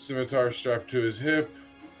his scimitar strapped to his hip,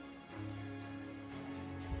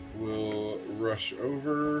 will rush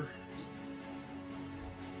over.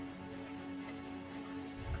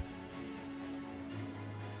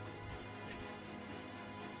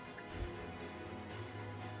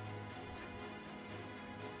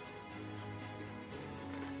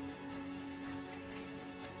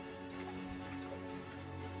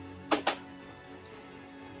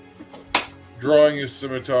 Drawing his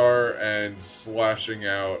scimitar and slashing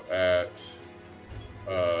out at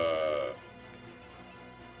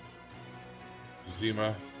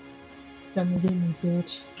Zima. Come get me,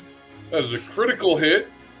 bitch. That is a critical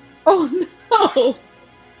hit. Oh no!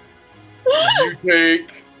 You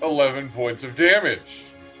take 11 points of damage.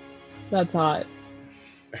 That's hot.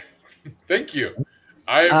 Thank you.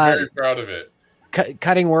 I am very proud of it.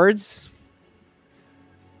 Cutting words.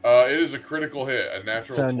 It is a critical hit, a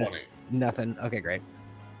natural So 20. Nothing. Okay, great.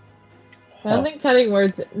 I don't think cutting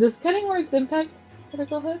words. Does cutting words impact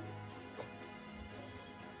critical hits?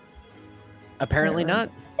 Apparently not.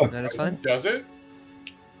 That is fine. Does it?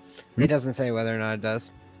 It doesn't say whether or not it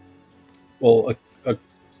does. Well,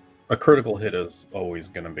 a critical hit is always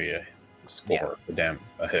going to be a score,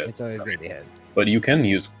 a hit. It's always going to be hit. But you can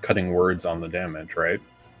use cutting words on the damage, right?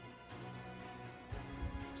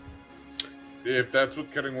 If that's what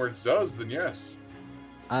cutting words does, then yes.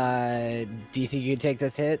 Do you think you could take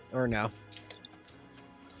this hit or no?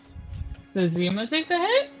 Does Zima take the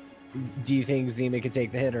hit? Do you think Zima could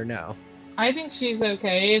take the hit or no? I think she's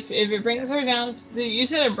okay. If it brings her down, you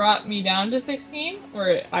said it brought me down to 16,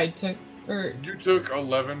 or I took, or You took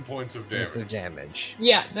 11 points of damage. Points of damage.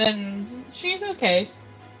 yeah, then she's okay.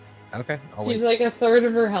 Okay, I'll She's wait. like a third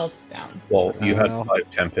of her health down. Well, you had Oh. 5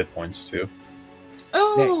 temp hit points too.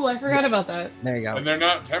 Oh, I forgot about that. There you go. And they're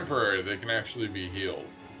not temporary, they can actually be healed.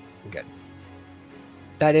 Good.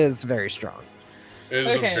 That is very strong. It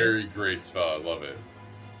is Okay. a very great spell. I love it.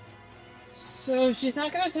 So she's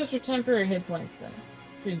not gonna touch her temporary hit points then.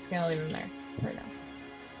 She's just gonna leave them there right now.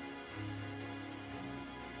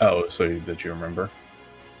 Oh, so did you remember?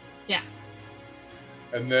 Yeah.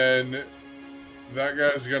 And then that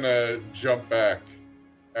guy's gonna jump back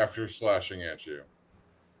after slashing at you.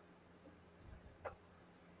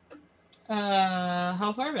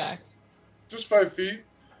 How far back? Just 5 feet.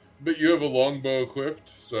 But you have a longbow equipped,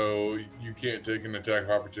 so you can't take an attack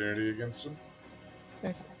of opportunity against him.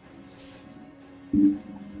 Okay.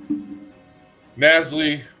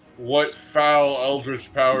 Nasli, what foul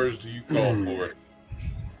eldritch powers do you call forth?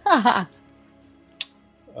 Haha.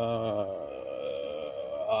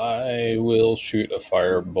 I will shoot a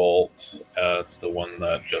firebolt at the one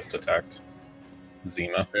that just attacked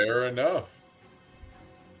Zima. Fair enough.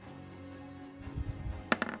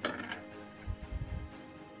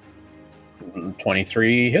 Mm,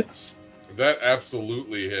 23 hits. That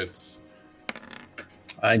absolutely hits.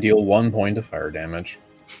 I deal 1 point of fire damage.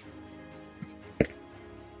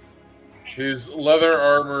 His leather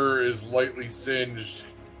armor is lightly singed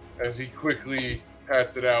as he quickly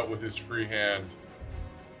pats it out with his free hand.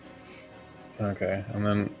 Okay, and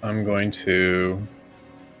then I'm going to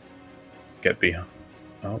get behind.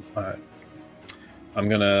 Oh, I'm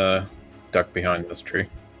gonna duck behind this tree,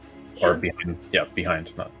 Sure. or behind. Yeah,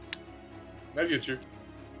 behind, not. I get you.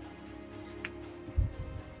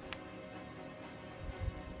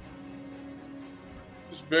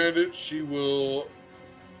 This bandit, she will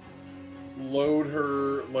load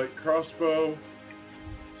her light crossbow,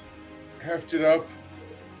 heft it up,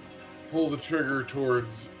 pull the trigger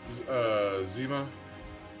towards Zima.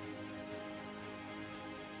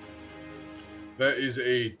 That is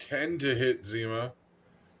a 10 to hit Zima,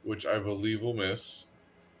 which I believe will miss.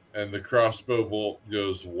 And the crossbow bolt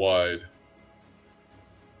goes wide.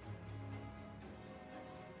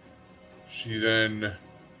 She then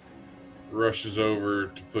rushes over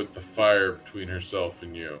to put the fire between herself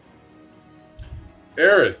and you.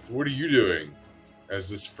 Aerith, what are you doing as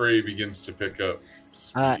this fray begins to pick up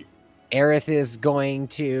speed? Aerith is going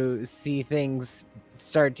to see things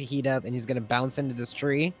start to heat up and he's going to bounce into this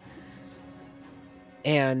tree.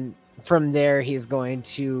 And from there, he's going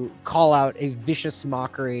to call out a vicious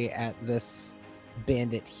mockery at this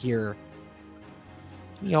bandit here.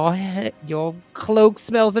 Your cloak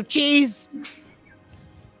smells of cheese.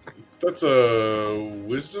 That's a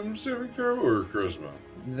wisdom saving throw or charisma?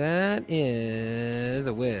 That is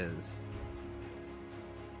a whiz.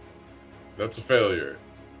 That's a failure.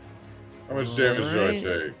 How much damage do I Alright.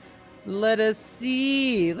 take? Let us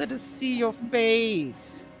see. Let us see your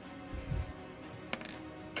fate.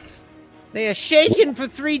 They are shaken for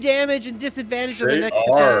 3 damage and disadvantage on the They next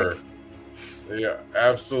are. attack. They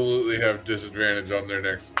absolutely have disadvantage on their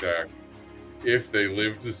next attack. If they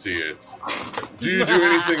live to see it. Do you do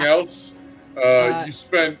anything else? You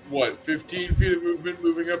spent, 15 feet of movement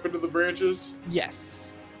moving up into the branches?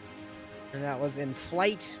 Yes. And that was in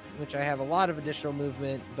flight, which I have a lot of additional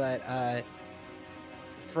movement, but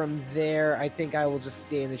from there, I think I will just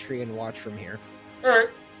stay in the tree and watch from here. Alright.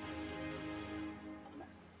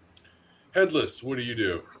 Headless, what do you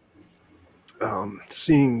do?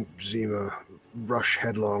 Seeing Zima rush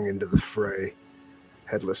headlong into the fray,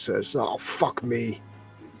 Headless says, "Oh, fuck me,"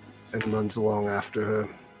 and runs along after her.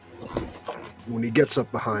 When he gets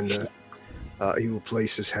up behind her, he will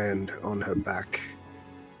place his hand on her back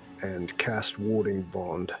and cast Warding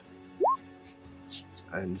Bond.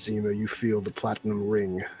 And Zima, you feel the platinum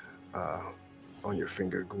ring on your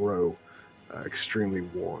finger grow extremely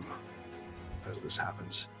warm. as this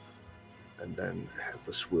happens. And then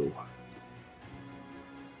Headless will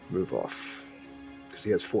move off because he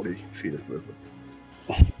has 40 feet of movement.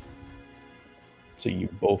 So you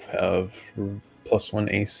both have +1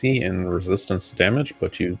 AC and resistance to damage,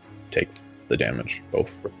 but you take the damage,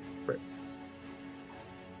 both. Right.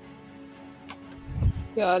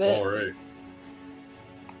 Got it. All right.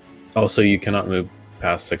 Also, you cannot move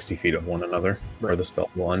past 60 feet of one another, or the spell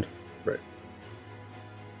will end.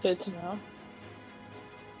 Good to know.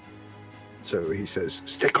 So he says,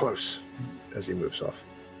 "Stay close," as he moves off.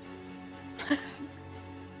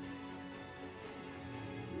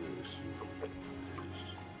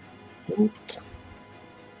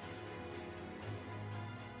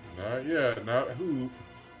 Not yet. Not who.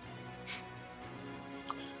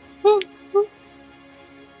 Woo, woo.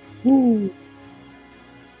 Woo!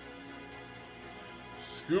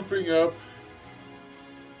 Scooping up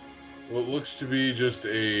what looks to be just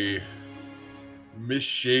a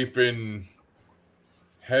misshapen,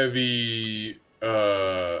 heavy,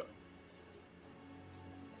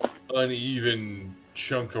 uneven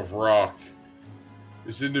chunk of rock.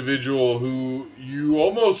 This individual who you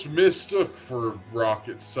almost mistook for rock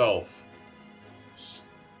itself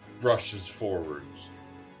rushes forwards.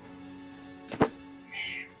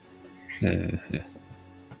 Mm-hmm.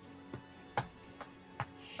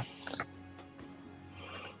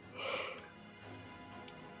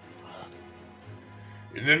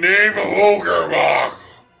 In the name of Ogre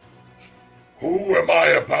who am I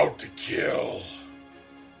about to kill?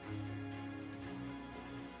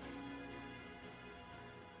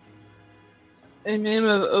 In the name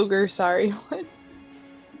of Ogre, sorry, what?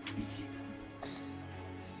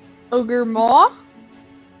 Ogre Maw?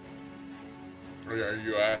 Are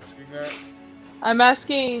you asking that? I'm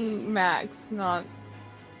asking Max, not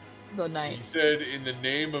the He knight. said, in the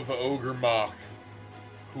name of Ogre Mach,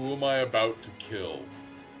 who am I about to kill?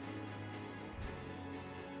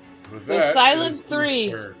 With The that, Silent it is Hoot's Three.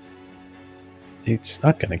 turn. He's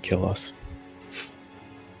not gonna kill us.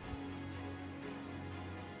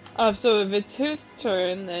 So if it's Hoot's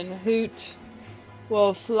turn, then Hoot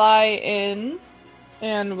will fly in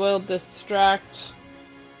and will distract.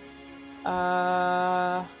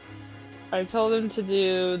 I told him to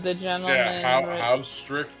do the gentleman. Yeah, how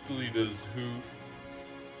strictly does Hoot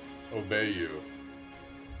obey you?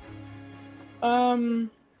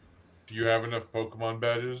 Do you have enough Pokemon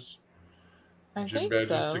badges? I Gym think badges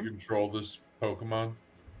so. to control this Pokemon?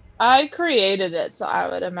 I created it, so I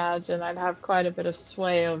would imagine I'd have quite a bit of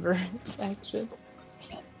sway over its actions.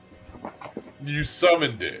 You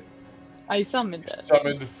summoned it. I summoned You it.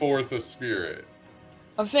 summoned forth a spirit.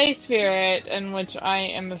 A Fey spirit in which I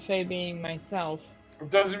am a Fey being myself.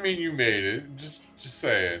 It doesn't mean you made it. Just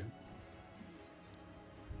saying.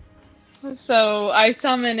 So I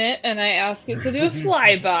summon it and I ask it to do a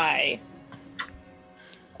flyby.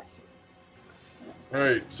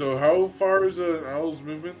 Alright, so how far is an owl's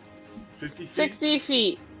movement? 50 feet? 60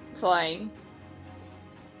 feet flying.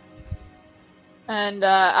 And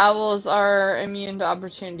owls are immune to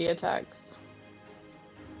opportunity attacks.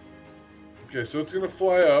 Okay, so it's gonna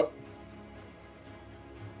fly up.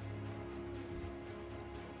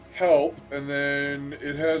 Help, and then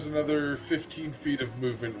it has another 15 feet of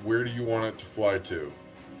movement. Where do you want it to fly to?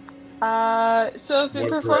 So if it What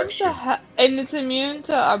performs direction? and it's immune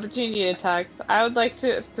to opportunity attacks, I would like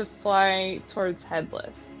to fly towards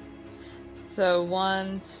Headless. So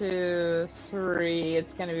 1, 2, 3.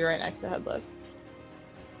 It's gonna be right next to Headless.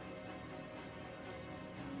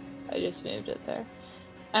 I just moved it there.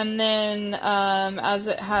 And then, as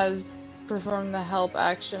it has performed the help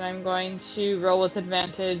action, I'm going to roll with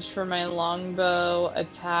advantage for my longbow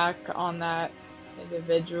attack on that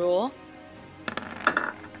individual.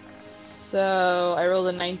 So I rolled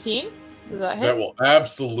a 19. Does that hit? That will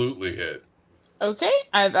absolutely hit. Okay,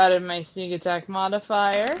 I've added my sneak attack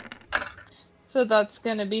modifier. So that's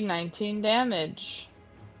gonna be 19 damage.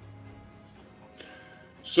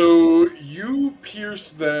 So you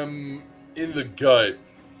pierce them in the gut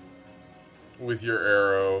with your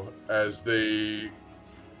arrow as they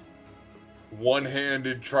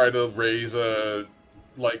one-handed try to raise a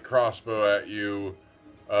light crossbow at you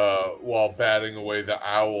while batting away the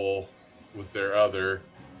owl with their other.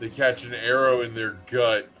 They catch an arrow in their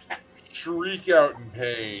gut, shriek out in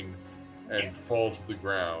pain, and fall to the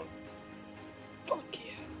ground. Fuck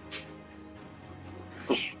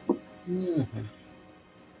yeah.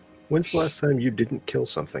 When's the last time you didn't kill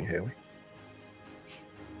something, Haley?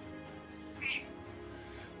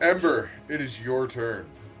 Ember, it is your turn.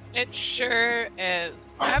 It sure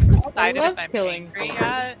is. I haven't decided love if I'm killing angry things.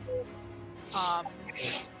 yet.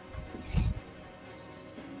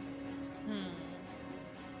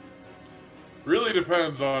 Really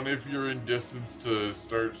depends on if you're in distance to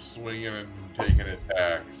start swinging and taking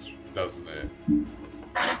attacks, doesn't it?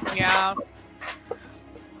 Yeah.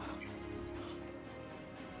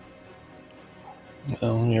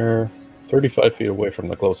 Well, you're 35 feet away from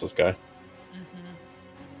the closest guy. hmm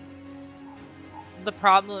The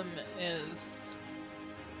problem is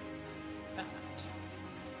that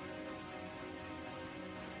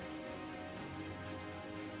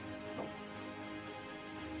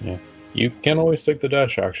You can always take the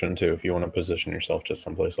dash action too if you want to position yourself just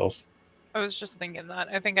someplace else. I was just thinking that.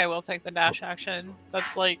 I think I will take the dash action.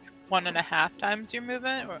 That's like 1.5 times your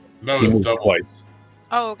movement. Or... No, You it's move double. twice.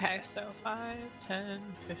 Oh, okay. So 5, 10,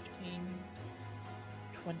 15,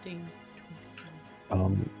 20.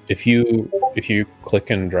 If you click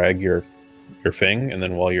and drag your thing, and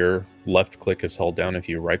then while your left click is held down, if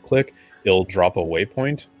you right click, it'll drop a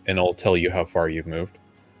waypoint and it'll tell you how far you've moved.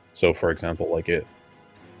 So, for example, like it,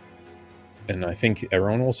 and I think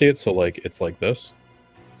everyone will see it. So, like it's like this.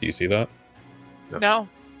 Do you see that? No.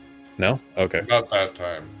 No? Okay. Not that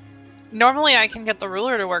time. Normally I can get the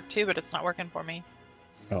ruler to work too, but it's not working for me.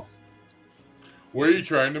 Where are you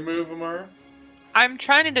trying to move, Amara? I'm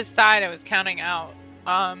trying to decide. I was counting out.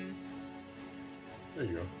 There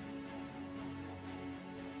you go.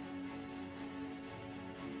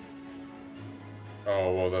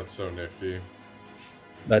 Oh, well, that's so nifty.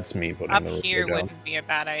 That's me putting Up the ruler here down. wouldn't be a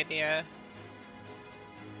bad idea.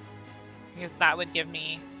 Because that would give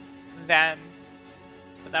me them.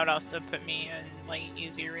 But that would also put me in like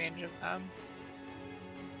easy range of them.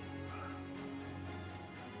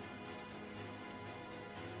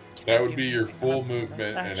 That would be your full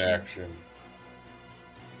movement and action.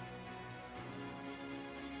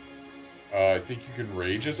 I think you can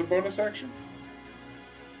rage as a bonus action.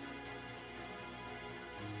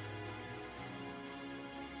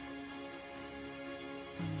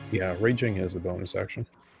 Yeah, raging is a bonus action.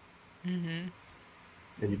 Mm-hmm.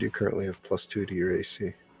 And you do currently have +2 to your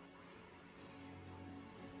AC.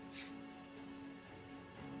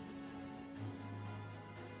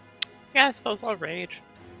 Yeah, I suppose I'll rage.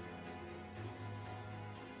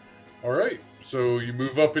 All right, so you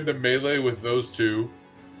move up into melee with those two,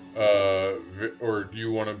 or do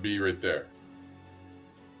you want to be right there?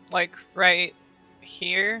 Like right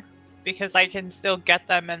here. Because I can still get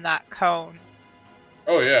them in that cone.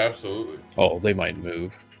 Oh yeah, absolutely. Oh, they might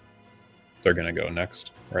move. They're gonna go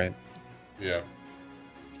next, right? Yeah.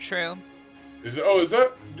 True. Is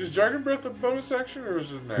Dragon Breath a bonus action or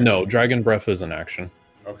is it an action? No, Dragon Breath is an action.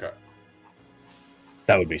 Okay.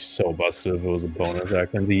 That would be so busted if it was a bonus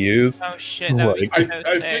action to use. Oh shit, that would be Like- so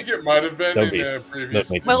I sick. think it might have been That'd in be a s- previous.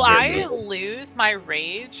 that'd make Will Very I brutal. lose my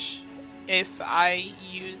rage if I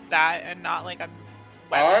use that and not like a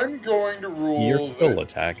weapon? I'm going to rule. You're still that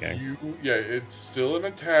attacking. it's still an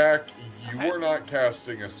attack. You Okay. are not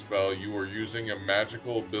casting a spell. You are using a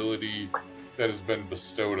magical ability that has been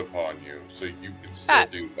bestowed upon you, so you can still Ah.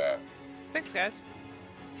 do that. Thanks, guys.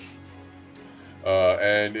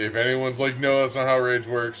 And if anyone's like, no, that's not how rage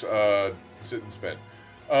works, sit and spin.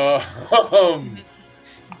 Um,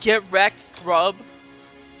 Get wrecked, scrub.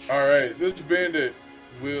 all right, this bandit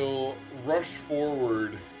will rush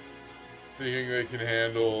forward, thinking they can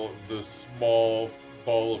handle the small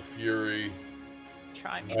ball of fury,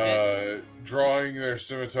 Try me, bitch. drawing their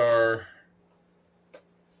scimitar.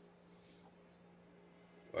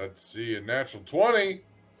 Let's see, a natural 20.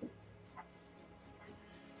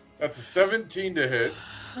 That's a 17 to hit,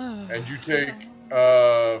 and you take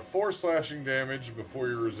 4 slashing damage before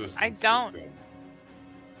your resistance. I don't. kicks in.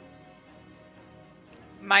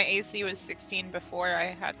 My AC was 16 before I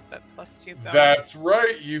had the +2 bonus. That's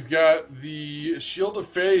right. You've got the Shield of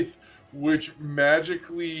Faith, which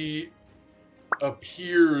magically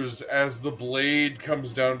appears as the blade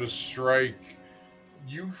comes down to strike.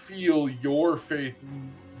 You feel your faith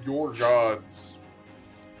in your gods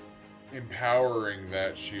empowering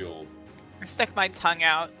that shield. I stick my tongue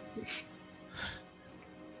out.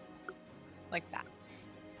 Like that.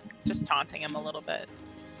 Just taunting him a little bit.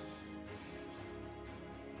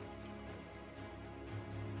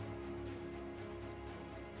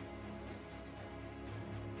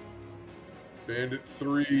 Bandit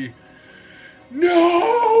 3.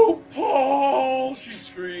 No, Paul! She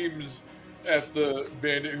screams at the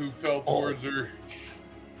bandit who fell towards her,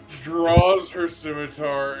 draws her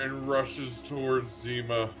scimitar, and rushes towards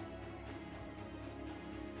Zima.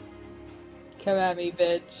 Come at me,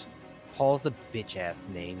 bitch. Paul's a bitch ass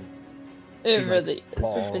name. It He really likes is a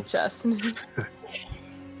balls. bitch ass name.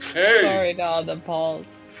 Hey, Sorry to all the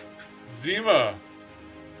Pauls. Zima!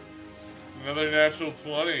 It's another natural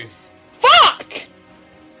 20. Fuck!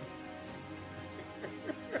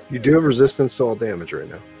 You do have resistance to all damage right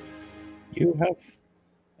now. You have.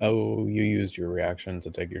 Oh, you used your reaction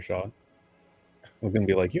to take your shot. I'm gonna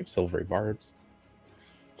be like, you have silvery barbs.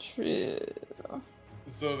 True.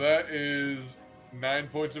 So that is 9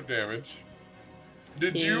 points of damage.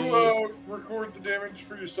 Did you record the damage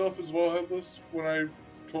for yourself as well, Headless, when I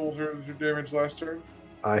told her your damage last turn?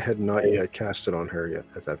 I had not yet cast it on her yet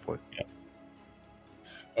at that point. Yeah.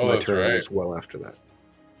 Oh, My that's turn right. was well after that.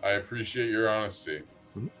 I appreciate your honesty.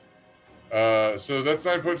 Mhm. So that's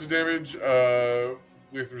 9 points of damage.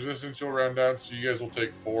 With resistance, you'll round down, so you guys will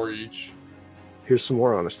take 4 each. Here's some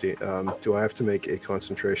more honesty. Do I have to make a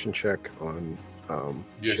concentration check on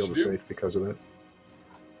Yes, Shield you of do. Faith because of that?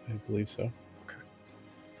 I believe so. Okay.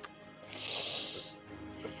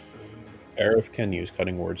 Aerith can use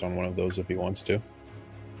cutting words on one of those if he wants to.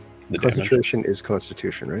 The damage. Concentration is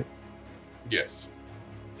Constitution, right? Yes.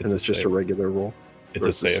 And it's just a save. regular roll? It's Or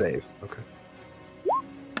a save. Okay.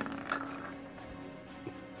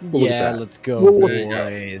 Look at Yeah, that. let's go, There you go.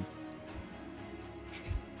 boys.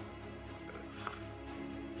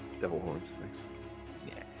 Devil horns, thanks.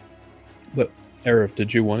 Aerith,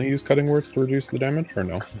 did you want to use cutting words to reduce the damage or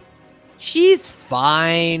no? She's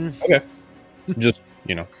fine. Just,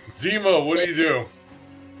 Zima, what do you do?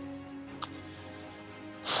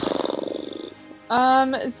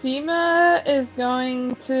 Zima is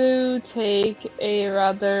going to take a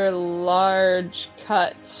rather large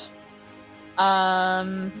cut.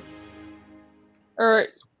 Per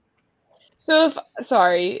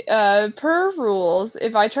rules,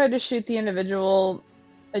 if I try to shoot the individual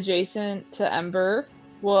adjacent to Ember,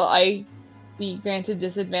 will I be granted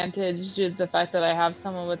disadvantage due to the fact that I have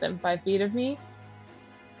someone within 5 feet of me?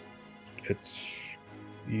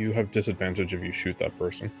 you have disadvantage if you shoot that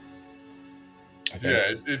person. I think.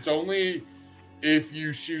 Yeah, it's only if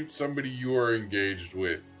you shoot somebody you are engaged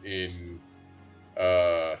with in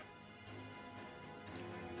melee.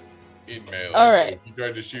 All So right. if you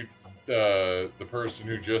tried to shoot the person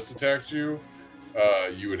who just attacked you,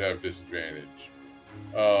 you would have disadvantage.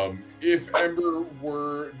 If Ember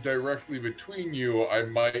were directly between you, I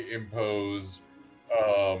might impose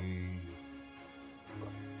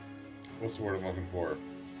what's the word I'm looking for?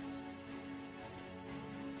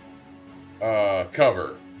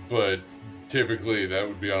 Cover, but typically that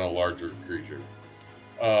would be on a larger creature.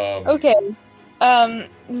 Okay.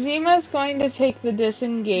 Zima's going to take the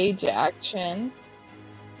disengage action.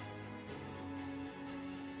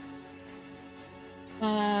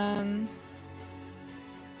 And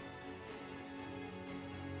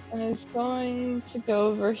is going to go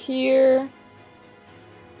over here.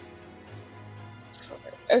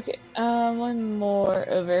 Okay, one more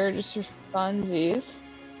over just for funsies.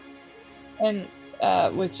 And,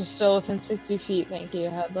 which is still within 60 feet, thank you,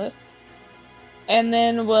 Headless. And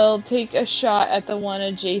then we'll take a shot at the one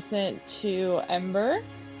adjacent to Ember.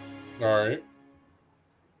 All right.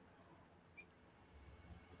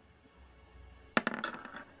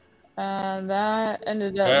 That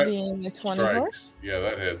ended up That being a 24. Strikes. Yeah,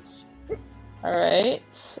 that hits. Alright,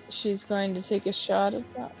 she's going to take a shot at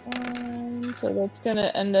that one. So that's going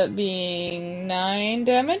to end up being 9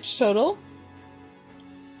 damage total.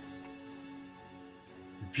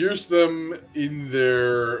 You pierce them in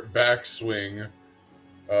their backswing,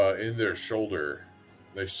 in their shoulder.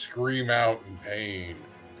 They scream out in pain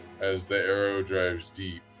as the arrow drives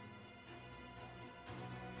deep.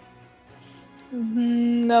 That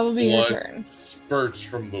will be your Blood turn. spurts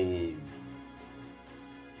from the wound.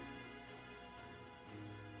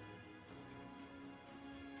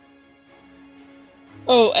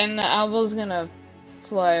 Oh, and the owl's gonna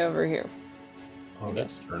fly over here On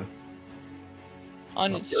its turn.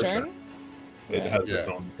 on Not its your turn. turn. It has its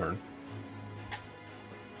Yeah. own turn.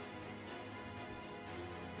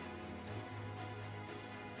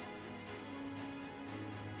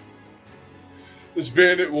 This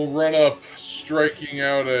bandit will run up, striking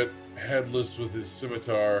out at Headless with his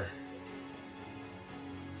scimitar.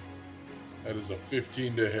 That is a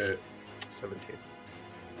 15 to hit. 17.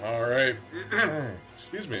 All right.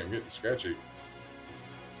 Excuse me, I'm getting scratchy.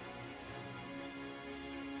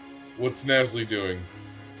 What's Nasli doing?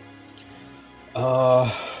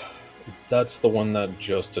 That's the one that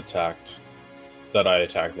just attacked. That I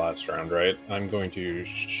attacked last round, right? I'm going to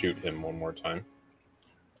shoot him one more time.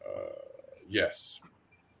 Yes.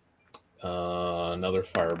 Another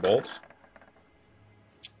firebolt.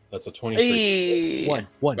 That's a 23. Hey.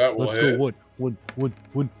 One. That will Let's hit. go.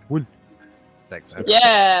 One. Sex.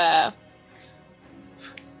 Yeah.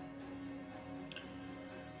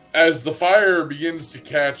 As the fire begins to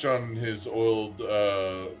catch on his oiled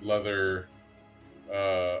leather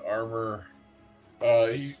armor,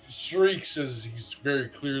 He shrieks as he's very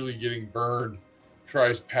clearly getting burned,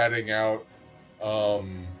 tries patting out,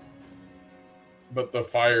 but the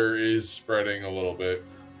fire is spreading a little bit.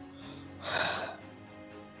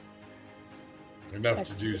 Enough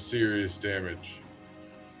to do serious damage.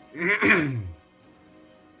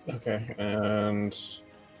 Okay, and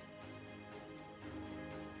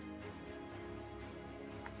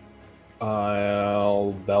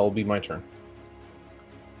that'll be my turn.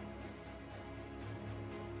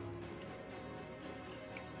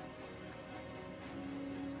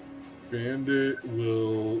 Bandit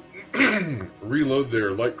will reload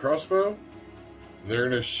their light crossbow. They're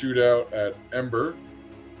going to shoot out at Ember.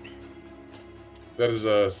 That is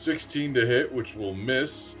a 16 to hit, which will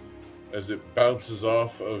miss as it bounces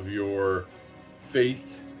off of your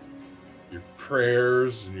faith, your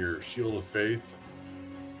prayers, and your shield of faith.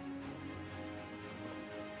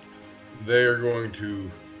 They are going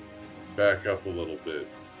to back up a little bit.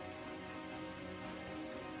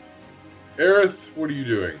 Aerith, what are you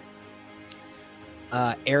doing?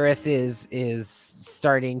 Aerith is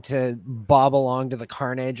starting to bob along to the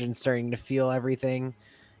carnage and starting to feel everything,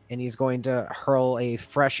 and he's going to hurl a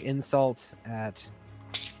fresh insult at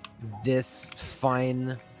this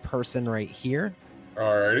fine person right here.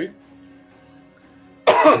 Alrighty.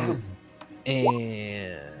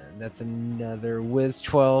 And that's another whiz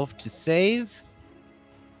 12 to save.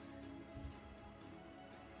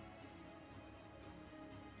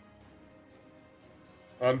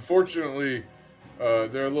 Unfortunately,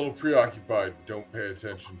 they're a little preoccupied. Don't pay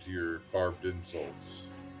attention to your barbed insults.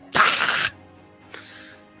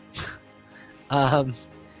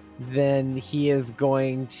 Then he is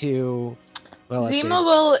going to. Well, let's Zima see.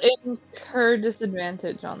 will incur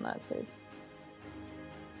disadvantage on that save.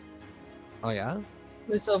 Oh yeah,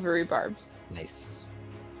 The silvery barbs. nice.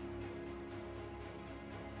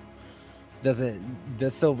 Does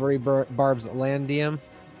silvery barbs land DM?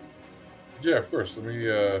 Yeah, of course. Let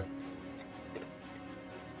me.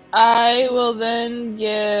 I will then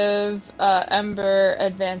give Ember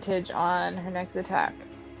advantage on her next attack.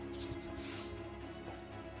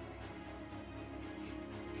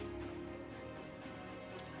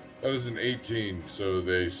 That is an 18, so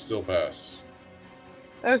they still pass.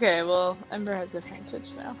 Okay, well, Ember has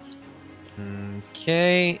advantage now.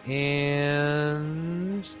 Okay,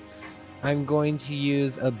 and I'm going to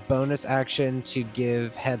use a bonus action to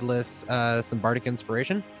give Headless some bardic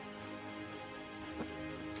inspiration.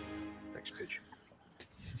 Thanks, Pidge.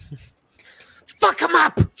 Fuck him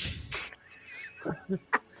up!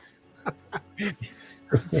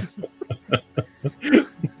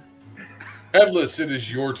 Headless, it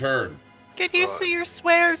is your turn. Get used to your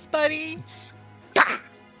swears, buddy.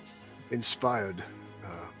 Inspired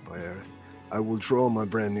by Aerith, I will draw my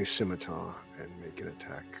brand new scimitar and make an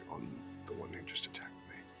attack on the one who just attacked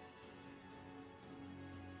me.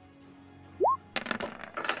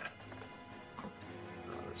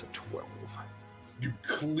 That's a 12. You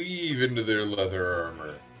cleave into their leather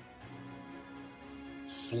armor,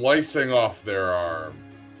 slicing off their arm.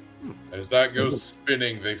 As that goes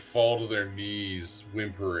spinning, they fall to their knees,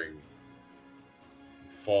 whimpering,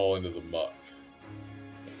 fall into the muck.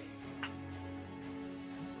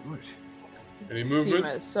 Right. Any movement?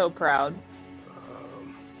 Zima is so proud.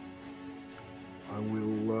 I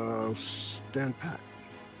will stand pat.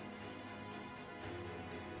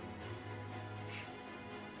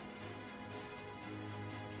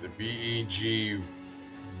 The BEG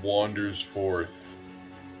wanders forth,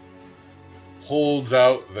 holds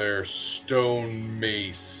out their stone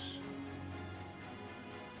mace,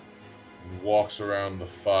 and walks around the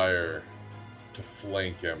fire to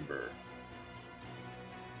flank Ember.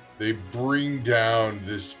 They bring down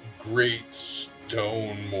this great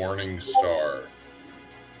stone morning star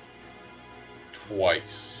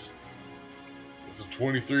twice. It's a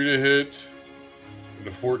 23 to hit and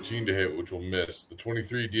a 14 to hit, which will miss. The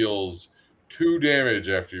 23 deals 2 damage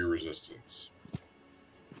after your resistance.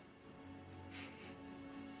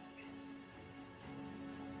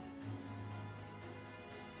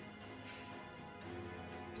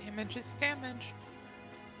 Damage is damage.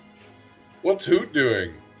 What's Hoot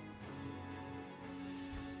doing?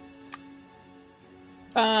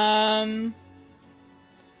 Can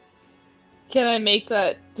I make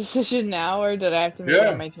that decision now, or did I have to make it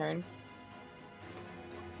on my turn?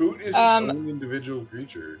 Hoot is its own individual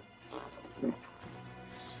creature.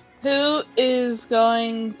 Who is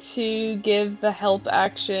going to give the help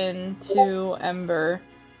action to Ember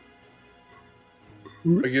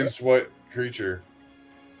Against what creature?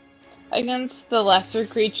 against the lesser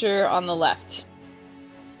creature on the left?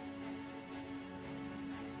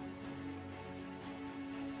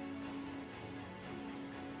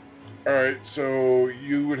 All right, so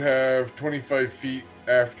you would have 25 feet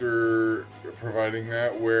after providing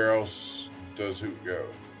that. Where else does Hoot go?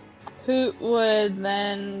 Hoot would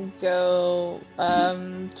then go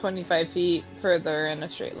 25 feet further in a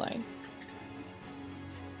straight line.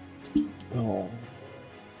 Oh.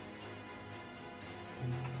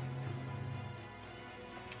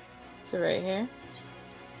 So right here.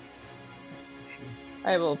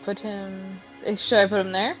 I will put him. Should I put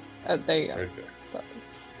him there? Oh, there you go. Right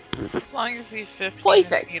there. As long as he's 15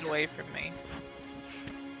 Perfect. feet away from me.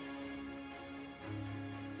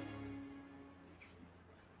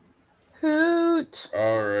 Hoot.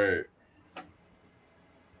 All right.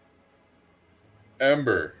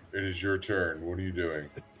 Ember, it is your turn. What are you doing?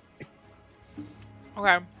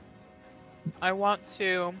 Okay. I want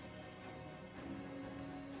to.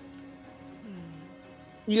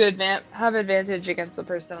 You have advantage against the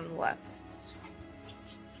person on the left.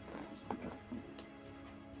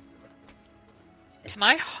 Can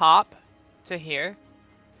I hop to here?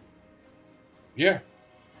 Yeah,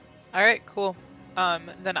 All right, cool.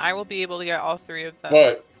 Then I will be able to get all three of them.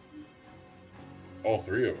 but all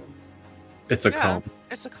three of them. It's a Yeah. cone.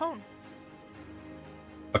 It's a cone.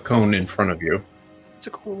 A cone in front of you. It's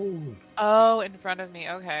a cool. Oh, in front of me.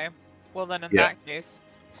 Okay. Well, then in Yeah. that case,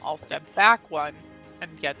 I'll step back one and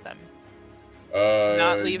get them. Uh,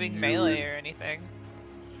 Not leaving you melee would- or anything.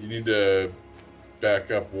 You need to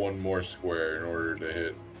back up one more square in order to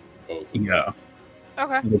hit both of them. Yeah.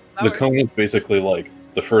 Okay. The works. cone is basically like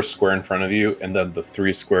the first square in front of you, and then the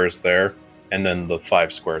 3 squares there, and then the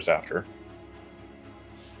 5 squares after.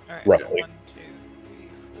 All right. Roughly. So 1, 2,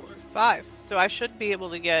 3, 4, 5. So I should be able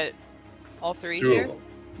to get all three Two here. of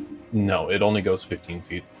them. No, it only goes 15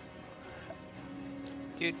 feet.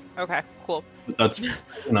 Dude. Okay. Cool. But that's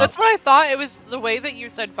That's enough. what I thought. It was the way that you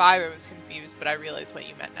said 5. I was confused, but I realized what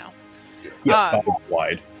you meant now. Yeah, um, 5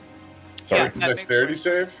 wide. Sorry. Yeah. It's That makes dexterity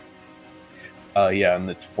sense. save. Yeah, and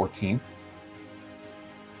it's 14.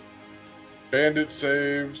 Bandit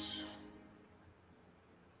saves,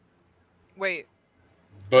 Wait.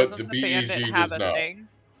 but doesn't the BEG bandit does have a not. thing?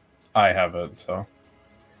 I have it, so.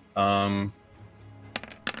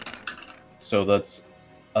 So that's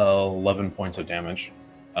 11 points of damage.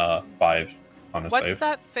 5 on a What's save.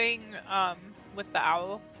 that thing with the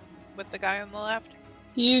owl? With the guy on the left?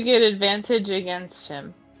 You get advantage against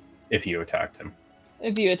him If you attacked him.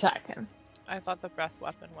 if you attack him. I thought the breath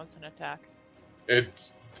weapon was an attack.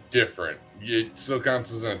 It's different. It still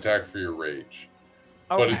counts as an attack for your rage,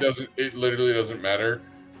 Okay. but it doesn't. It literally doesn't matter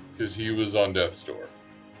because he was on death's door.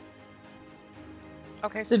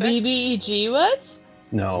 Okay, The sick. BBEG was?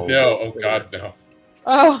 No. No, oh god, no.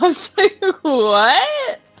 Oh, I was like,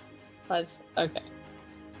 what? That's okay.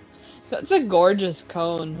 That's a gorgeous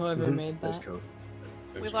cone, whoever Mhm, made nice that. cone.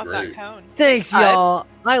 We It's love great. that cone. Thanks, I- y'all.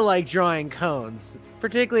 I like drawing cones,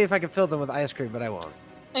 particularly if I can fill them with ice cream, but I won't.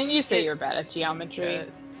 And you say you're bad at geometry.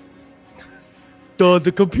 Duh,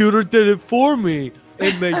 the computer did it for me.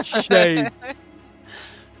 It made shapes.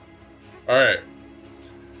 All right.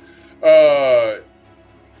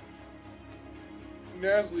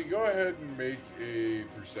 Nasli, go ahead and make a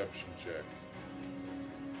perception check.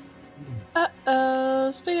 Uh-oh,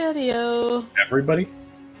 Spaghetti-O. Everybody?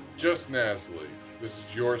 Just Nasli. This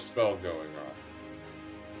is your spell going off.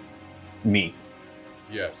 Me.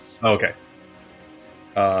 Yes. Okay.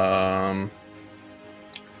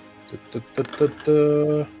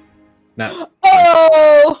 Nat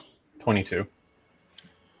Oh! 22.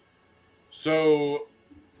 So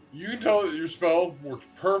you can tell that your spell worked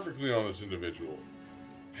perfectly on this individual.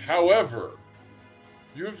 However,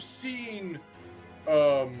 you have seen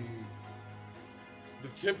the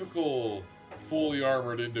typical fully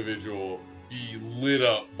armored individual be lit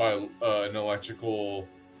up by an electrical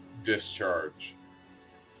discharge.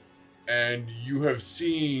 And you have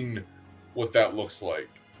seen what that looks like.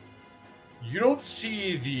 You don't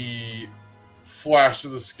see the flash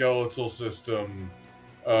of the skeletal system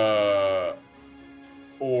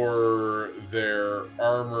or their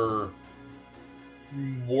armor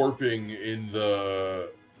warping in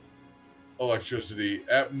the electricity.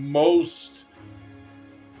 At most,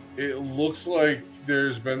 it looks like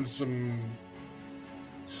there's been some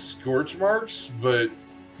scorch marks, but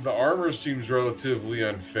the armor seems relatively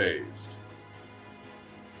unfazed.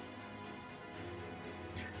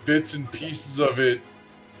 Bits and pieces of it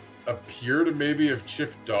appear to maybe have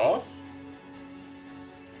chipped off.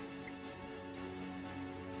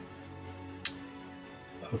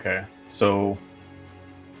 Okay. So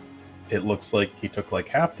it looks like he took like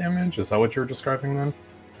half damage. Is that what you're describing then?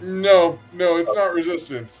 No, it's not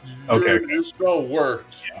resistance. Okay. Your spell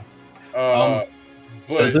worked. Yeah.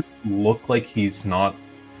 But Does it look like he's not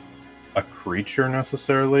a creature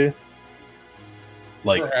necessarily.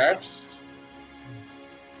 Like, Perhaps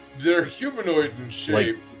they're humanoid in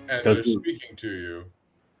shape, and does they're he- speaking to you.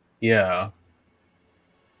 yeah.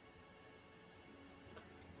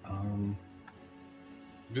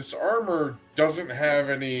 This armor doesn't have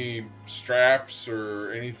any straps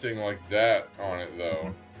or anything like that on it,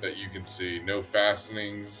 though, that you can see. No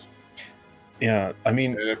fastenings. Yeah, I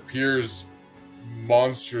mean, It appears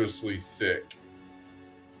monstrously thick.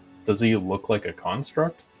 does he look like a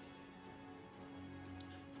construct?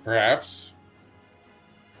 Perhaps.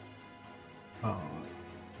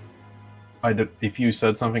 If you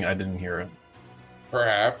said something, I didn't hear it.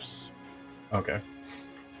 Perhaps. Okay.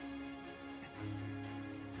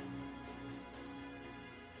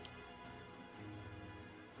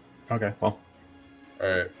 Okay, well.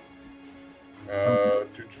 Alright.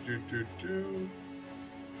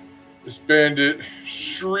 This bandit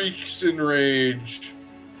shrieks in rage.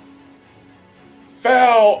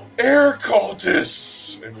 Foul air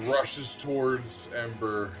cultists! And rushes towards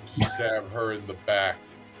Ember to stab her in the back.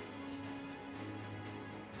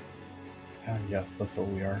 Yes, that's what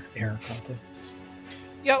we are. Air cultists.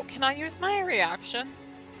 Yo, can I use my reaction?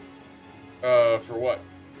 For what?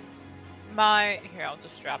 Here, I'll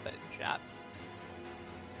just drop it in chat.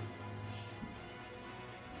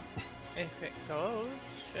 If it goes,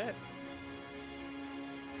 shit.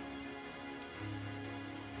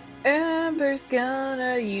 Amber's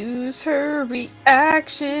gonna use her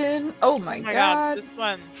reaction. Oh my, Oh my god. god, this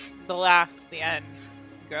one, the end.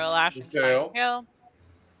 Girl Ashton The tail. Kill.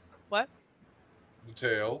 What? The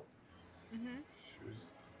tail. Mm-hmm.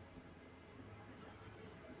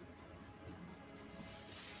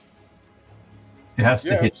 It has to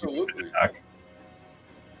Yeah, hit you with absolutely. an attack.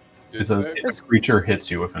 It Did says they? if a creature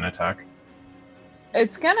hits you with an attack.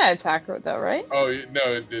 It's gonna attack her though, right? Oh, no,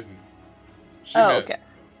 it didn't. She Oh, missed. okay.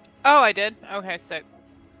 Oh, I did? Okay, sick.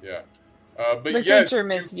 Yeah. But The yes, creature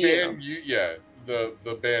missed you. Yeah, the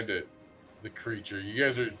bandit, the creature. You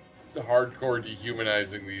guys are hardcore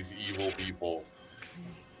dehumanizing these evil people.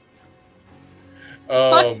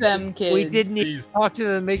 Fuck them kids. We did need These- to talk to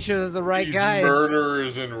them, make sure they're the right these guys.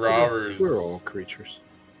 murderers and robbers. We're all creatures.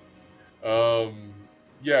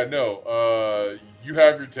 Yeah, no. You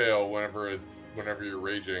have your tail whenever you're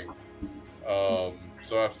raging. So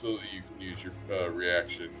absolutely, you can use your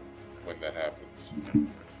reaction when that happens.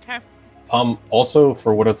 Okay. Also,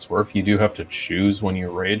 for what it's worth, you do have to choose when you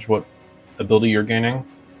rage what ability you're gaining.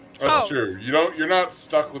 That's Oh. true. You're not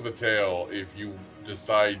stuck with a tail if you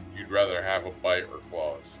decide you'd rather have a bite or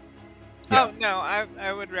claws. Yes. Oh, no,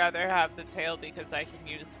 I would rather have the tail because I can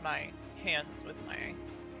use my hands with my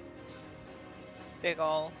big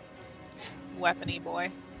ol' weapony boy.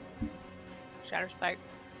 Shatter Spike.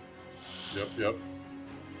 Yep.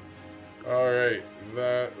 Alright,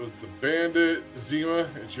 that was the bandit. Zima,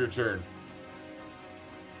 it's your turn.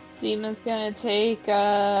 Zima's gonna take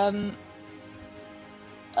a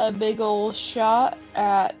big ol' shot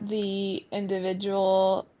at the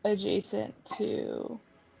individual adjacent to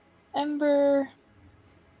Ember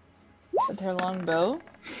with her longbow.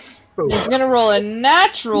 She's gonna roll a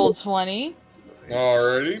natural 20.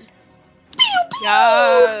 Alrighty.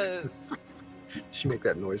 Yes! She make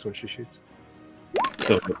that noise when she shoots.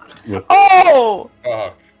 So it's with Oh!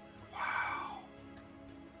 Fuck.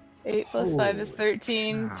 8 plus 5 is Holy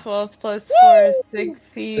 13, cow. 12 plus 4 is Say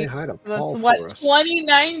 16. hi to That's Paul what, for us.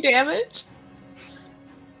 29 damage?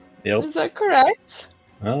 Yep. Is that correct?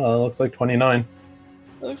 Looks like 29.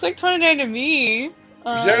 Looks like 29 to me.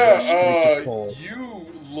 Yeah, Speak to Paul. you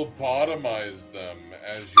lobotomize them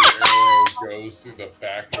as your arrow goes through the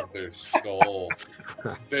back of their skull.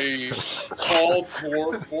 They fall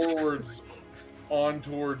forwards on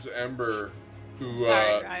towards Ember, who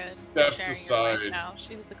Sorry, Ryan. steps Sharing your aside. life now.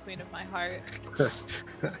 She's the queen of my heart.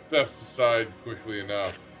 Steps aside quickly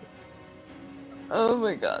enough. Oh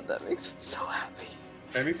my god, that makes me so happy.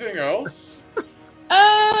 Anything else?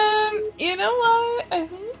 You know what? I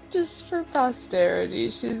think just for posterity,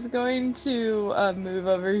 she's going to move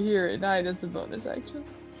over here and hide as a bonus action.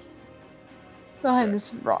 Behind Okay.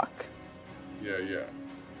 this rock. Yeah.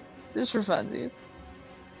 Just for funsies.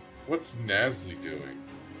 What's Nasli doing?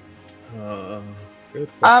 Good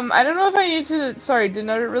question. I don't know if I need to,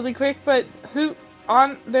 denote it really quick, but who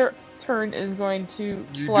on their turn is going to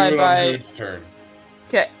You fly do it by. on Hood's turn.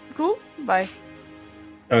 Okay, cool. Bye.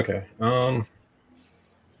 Okay.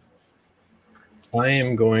 I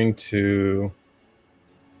am going to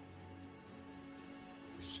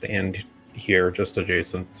stand here just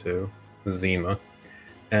adjacent to Zima,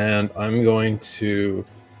 and I'm going to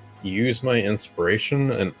use my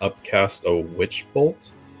inspiration and upcast a witch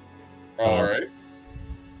bolt. Alright.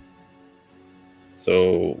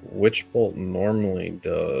 So Witch Bolt normally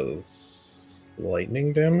does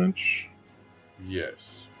lightning damage?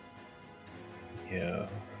 Yes. Yeah.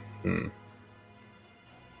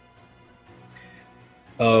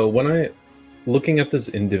 When looking at this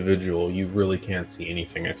individual, you really can't see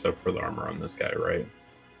anything except for the armor on this guy, right?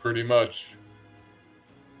 Pretty much.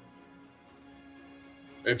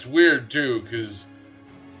 It's weird too, because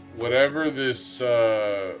whatever this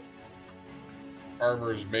armor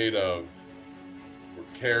is made of, or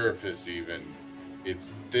carapace even,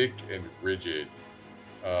 it's thick and rigid.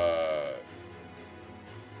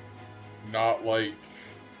 Not like,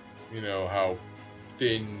 how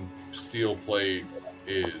thin steel plate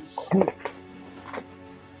is.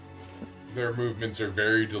 Their movements are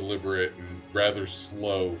very deliberate and rather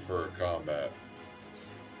slow for combat.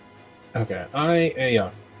 Okay,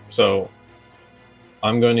 yeah. So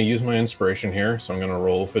I'm going to use my inspiration here, so I'm going to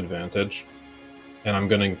roll with advantage, and I'm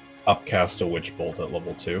going to upcast a Witch Bolt at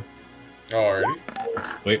level 2.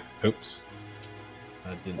 Alrighty. Wait, oops.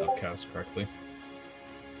 I didn't upcast correctly.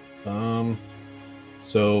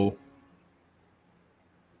 So...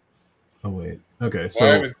 Oh, wait. Okay, so...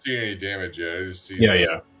 Well, I haven't seen any damage yet. I just see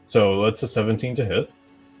Yeah. So that's a 17 to hit.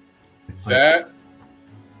 That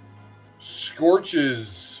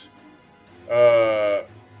scorches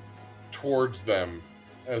towards them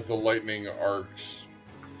as the lightning arcs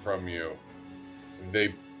from you.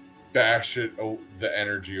 They bash the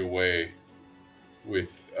energy away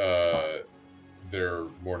with their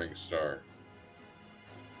Morning Star.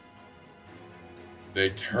 They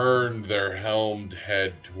turn their helmed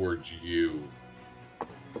head towards you.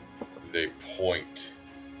 They point.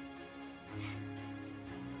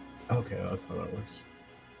 Okay, that's how that works.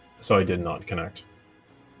 So I did not connect.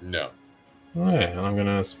 No. Okay, and I'm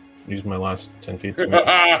gonna use my last 10 feet. Fair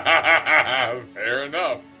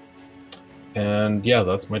enough. And yeah,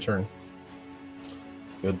 that's my turn.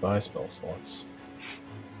 Goodbye, spell slots.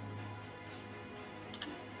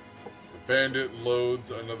 The bandit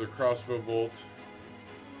loads another crossbow bolt,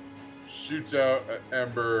 shoots out at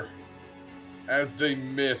Ember. As they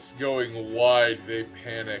miss going wide, they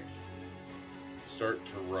panic, start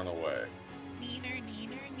to run away. Neener.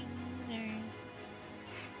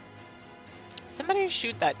 Somebody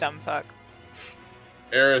shoot that dumb fuck.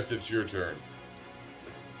 Aerith, it's your turn.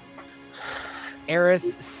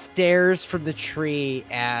 Aerith stares from the tree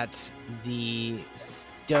at the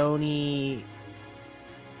stony,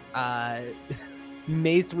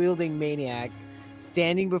 mace-wielding maniac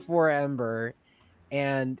standing before Ember,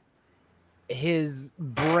 and his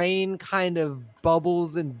brain kind of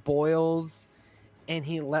bubbles and boils, and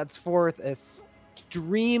he lets forth a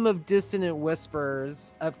stream of dissonant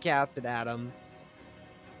whispers upcasted at him,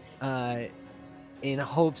 in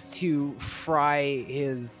hopes to fry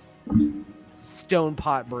his stone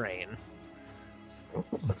pot brain.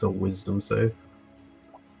 That's a wisdom save.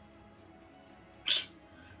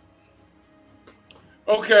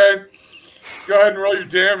 Okay. Go ahead and roll your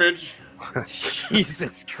damage.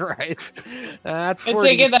 Jesus Christ. That's I 40.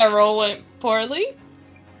 take it that roll went poorly.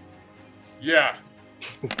 Yeah.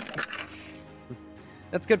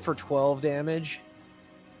 That's good for 12 damage.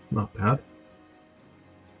 Not bad.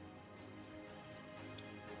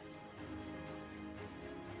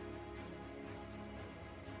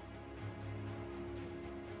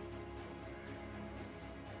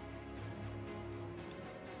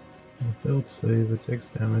 A failed save, it takes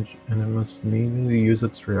damage, and it must immediately use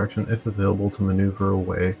its reaction if available to maneuver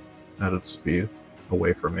away at its speed,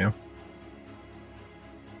 away from you.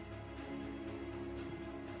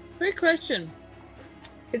 Quick question.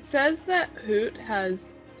 It says that Hoot has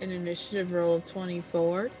an initiative roll of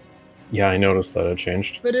 24, Yeah, I noticed that it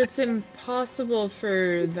changed. but it's impossible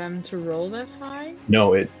for them to roll that high.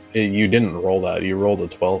 No, you didn't roll that. You rolled a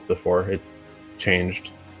 12 before it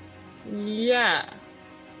changed. Yeah.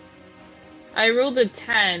 I rolled a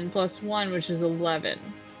 10 plus 1, which is 11.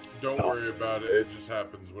 Don't Oh. worry about it. It just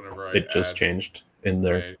happens whenever I It just add- changed in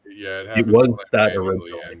there. Yeah, it happens was when I that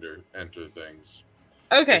manually originally. enter things.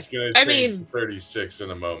 Okay. It's going to I change mean- to 36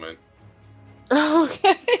 in a moment.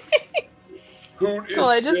 Okay. Hoot is Well,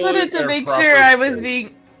 I just still wanted in to their make proper sure I was space.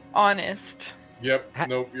 being honest. Yep. Ha-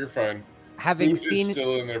 Nope, you're fine. Having Hoot seen is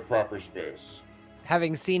still in their proper space.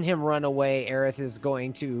 him run away, Aerith is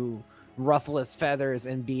going to ruffle his feathers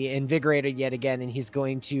and be invigorated yet again, and he's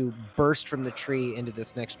going to burst from the tree into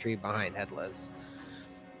this next tree behind Headless.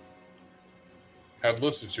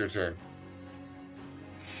 Headless, it's your turn.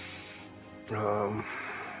 Right,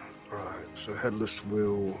 so Headless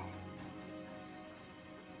will...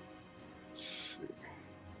 Let's see.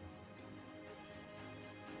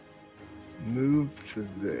 Move to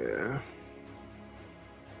there.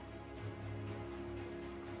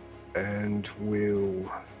 and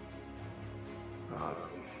will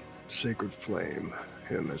Sacred Flame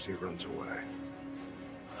him as he runs away.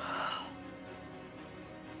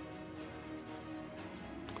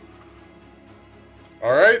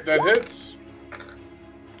 All right, that hits.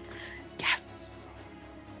 Yes.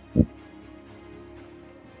 Looks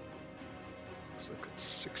like it's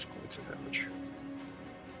 6 points of damage.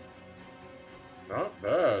 Not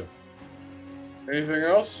bad. Anything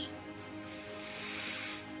else?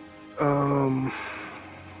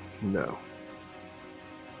 No.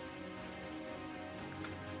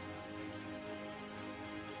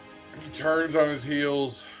 He turns on his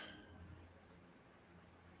heels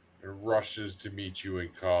and rushes to meet you in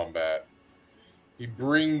combat. He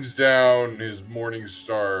brings down his Morning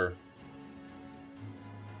Star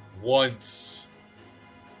once,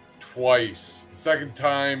 twice. The second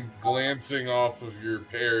time, glancing off of your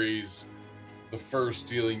parries, the first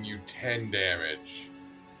dealing you 10 damage.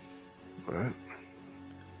 All right.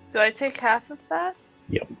 Do I take half of that?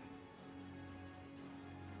 Yep.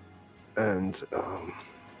 And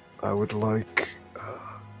I would like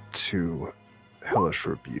to Hellish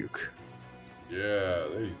Rebuke. Yeah,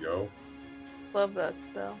 there you go. Love that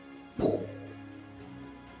spell.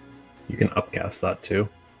 You can upcast that too.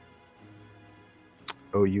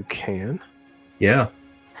 Oh, you can? Yeah.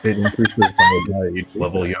 It increases by each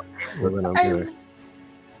level you upcast Well, it. then I'm I gonna.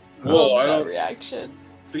 Well, I love that don't reaction.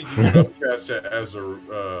 think you can upcast it as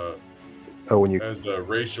a when you. as a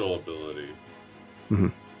racial ability.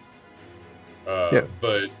 Mhm. Yeah.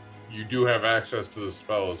 But you do have access to the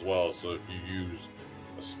spell as well, so if you use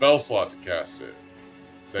a spell slot to cast it,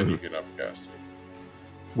 then you can upcast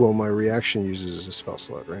it. Well, my reaction uses a spell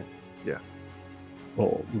slot, right?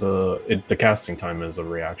 Well, the casting time is a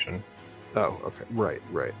reaction. Oh, okay. Right.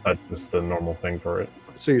 That's just the normal thing for it.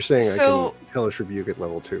 So you're saying So- I can Hellish Rebuke at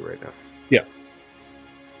level 2 right now?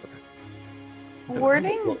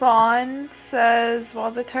 Warding Bond says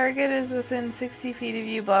while the target is within 60 feet of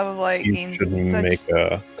you, blah blah blah. It You gains should such- make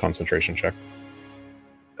a concentration check.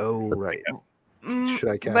 Oh, right. Mm, Should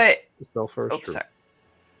I cast But the spell first? oh, or sorry.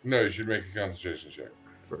 No, you should make a concentration check.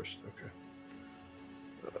 First, okay.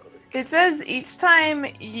 It says each time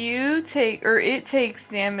you take or it takes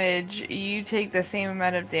damage, you take the same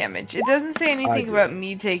amount of damage. It doesn't say anything do. about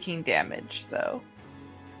me taking damage though.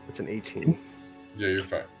 It's an 18. Yeah, you're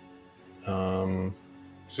fine. Um,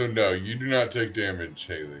 So no, you do not take damage,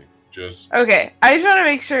 Haley. Just Okay, I just want to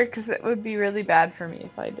make sure because it would be really bad for me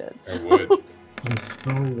if I did. I would. the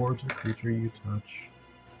spell wards a creature you touch.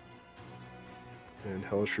 And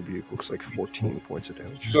Hellish Rebuke looks like 14 points of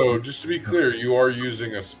damage. So just to be clear, you are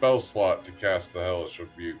using a spell slot to cast the Hellish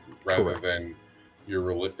Rebuke rather Correct. than your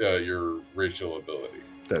racial ability.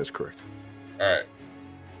 That is correct. All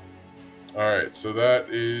right. So that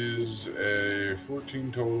is a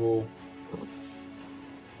 14 total.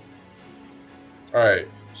 All right.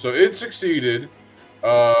 So it succeeded,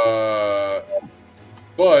 but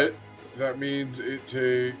that means it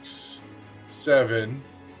takes 7.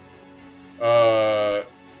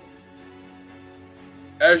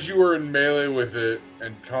 As you are in melee with it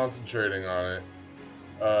and concentrating on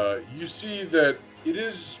it, you see that it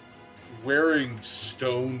is wearing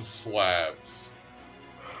stone slabs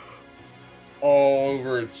all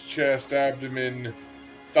over its chest, abdomen,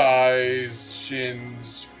 thighs,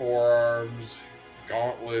 shins, forearms,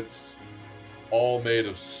 gauntlets, all made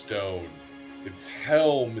of stone. Its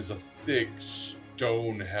helm is a thick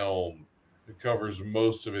stone helm. It covers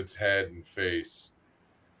most of its head and face.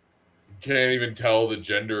 You can't even tell the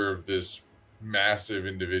gender of this massive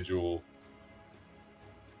individual.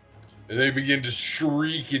 And they begin to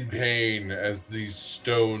shriek in pain as these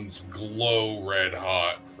stones glow red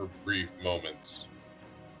hot for brief moments.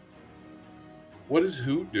 What is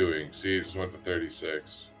Hoot doing? See, it just went to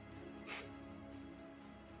 36.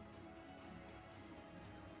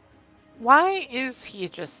 Why is he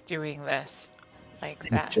just doing this like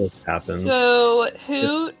It that? just happens. So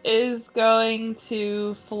Hoot is going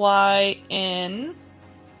to fly in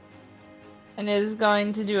and is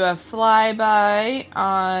going to do a flyby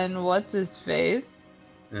on what's his face,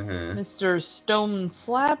 Mm-hmm. Mr. Stone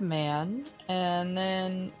Slab Man, and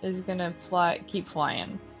then is gonna keep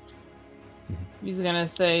flying. He's gonna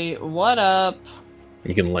say, "What up?"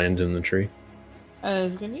 You can land in the tree. And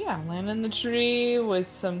he's gonna land in the tree with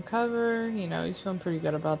some cover. You know, he's feeling pretty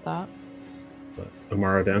good about that. But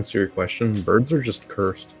Amara, to answer your question, birds are just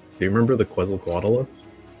cursed. Do you remember the Quetzalcoatlus?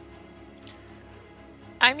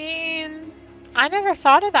 I mean, I never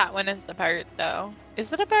thought of that one as a bird, though.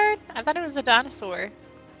 Is it a bird? I thought it was a dinosaur.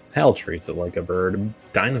 Hal treats it like a bird.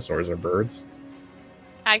 Dinosaurs are birds.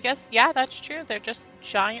 I guess, yeah, that's true. They're just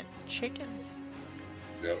giant chickens.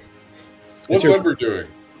 Yep. What's your- Umber doing?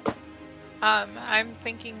 I'm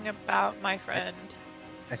thinking about my friend.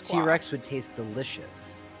 A Squaw. T-Rex would taste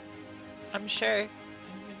delicious. I'm sure it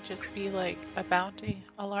would just be like a bounty,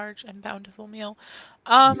 a large and bountiful meal.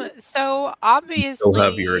 So You obviously, still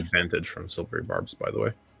have your advantage from silvery barbs, by the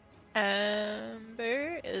way.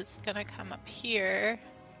 Ember is gonna come up here,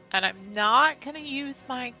 and I'm not gonna use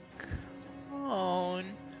my cone.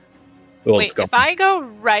 Well, Wait, it's gone. if I go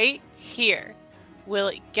right here, will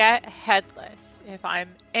it get headless? If I'm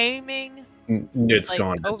aiming It's like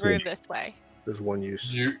gone. It's over one- this way. There's one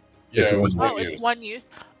use. Yeah, It's it was one Oh, one it's use. one use.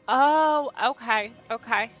 Oh, okay,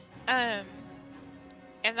 okay.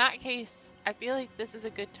 In that case, I feel like this is a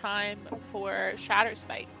good time for Shatter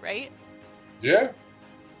Spike, right? Yeah,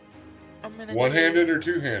 I'm gonna one-handed or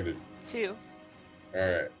two-handed? do 2, All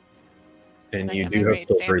right. And I you get do my have rage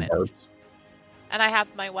silvery damage. barbs. and I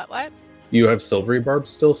have my what? You have silvery barbs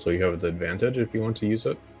still, so you have the advantage if you want to use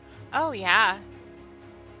it. Oh yeah,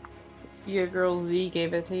 Your girl Z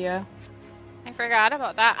gave it to you. I forgot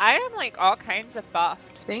about that. I am like all kinds of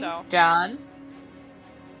buffed. Thanks, So John.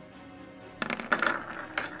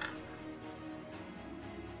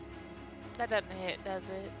 that doesn't hit, does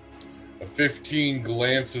it? A 15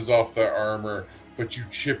 glances off the armor, but you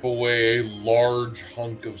chip away a large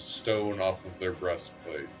hunk of stone off of their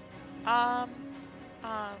breastplate.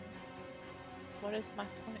 What is my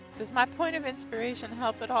point? Does my point of inspiration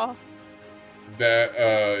help at all?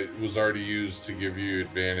 That was already used to give you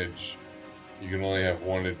advantage. You can only have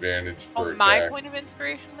one advantage per Oh, attack. my point of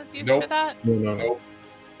inspiration was used Nope. for that? No. Nope.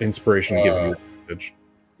 Inspiration gives you Uh, advantage.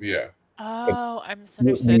 Yeah. Oh, I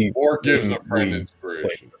misunderstood. We Or gives a we friend play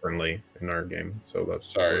inspiration. differently in our game, so that's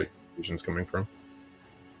Sorry. where inspiration's coming from.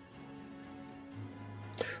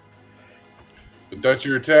 But that's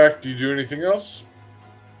your attack. Do you do anything else?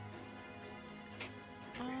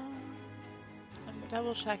 I'm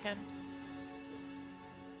double checking.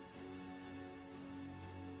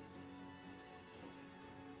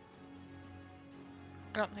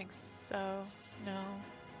 I don't think so. No.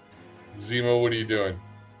 Zemo, what are you doing?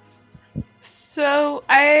 So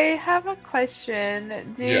I have a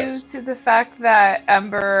question. Due Yes. to the fact that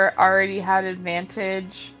Ember already had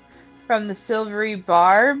advantage from the silvery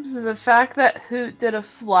barbs, and the fact that Hoot did a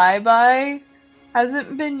flyby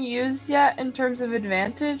hasn't been used yet in terms of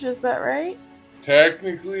advantage, is that right?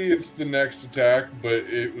 Technically, it's the next attack, but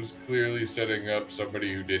it was clearly setting up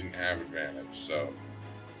somebody who didn't have advantage. So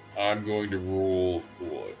I'm going to rule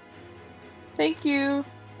cool it. Thank you.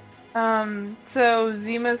 So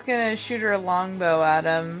Zima's gonna shoot her longbow at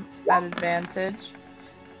him at advantage.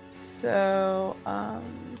 So, I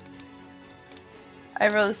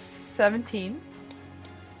rolled a 17.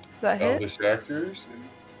 Does that hit? Elvish accuracy?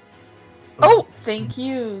 Oh, thank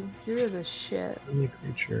you. You're the shit. Any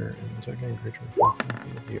creature and attacking creature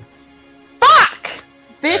with you. Fuck!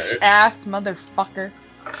 Bitch Alright. ass motherfucker.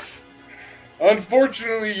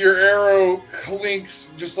 Unfortunately, your arrow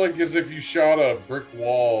clinks just like as if you shot a brick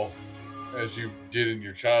wall, as you did in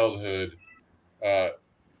your childhood.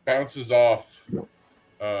 Bounces off,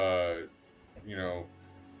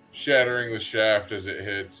 shattering the shaft as it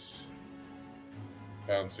hits,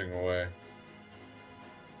 bouncing away.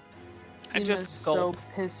 I Zima's just so gulp,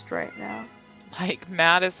 pissed right now. like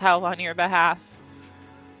mad as hell on your behalf.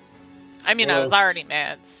 I mean, I was Well, already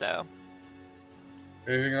mad, so.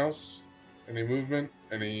 Anything else? Any movement?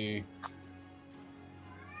 Any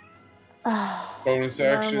bonus Norm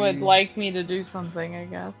action? would like me to do something, I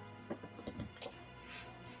guess.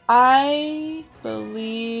 I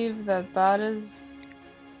believe that that is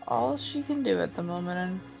all she can do at the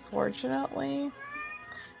moment, unfortunately.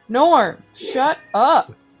 Norm, shut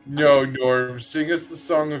up! No, Norm. Sing us the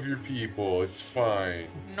song of your people. It's fine.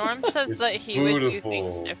 Norm says It's that he would do things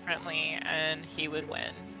beautiful. differently and he would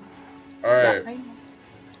win. All right. Yeah, I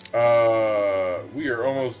know. We are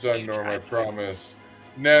almost done, Norm. I promise.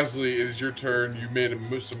 Nasli, it is your turn. You made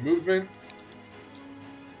some movement.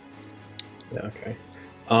 Yeah, okay.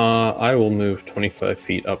 I will move 25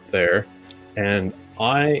 feet up there, and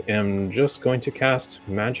I am just going to cast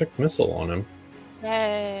Magic Missile on him.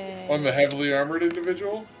 Yay. On the heavily armored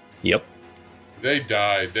individual, Yep. they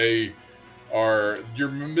die. They are your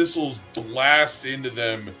missiles blast into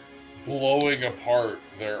them, blowing apart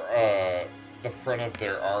their the front of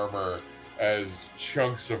their armor as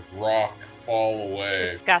chunks of rock fall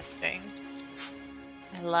away, Disgusting.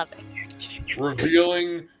 I love it.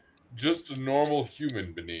 revealing just a normal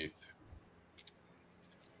human beneath.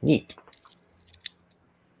 Neat.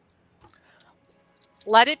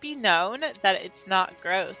 Let it be known that it's not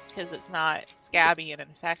gross because it's not scabby and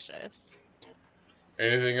infectious.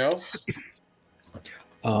 Anything else?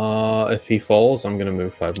 If he falls, I'm gonna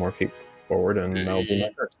move 5 more feet forward, and that'll be my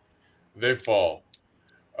turn. They fall.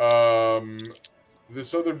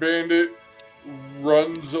 This other bandit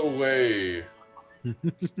runs away.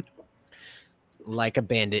 Like a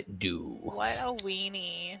bandit do. What a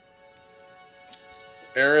weenie.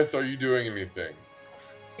 Aerith, are you doing anything?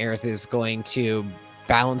 Aerith is going to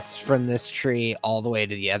bounce from this tree all the way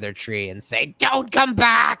to the other tree and say, "Don't come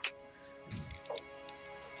back!"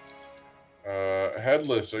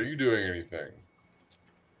 Headless, are you doing anything?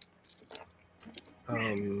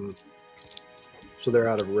 So they're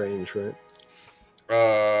out of range, right?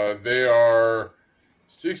 They are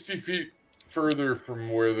 60 feet further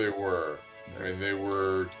from where they were. I mean, they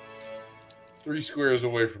were 3 squares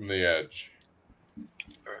away from the edge.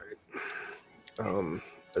 All right.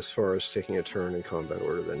 As far as taking a turn in combat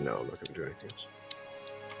order, then no, I'm not going to do anything else.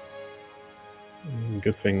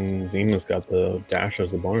 Good thing Zima's got the dash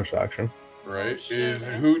as a bonus action. Right? Oh, Is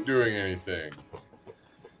shit. Hoot doing anything?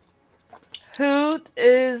 Hoot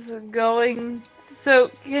is going. So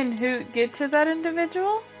can Hoot get to that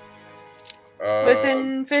individual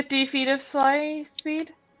within 50 feet of fly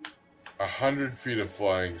speed? 100 feet of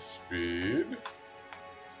flying speed.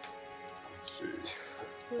 Let's see.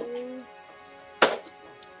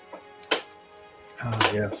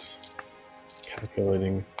 Ah, yes.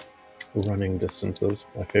 Calculating running distances.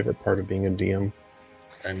 My favorite part of being a DM.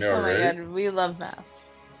 I know, Oh my right? god, we love math.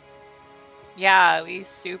 Yeah, we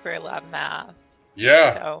super love math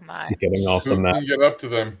Yeah. so much. Getting off the Hoot map. can get up to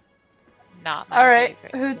them. Not my Alright,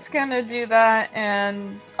 favorite Hoot's thing. gonna do that,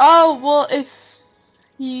 and oh well, if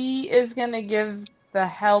he is gonna give the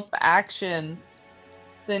help action,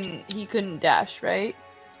 then he couldn't dash, right?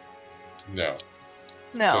 No.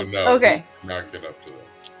 No. So no. Okay, Hoot cannot get up to them.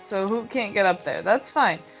 so Hoot can't get up there. That's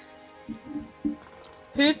fine.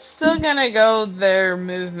 Hoot's still gonna go their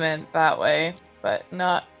movement that way, but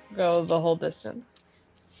not go the whole distance.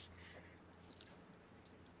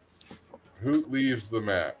 Hoot leaves the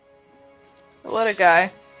map. What a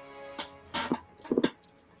guy.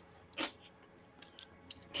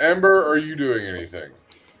 Ember, are you doing anything?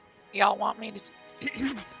 Y'all want me to...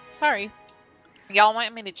 Sorry. Y'all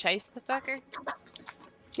want me to chase the fucker?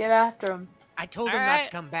 Get after him. I told him not Alright. to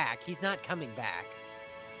come back. He's not coming back.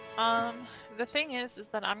 The thing is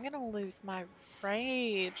that I'm gonna lose my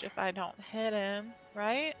rage if I don't hit him,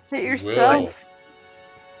 right? Hit Will. yourself.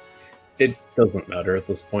 It doesn't matter at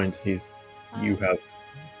this point. You Um, have,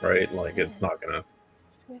 right? Like, it's not gonna.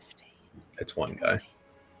 15, It's one guy.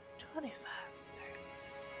 25, 30.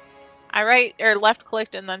 I right or left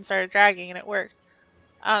clicked and then started dragging and it worked.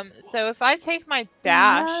 So if I take my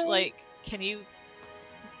dash, Nice. like, can you?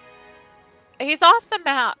 He's off the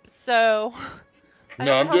map, so. I No,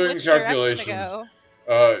 don't I'm know doing which direction to calculations. go.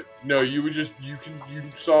 No, you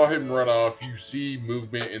saw him run off. You see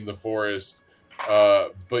movement in the forest,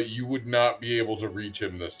 but you would not be able to reach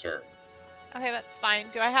him this turn. Okay, that's fine.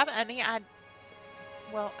 Do I have any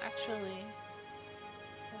well, actually,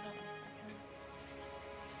 hold on a second.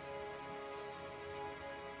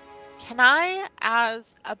 Can I,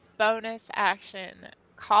 as a bonus action,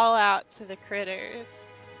 call out to the critters?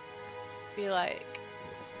 Be like,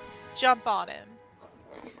 jump on him.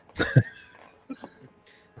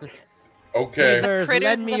 Okay, Beavers, Critters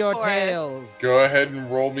lend of me the your forest. tails. go ahead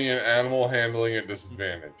and roll me an animal handling at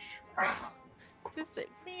disadvantage.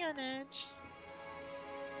 Disadvantage.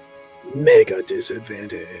 Mega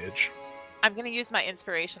disadvantage. I'm gonna use my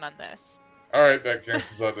inspiration on this. All right, that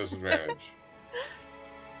cancels out disadvantage.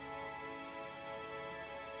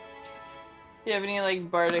 Do you have any like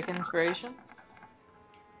bardic inspiration?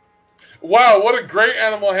 Wow, what a great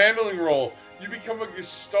animal handling roll! You become a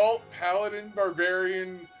Gestalt, Paladin,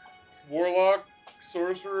 Barbarian, Warlock,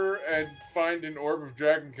 Sorcerer, and find an Orb of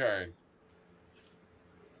Dragonkind.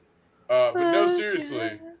 But no,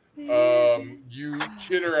 seriously. You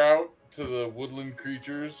chitter out to the woodland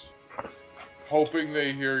creatures, hoping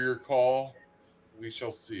they hear your call. We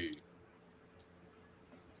shall see.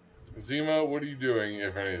 Zima, what are you doing,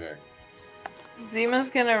 if anything? Zima's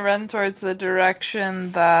gonna run towards the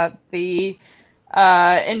direction that the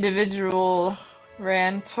individual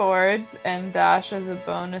ran towards and dash as a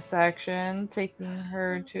bonus action, taking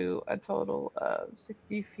her to a total of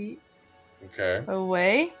 60 feet Okay.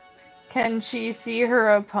 away. Can she see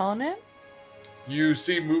her opponent? You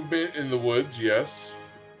see movement in the woods, yes.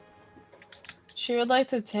 She would like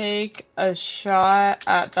to take a shot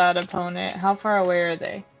at that opponent. How far away are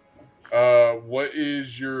they? What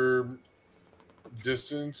is your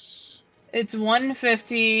distance? It's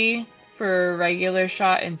 150 for a regular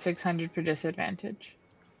shot and 600 for disadvantage.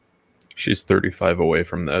 She's 35 away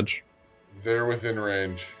from the edge. They're within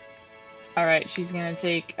range. Alright, she's gonna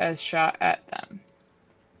take a shot at them.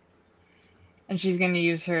 And she's gonna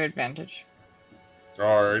use her advantage.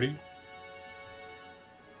 Alrighty.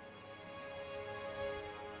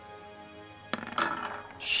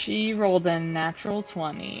 She rolled a natural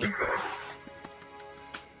 20.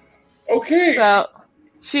 Okay. So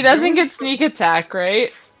she doesn't get sneak attack,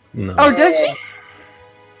 right? No. Oh, does she?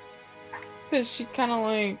 Because she kind of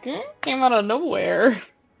like came out of nowhere.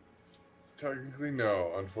 Technically,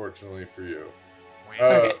 no. Unfortunately for you.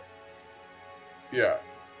 Okay. Yeah.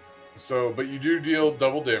 So, but you do deal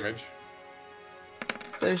double damage.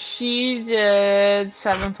 So she did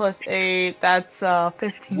 7 plus 8. That's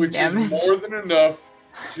 15 Which damage. is more than enough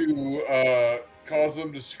to cause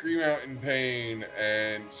them to scream out in pain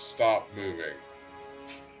and stop moving.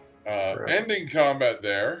 Right. Ending combat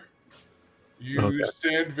there. You Okay.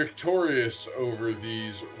 stand victorious over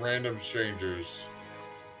these random strangers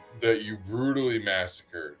that you brutally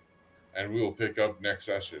massacred. And we will pick up next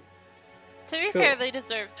session. To be Cool. fair, they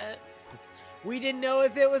deserved it. We didn't know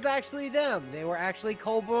if it was actually them. They were actually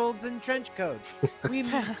kobolds in trench coats. We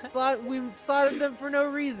slotted them for no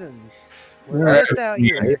reason. We're Right. just out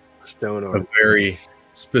Yeah. here. Stone A on. very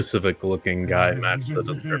specific looking guy matched the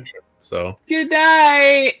description. So Good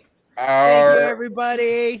night. Thank you,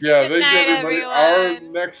 everybody. Yeah, Good thank you, night, everybody. Our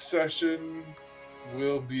everyone. next session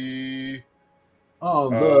will be Oh,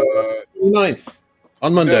 the 29th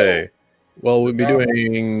on Monday. Well, we'll be No.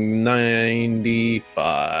 doing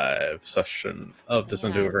 95 session of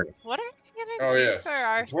Descent to Yeah. Avernus. What are we gonna Oh, do yes, for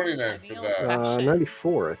our the 29th for centennial that. session?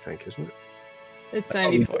 94, I think, isn't it? It's Oh,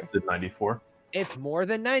 we 94. just did 94. It's more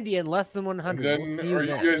than 90 and less than 100. And We'll then, see you are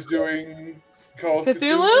then. you guys doing Call of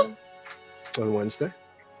Cthulhu? On Wednesday?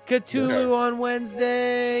 Cthulhu on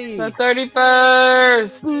Wednesday. The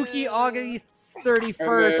 31st. Spooky August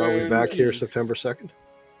 31st. And Are we then- back here Spooky. September 2nd? Is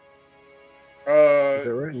that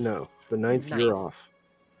Uh, right? No. The 9th you're Ninth. off.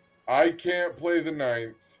 I can't play the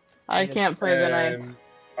 9th. I can't play the night. And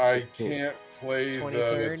I 16th. can't play the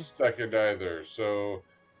 23rd. 2nd either. So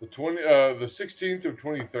the 16th or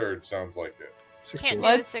 23rd sounds like it. 16th. do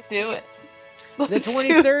Let's the do it. The Let's do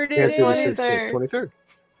 23rd Can't it do the is. 16th. 23rd.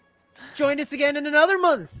 Join us again in another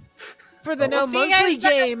month for the now We'll see you monthly guys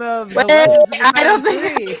then. game of the Wait, Legends of the I don't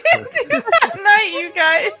Dying think 3. Good night, you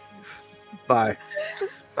guys. Bye.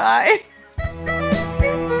 Bye.